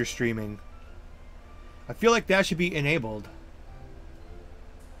texture streaming? I feel like that should be enabled.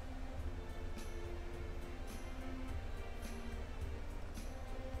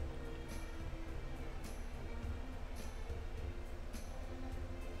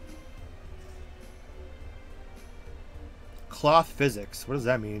 Cloth physics. What does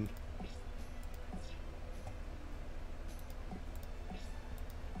that mean?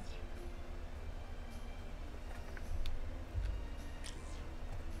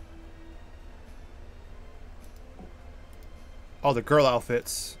 Oh, the girl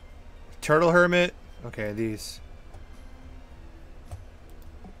outfits. Turtle Hermit. Okay, these.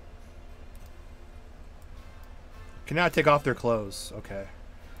 Cannot take off their clothes. Okay.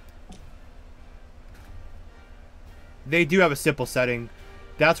 They do have a simple setting.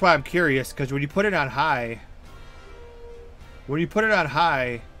 That's why I'm curious, because when you put it on high,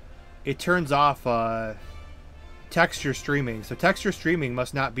 it turns off texture streaming. So texture streaming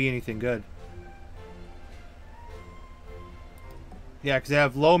must not be anything good. Yeah, because they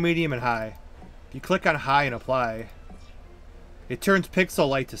have low, medium, and high. If you click on high and apply, it turns pixel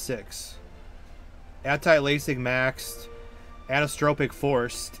light to 6. Anti-lacing maxed. Anisotropic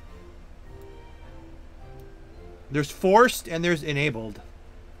forced. There's forced and there's enabled.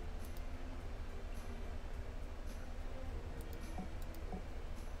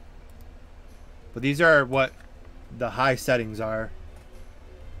 But these are what the high settings are.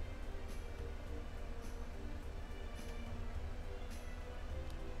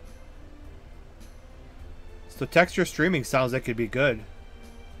 So texture streaming sounds like it'd be good.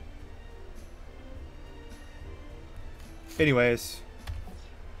 Anyways,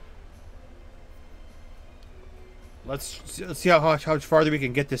 let's see how much farther we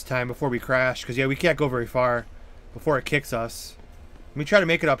can get this time before we crash. Because yeah, we can't go very far before it kicks us. Let me try to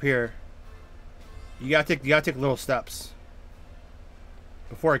make it up here. You gotta take little steps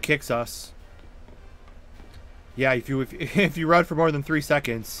before it kicks us. Yeah, if you run for more than 3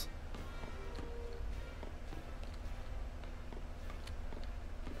 seconds.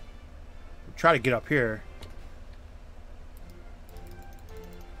 Try to get up here.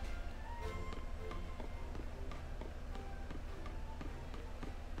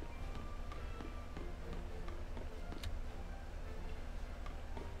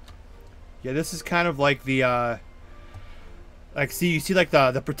 Yeah, this is kind of like the like you see like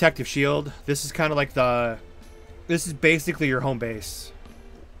the protective shield. This is kind of like this is basically your home base.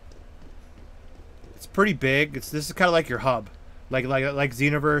 It's pretty big. This is kind of like your hub. Like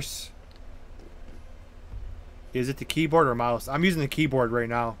Xenoverse. Is it the keyboard or mouse? I'm using the keyboard right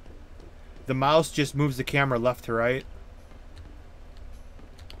now. The mouse just moves the camera left to right.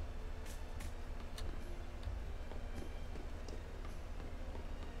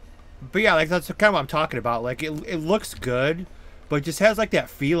 But yeah, like that's kind of what I'm talking about. Like it looks good, but it just has like that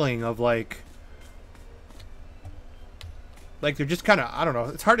feeling of like they're just kind of, I don't know.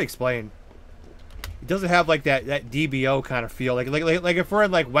 It's hard to explain. It doesn't have like that DBO kind of feel. Like if we're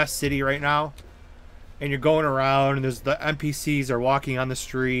in like West City right now. And you're going around, and there's the NPCs are walking on the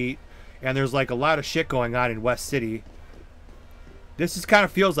street, and there's like a lot of shit going on in West City. This just kind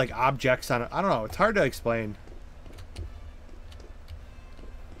of feels like objects on it. I don't know. It's hard to explain.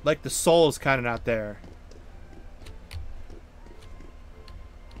 Like the soul is kind of not there.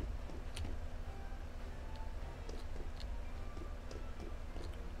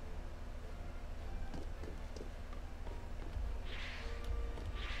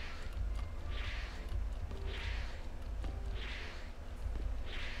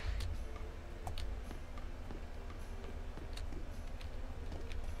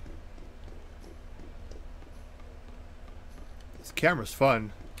 This camera's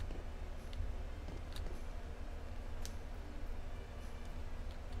fun.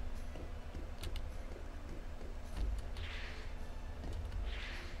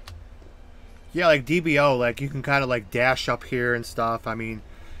 Yeah, like DBO, like you can kind of like dash up here and stuff. I mean,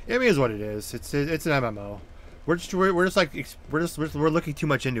 it is what it is. It's an MMO. We're looking too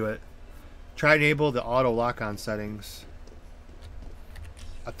much into it. Try to enable the auto lock-on settings.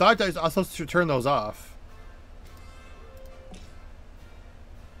 I thought I was supposed to turn those off.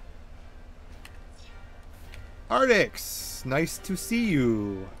 Artix, nice to see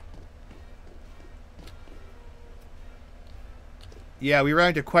you. Yeah, we ran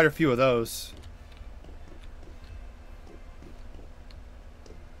into quite a few of those.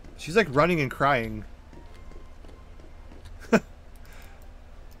 She's like running and crying. I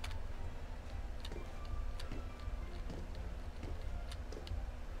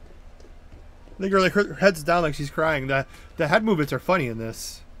think her head's down like she's crying. The head movements are funny in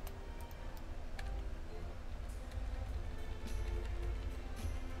this.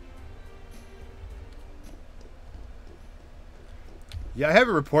 Yeah, I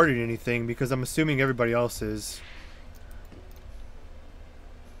haven't reported anything because I'm assuming everybody else is.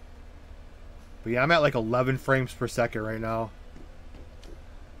 But yeah, I'm at like 11 frames per second right now.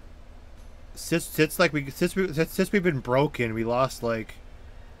 Since we've been broken, we lost like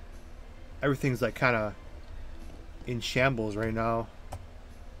everything's like kind of in shambles right now.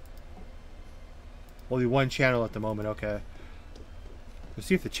 Only one channel at the moment. Okay. We'll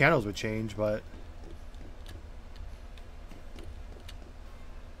see if the channels would change, but.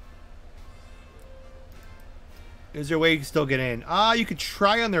 Is there a way you can still get in? You could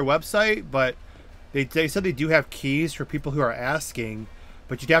try on their website, but they said they do have keys for people who are asking,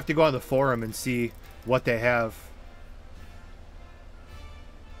 but you'd have to go on the forum and see what they have.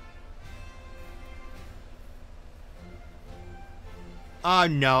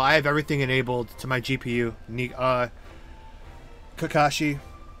 No, I have everything enabled to my GPU. Kakashi.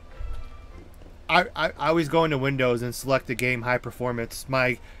 I always go into Windows and select the game high performance.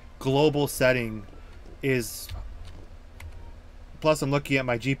 My global setting is... Plus, I'm looking at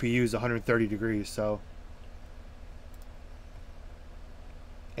my GPU's 130 degrees, so...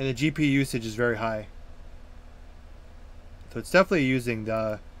 And the GPU usage is very high. So it's definitely using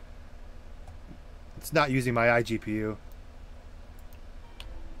the... It's not using my iGPU.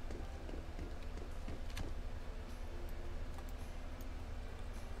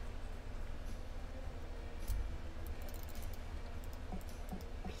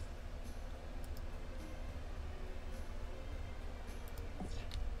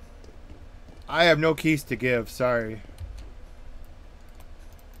 I have no keys to give, sorry.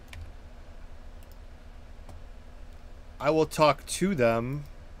 I will talk to them.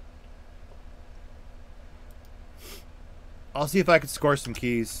 I'll see if I can score some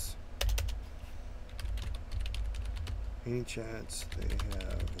keys. Any chance they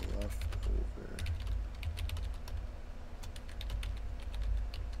have left over?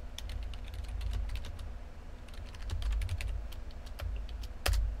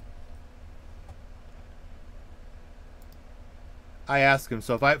 I asked him,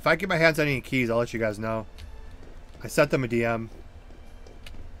 so if I get my hands on any keys, I'll let you guys know. I sent them a DM.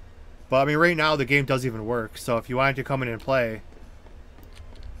 But I mean, right now the game doesn't even work, so if you wanted to come in and play,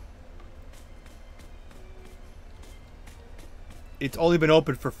 it's only been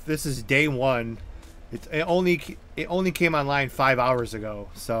open for, this is day one. It only came online 5 hours ago,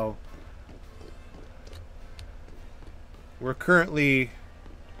 so we're currently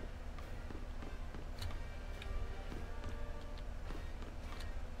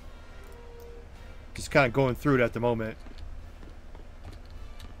just kind of going through it at the moment.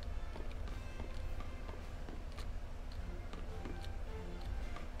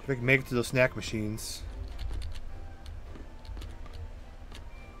 If I can make it to those snack machines.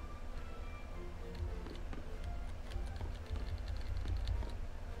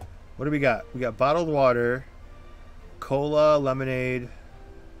 What do we got? We got bottled water, cola, lemonade,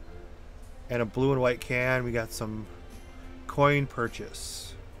 and a blue and white can. We got some coin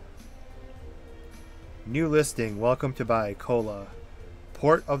purchase. New listing. Welcome to buy cola.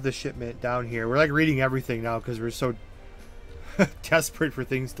 Port of the shipment down here. We're like reading everything now because we're so desperate for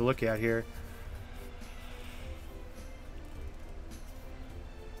things to look at here.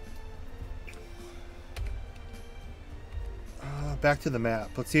 Back to the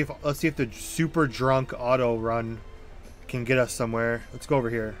map. Let's see if the super drunk auto run can get us somewhere. Let's go over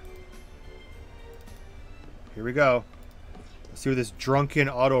here. Here we go. Let's see where this drunken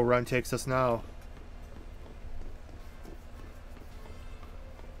auto run takes us now.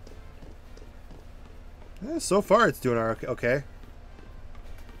 So far it's doing okay.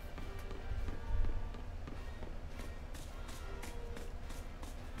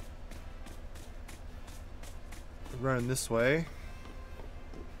 Running this way.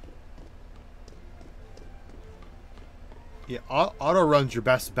 Yeah, auto run's your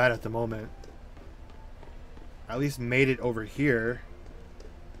best bet at the moment. At least made it over here.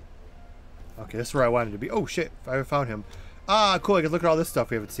 Okay, this is where I wanted to be. Oh shit, I found him. Ah, cool, I can look at all this stuff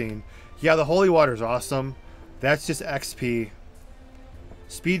we haven't seen. Yeah, the holy water is awesome. That's just XP.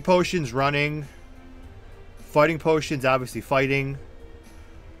 Speed potions, running. Fighting potions, obviously fighting.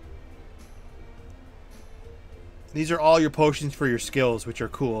 These are all your potions for your skills, which are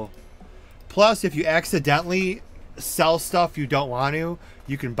cool. Plus, if you accidentally sell stuff you don't want to,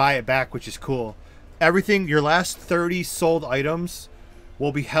 you can buy it back, which is cool. Everything, your last 30 sold items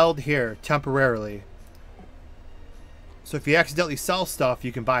will be held here temporarily. So if you accidentally sell stuff,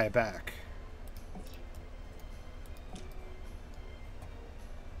 you can buy it back.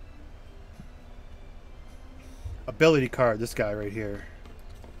 Ability card, this guy right here.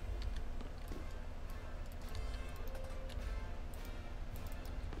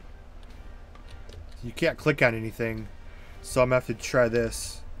 You can't click on anything, so I'm gonna have to try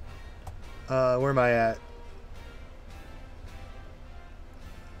this. Where am I at?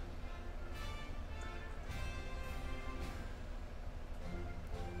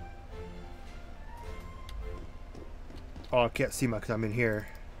 Oh, I can't see because I'm in here.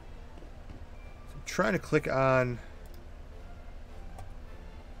 So I'm trying to click on.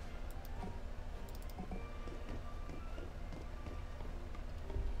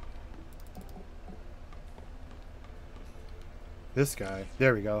 This guy.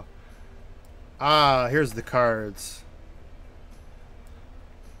 There we go. Ah, here's the cards.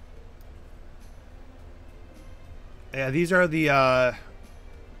 Yeah, these are the, I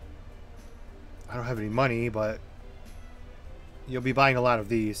don't have any money, but you'll be buying a lot of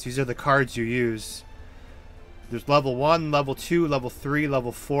these. These are the cards you use. There's level 1, level 2, level 3,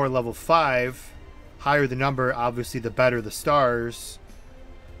 level 4, level 5. Higher the number, obviously, the better the stars.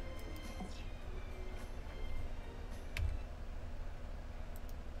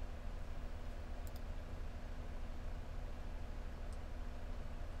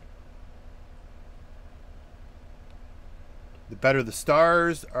 The better the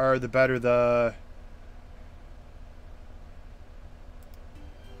stars are, the better the...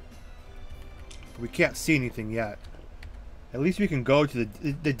 We can't see anything yet. At least we can go to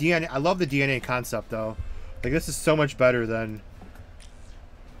the DNA. I love the DNA concept, though. Like, this is so much better than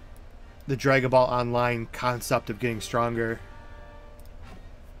the Dragon Ball Online concept of getting stronger.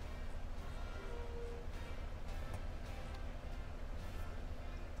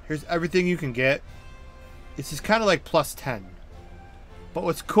 Here's everything you can get. This is kind of like plus 10. But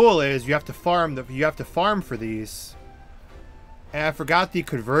what's cool is you have to farm for these. And I forgot the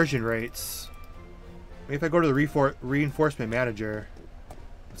conversion rates. Maybe if I go to the reinforcement manager,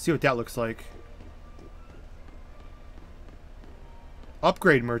 let's see what that looks like.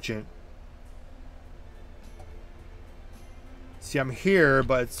 Upgrade merchant. See, I'm here,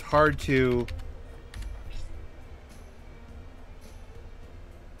 but it's hard to...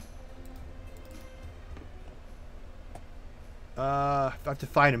 I have to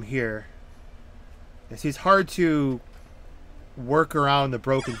find him here. And see, it's hard to work around the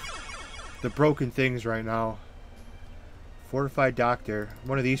broken things right now. Fortified doctor.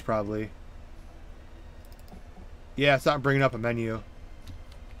 One of these probably. Yeah, it's not bringing up a menu.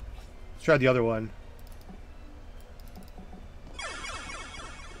 Let's try the other one.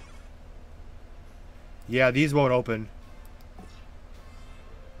 Yeah, these won't open.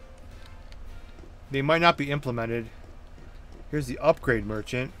 They might not be implemented. Here's the upgrade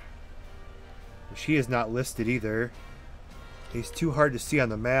merchant. She is not listed either. He's too hard to see on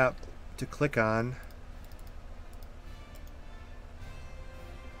the map to click on.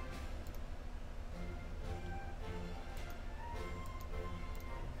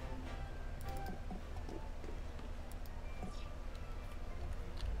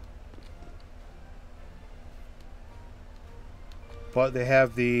 But they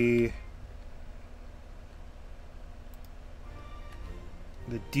have the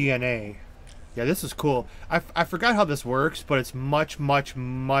DNA. Yeah, this is cool. I forgot how this works, but it's much, much,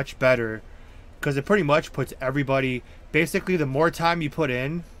 much better. Because it pretty much puts everybody... Basically, the more time you put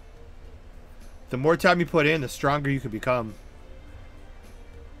in... the stronger you can become.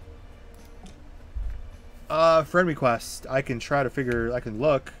 Friend request. I can try to figure... I can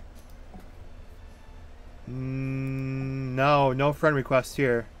look. No, no friend requests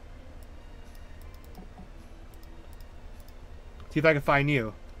here. See if I can find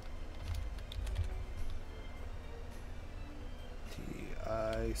you.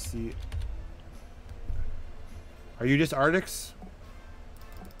 T-I-C... Are you just Artix?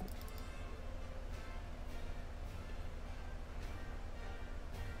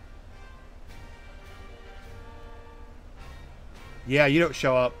 Yeah, you don't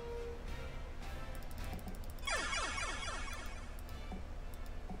show up.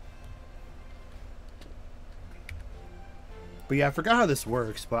 But yeah, I forgot how this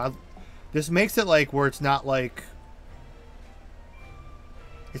works, but this makes it like where it's not like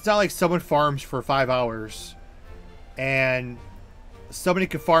someone farms for 5 hours and somebody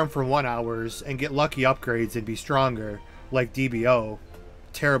could farm for 1 hour and get lucky upgrades and be stronger, like DBO.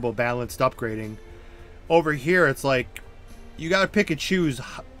 Terrible balanced upgrading. Over here, it's like you gotta pick and choose.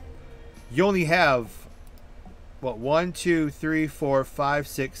 You only have what, 1, 2, 3, 4, 5,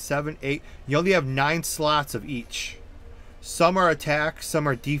 6, 7, 8. You only have 9 slots of each. Some are attack, some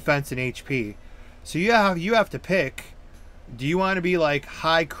are defense and HP. So you have to pick. Do you want to be like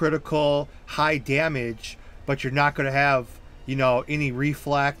high critical, high damage, but you're not going to have, you know, any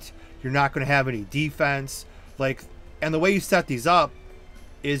reflect. You're not going to have any defense. Like, and the way you set these up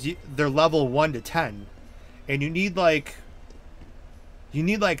is they're level 1 to 10, and you need like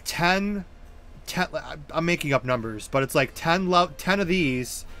 10. I'm making up numbers, but it's like 10 of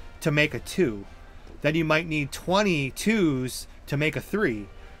these to make a 2. Then you might need 20 2s to make a 3.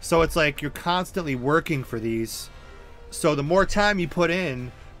 So it's like you're constantly working for these. So the more time you put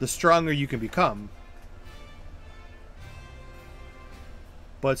in, the stronger you can become.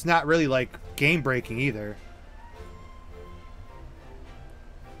 But it's not really like game breaking either.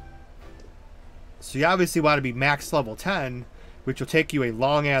 So you obviously want to be max level 10, which will take you a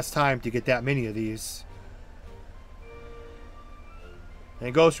long ass time to get that many of these. And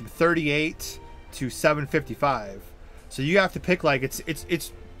it goes from 38 to 755. So you have to pick, like,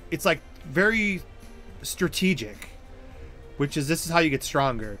 it's like very strategic, which is, this is how you get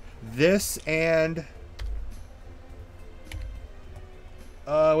stronger. This and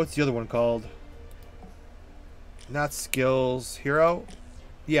what's the other one called? Not skills, hero.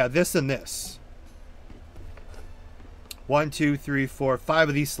 Yeah, this and this. 1, 2, 3, 4, 5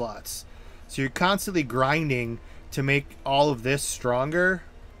 of these slots. So you're constantly grinding to make all of this stronger,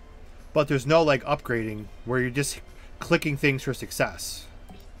 but there's no like upgrading where you're just clicking things for success.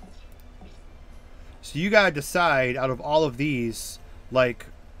 So you gotta decide out of all of these, like,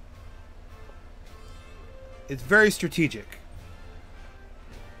 it's very strategic.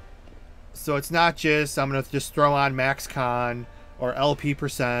 So it's not just, I'm gonna just throw on max con or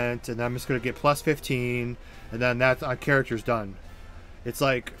LP% and I'm just gonna get plus 15 and then that's our character's done. It's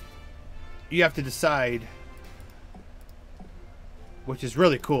like you have to decide, which is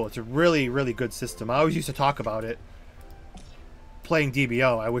really cool. It's a really, really good system. I always used to talk about it playing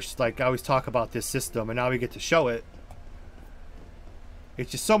DBO. I wish, like, I always talk about this system, and now we get to show it.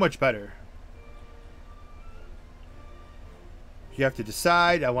 It's just so much better. You have to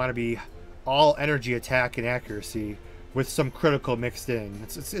decide, I want to be all energy, attack, and accuracy with some critical mixed in.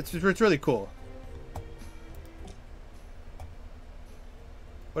 It's really cool.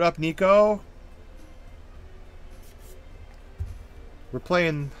 What up, Nico? We're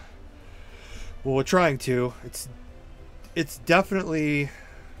playing, well, we're trying to. It's definitely,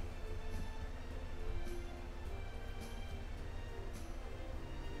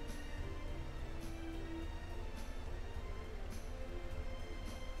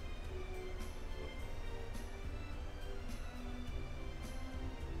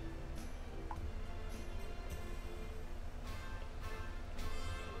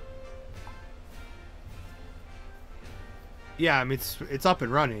 yeah, I mean, it's up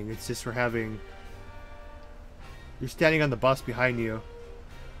and running. It's just we're having, you're standing on the bus behind you.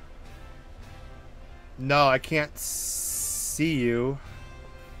 No, I can't see you.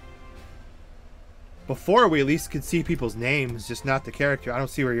 Before, we at least could see people's names, just not the character. I don't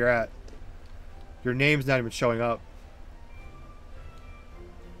see where you're at. Your name's not even showing up.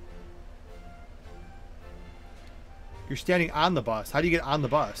 You're standing on the bus. How do you get on the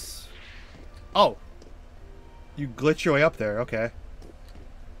bus? Oh. You glitch your way up there. Okay.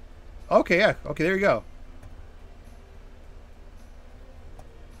 Okay, yeah. Okay, there you go.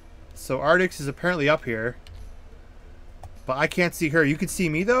 So Ardix is apparently up here. But I can't see her. You can see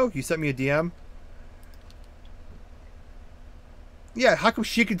me, though? You sent me a DM? Yeah, how come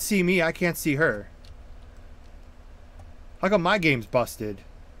she can see me? I can't see her. How come my game's busted?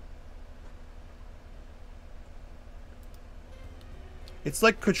 It's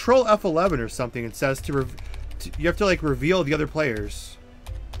like Control F11 or something. It says you have to, like, reveal the other players.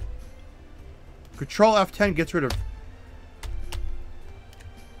 Control F10 gets rid of...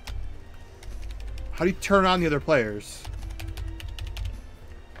 How do you turn on the other players?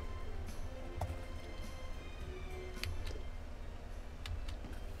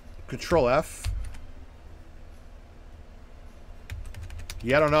 Control F?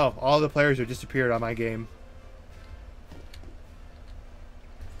 Yeah, I don't know. All the players have disappeared on my game.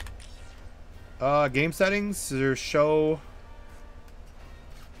 Game settings. There's show.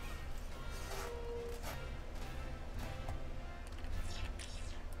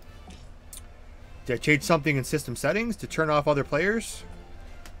 Did I change something in system settings to turn off other players?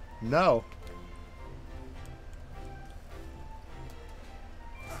 No.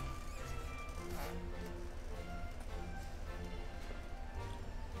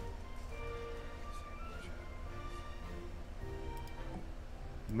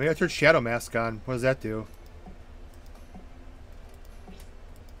 Maybe I turned Shadow Mask on. What does that do?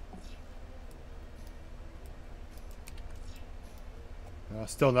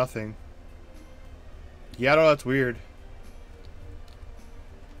 Still nothing. Yeah, I don't know. That's weird.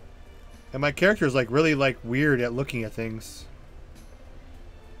 And my character is like really like weird at looking at things.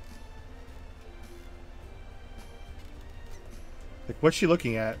 Like, what's she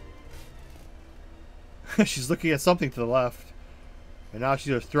looking at? She's looking at something to the left. And now she's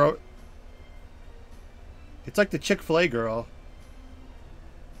gonna throw. It's like the Chick-fil-A girl.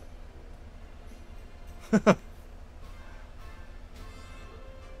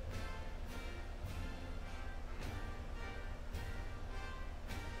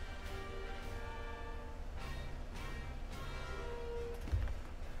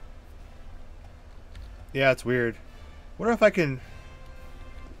 Yeah, it's weird. Wonder if I can.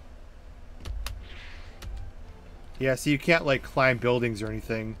 Yeah, see, you can't like climb buildings or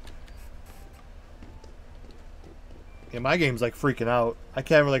anything. Yeah, my game's like freaking out. I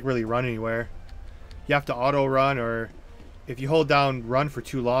can't like really run anywhere. You have to auto run, or if you hold down run for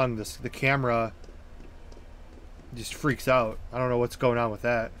too long, the camera just freaks out. I don't know what's going on with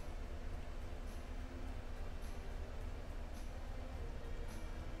that.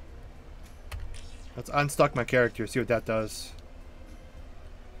 Let's unstuck my character, see what that does.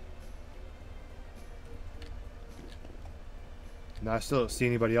 No, I still don't see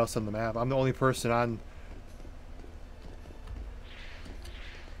anybody else on the map. I'm the only person on.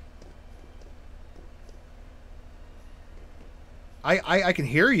 I can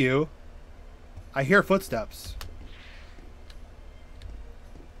hear you. I hear footsteps.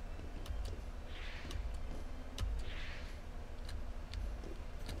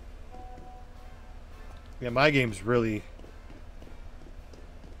 Yeah, my game's really.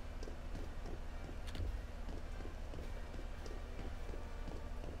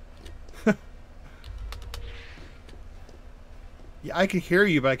 Yeah, I can hear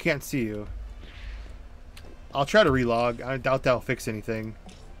you, but I can't see you. I'll try to relog. I doubt that'll fix anything.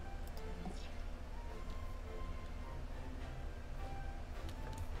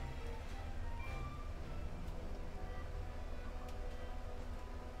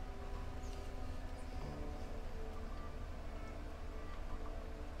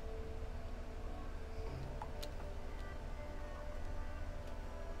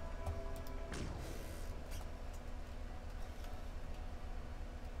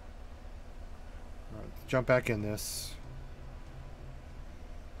 Jump back in this.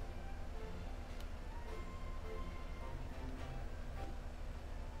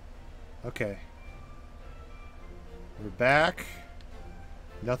 Okay. We're back.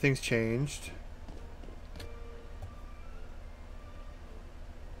 Nothing's changed.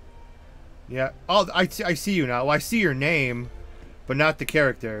 Yeah. Oh, I see you now. Well, I see your name, but not the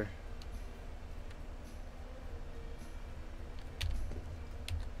character.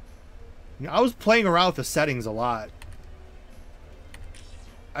 I was playing around with the settings a lot.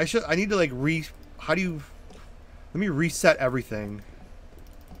 I need to like how do you, let me reset everything.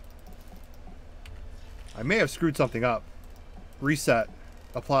 I may have screwed something up. Reset.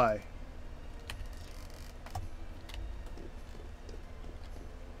 Apply.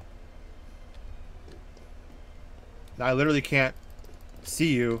 Now I literally can't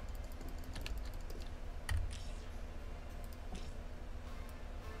see you.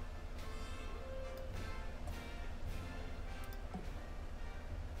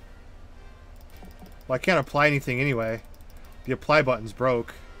 Well, I can't apply anything anyway. The apply button's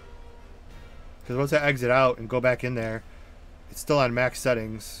broke. Because once I exit out and go back in there, it's still on max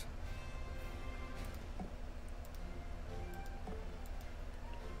settings.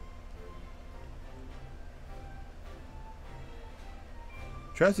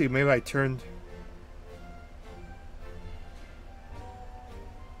 Try to see, maybe I turned.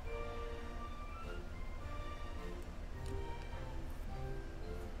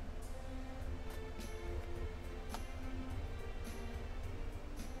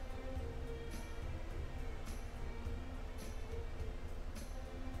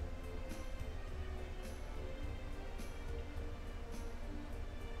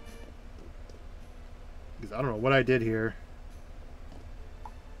 I don't know what I did here.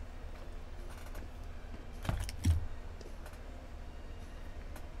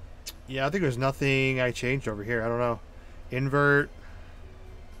 Yeah, I think there's nothing I changed over here. I don't know. Invert.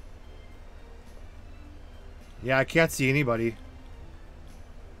 Yeah, I can't see anybody.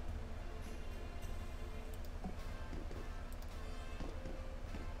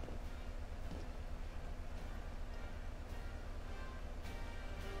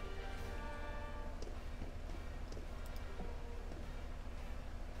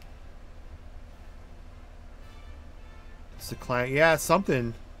 It's the client. Yeah, it's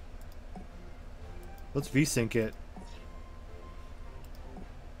something. Let's VSync it.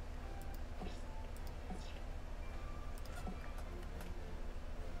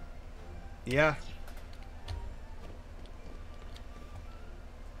 Yeah.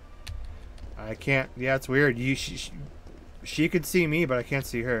 I can't. Yeah, it's weird. She could see me, but I can't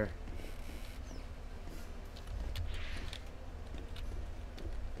see her.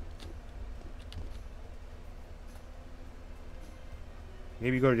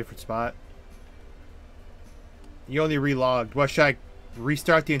 Maybe go to a different spot. You only relogged. What, should I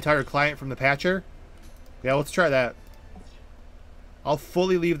restart the entire client from the patcher? Yeah, let's try that. I'll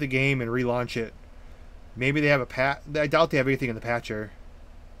fully leave the game and relaunch it. Maybe they have a I doubt they have anything in the patcher.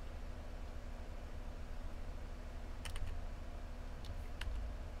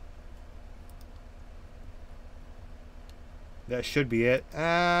 That should be it.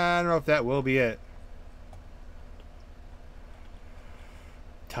 I don't know if that will be it.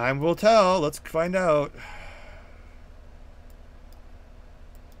 Time will tell. Let's find out.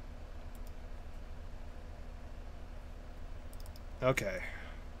 Okay.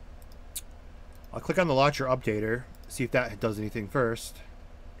 I'll click on the launcher updater, see if that does anything first.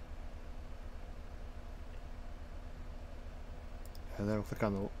 And then we'll click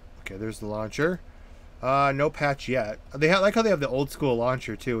on the... Okay, there's the launcher. No patch yet. They like how they have the old school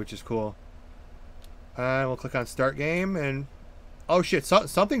launcher too, which is cool. And we'll click on start game and... Oh shit,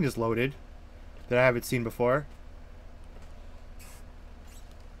 something just loaded that I haven't seen before.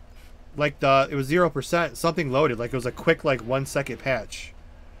 Like it was 0%, something loaded, like it was a quick like 1 second patch.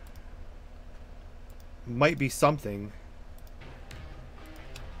 Might be something.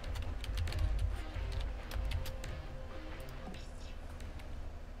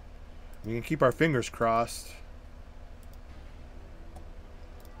 We can keep our fingers crossed.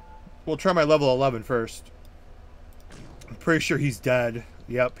 We'll try my level 11 first. I'm pretty sure he's dead.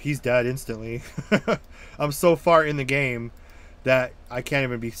 Yep, he's dead instantly. I'm so far in the game that I can't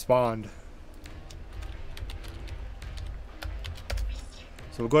even be spawned.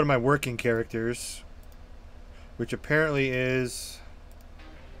 So we'll go to my working characters, which apparently is...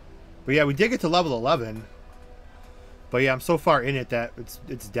 But yeah, we did get to level 11. But yeah, I'm so far in it that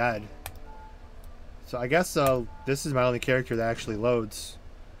it's dead. So I guess this is my only character that actually loads.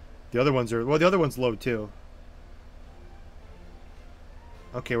 The other ones are... Well, the other ones load too.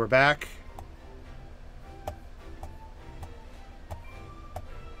 Okay, we're back.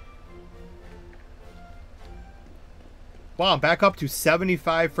 Wow, I'm back up to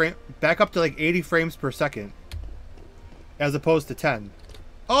 75 frame, back up to like 80 frames per second, as opposed to 10.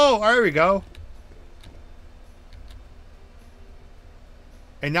 Oh, there we go.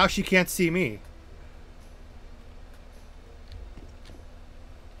 And now she can't see me.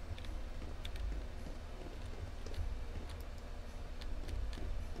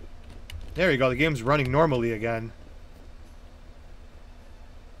 There you go. The game's running normally again.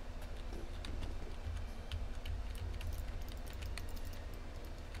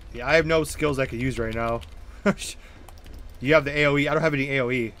 Yeah, I have no skills I could use right now. You have the AoE. I don't have any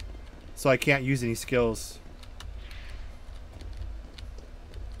AoE, so I can't use any skills.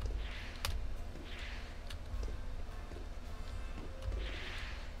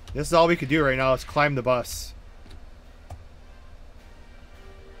 This is all we could do right now is climb the bus.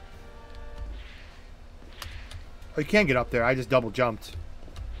 Oh, you can get up there. I just double jumped.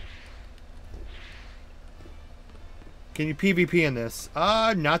 Can you PvP in this?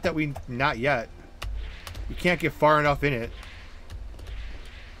 Not yet. You can't get far enough in it.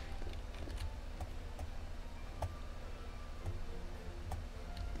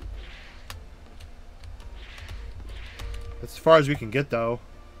 As far as we can get, though.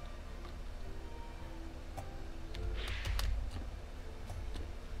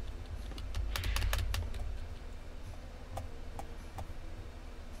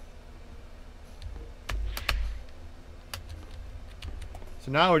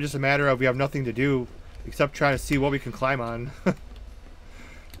 So now it's just a matter of we have nothing to do except trying to see what we can climb on.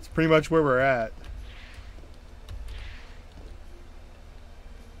 It's pretty much where we're at.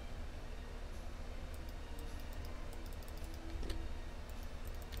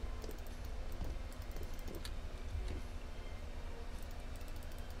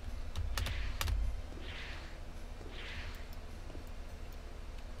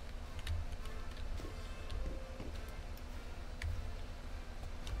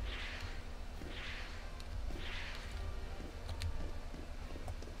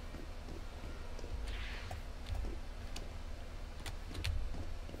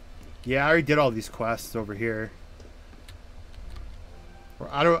 Yeah, I already did all these quests over here. Or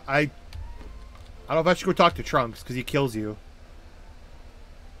I don't know if I should go talk to Trunks because he kills you.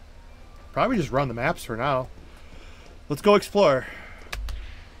 Probably just run the maps for now. Let's go explore.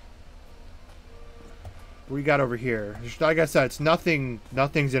 What we got over here? Like I said, it's nothing's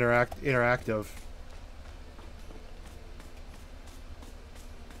interactive.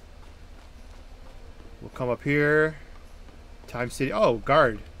 We'll come up here. Time City. Oh,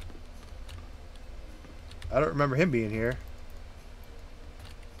 guard. I don't remember him being here.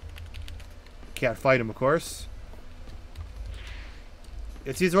 Can't fight him, of course.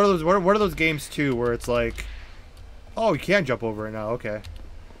 It's one of those. One of those games too, where it's like, oh, you can jump over it now. Okay.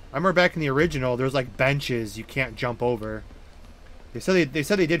 I remember back in the original, there's like benches you can't jump over. They said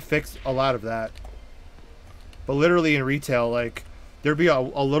they did fix a lot of that. But literally in retail, like there'd be a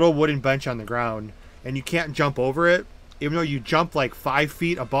little wooden bench on the ground, and you can't jump over it, even though you jump like 5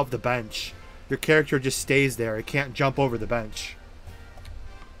 feet above the bench. Your character just stays there. It can't jump over the bench.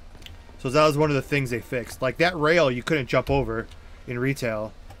 So that was one of the things they fixed. Like that rail you couldn't jump over in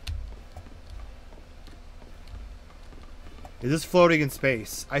retail. Is this floating in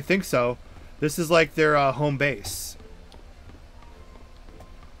space? I think so. This is like their home base.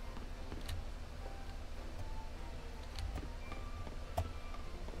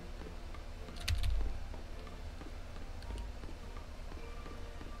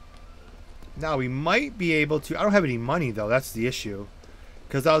 Now we might be able to... I don't have any money though. That's the issue.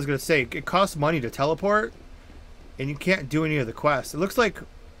 Because I was going to say, it costs money to teleport, and you can't do any of the quests. It looks like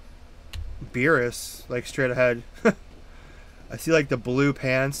Beerus, like straight ahead. I see like the blue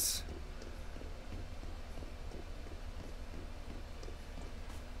pants.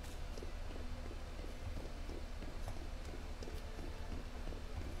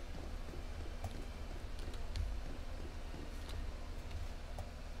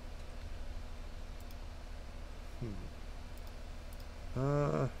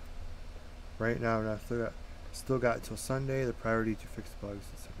 Right now, I still got until Sunday. The priority to fix bugs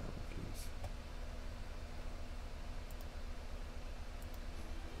and technologies.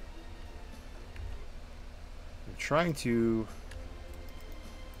 I'm trying to.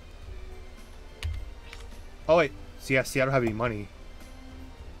 Oh wait, see, I don't have any money.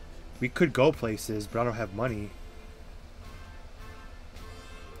 We could go places, but I don't have money.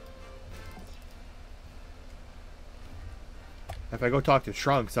 If I go talk to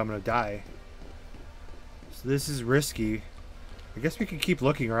Trunks, I'm gonna die. So this is risky. I guess we can keep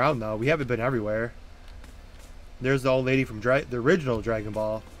looking around though. We haven't been everywhere. There's the old lady from the original Dragon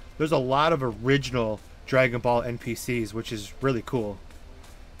Ball. There's a lot of original Dragon Ball NPCs, which is really cool.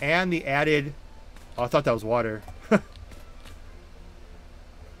 And the added... Oh, I thought that was water.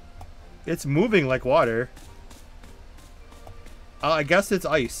 It's moving like water. I guess it's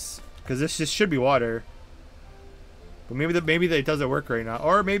ice, because this just should be water. But maybe that doesn't work right now.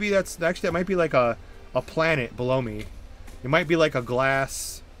 Or maybe that's... Actually, that might be like a planet below me. It might be like a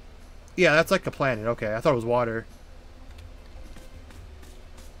glass... Yeah, that's like a planet. Okay, I thought it was water.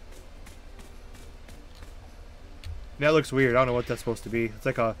 That looks weird. I don't know what that's supposed to be. It's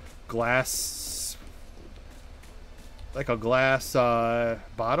like a glass... Like a glass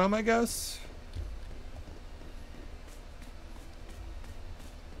bottom, I guess?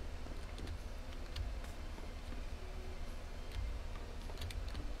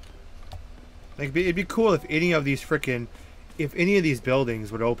 Like, it'd be cool if any of these if any of these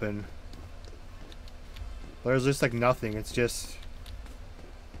buildings would open. But there's just like nothing. It's just...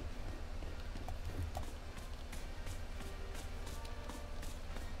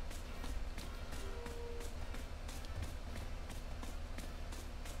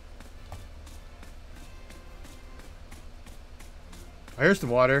 Here's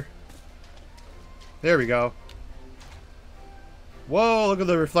some water. There we go. Whoa, look at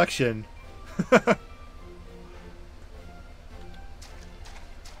the reflection.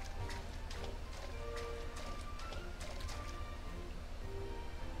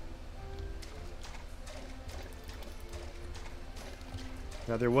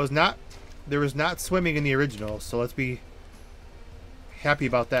 Now there was not swimming in the original, so let's be happy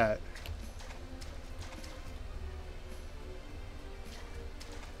about that.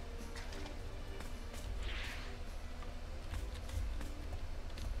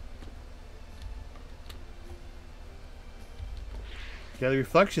 Yeah, the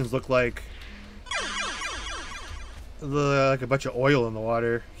reflections look like a bunch of oil in the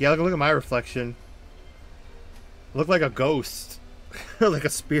water. Yeah, look at my reflection. Look like a ghost. Like a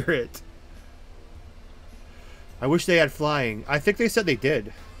spirit. I wish they had flying. I think they said they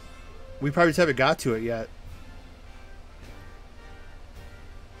did. We probably just haven't got to it yet.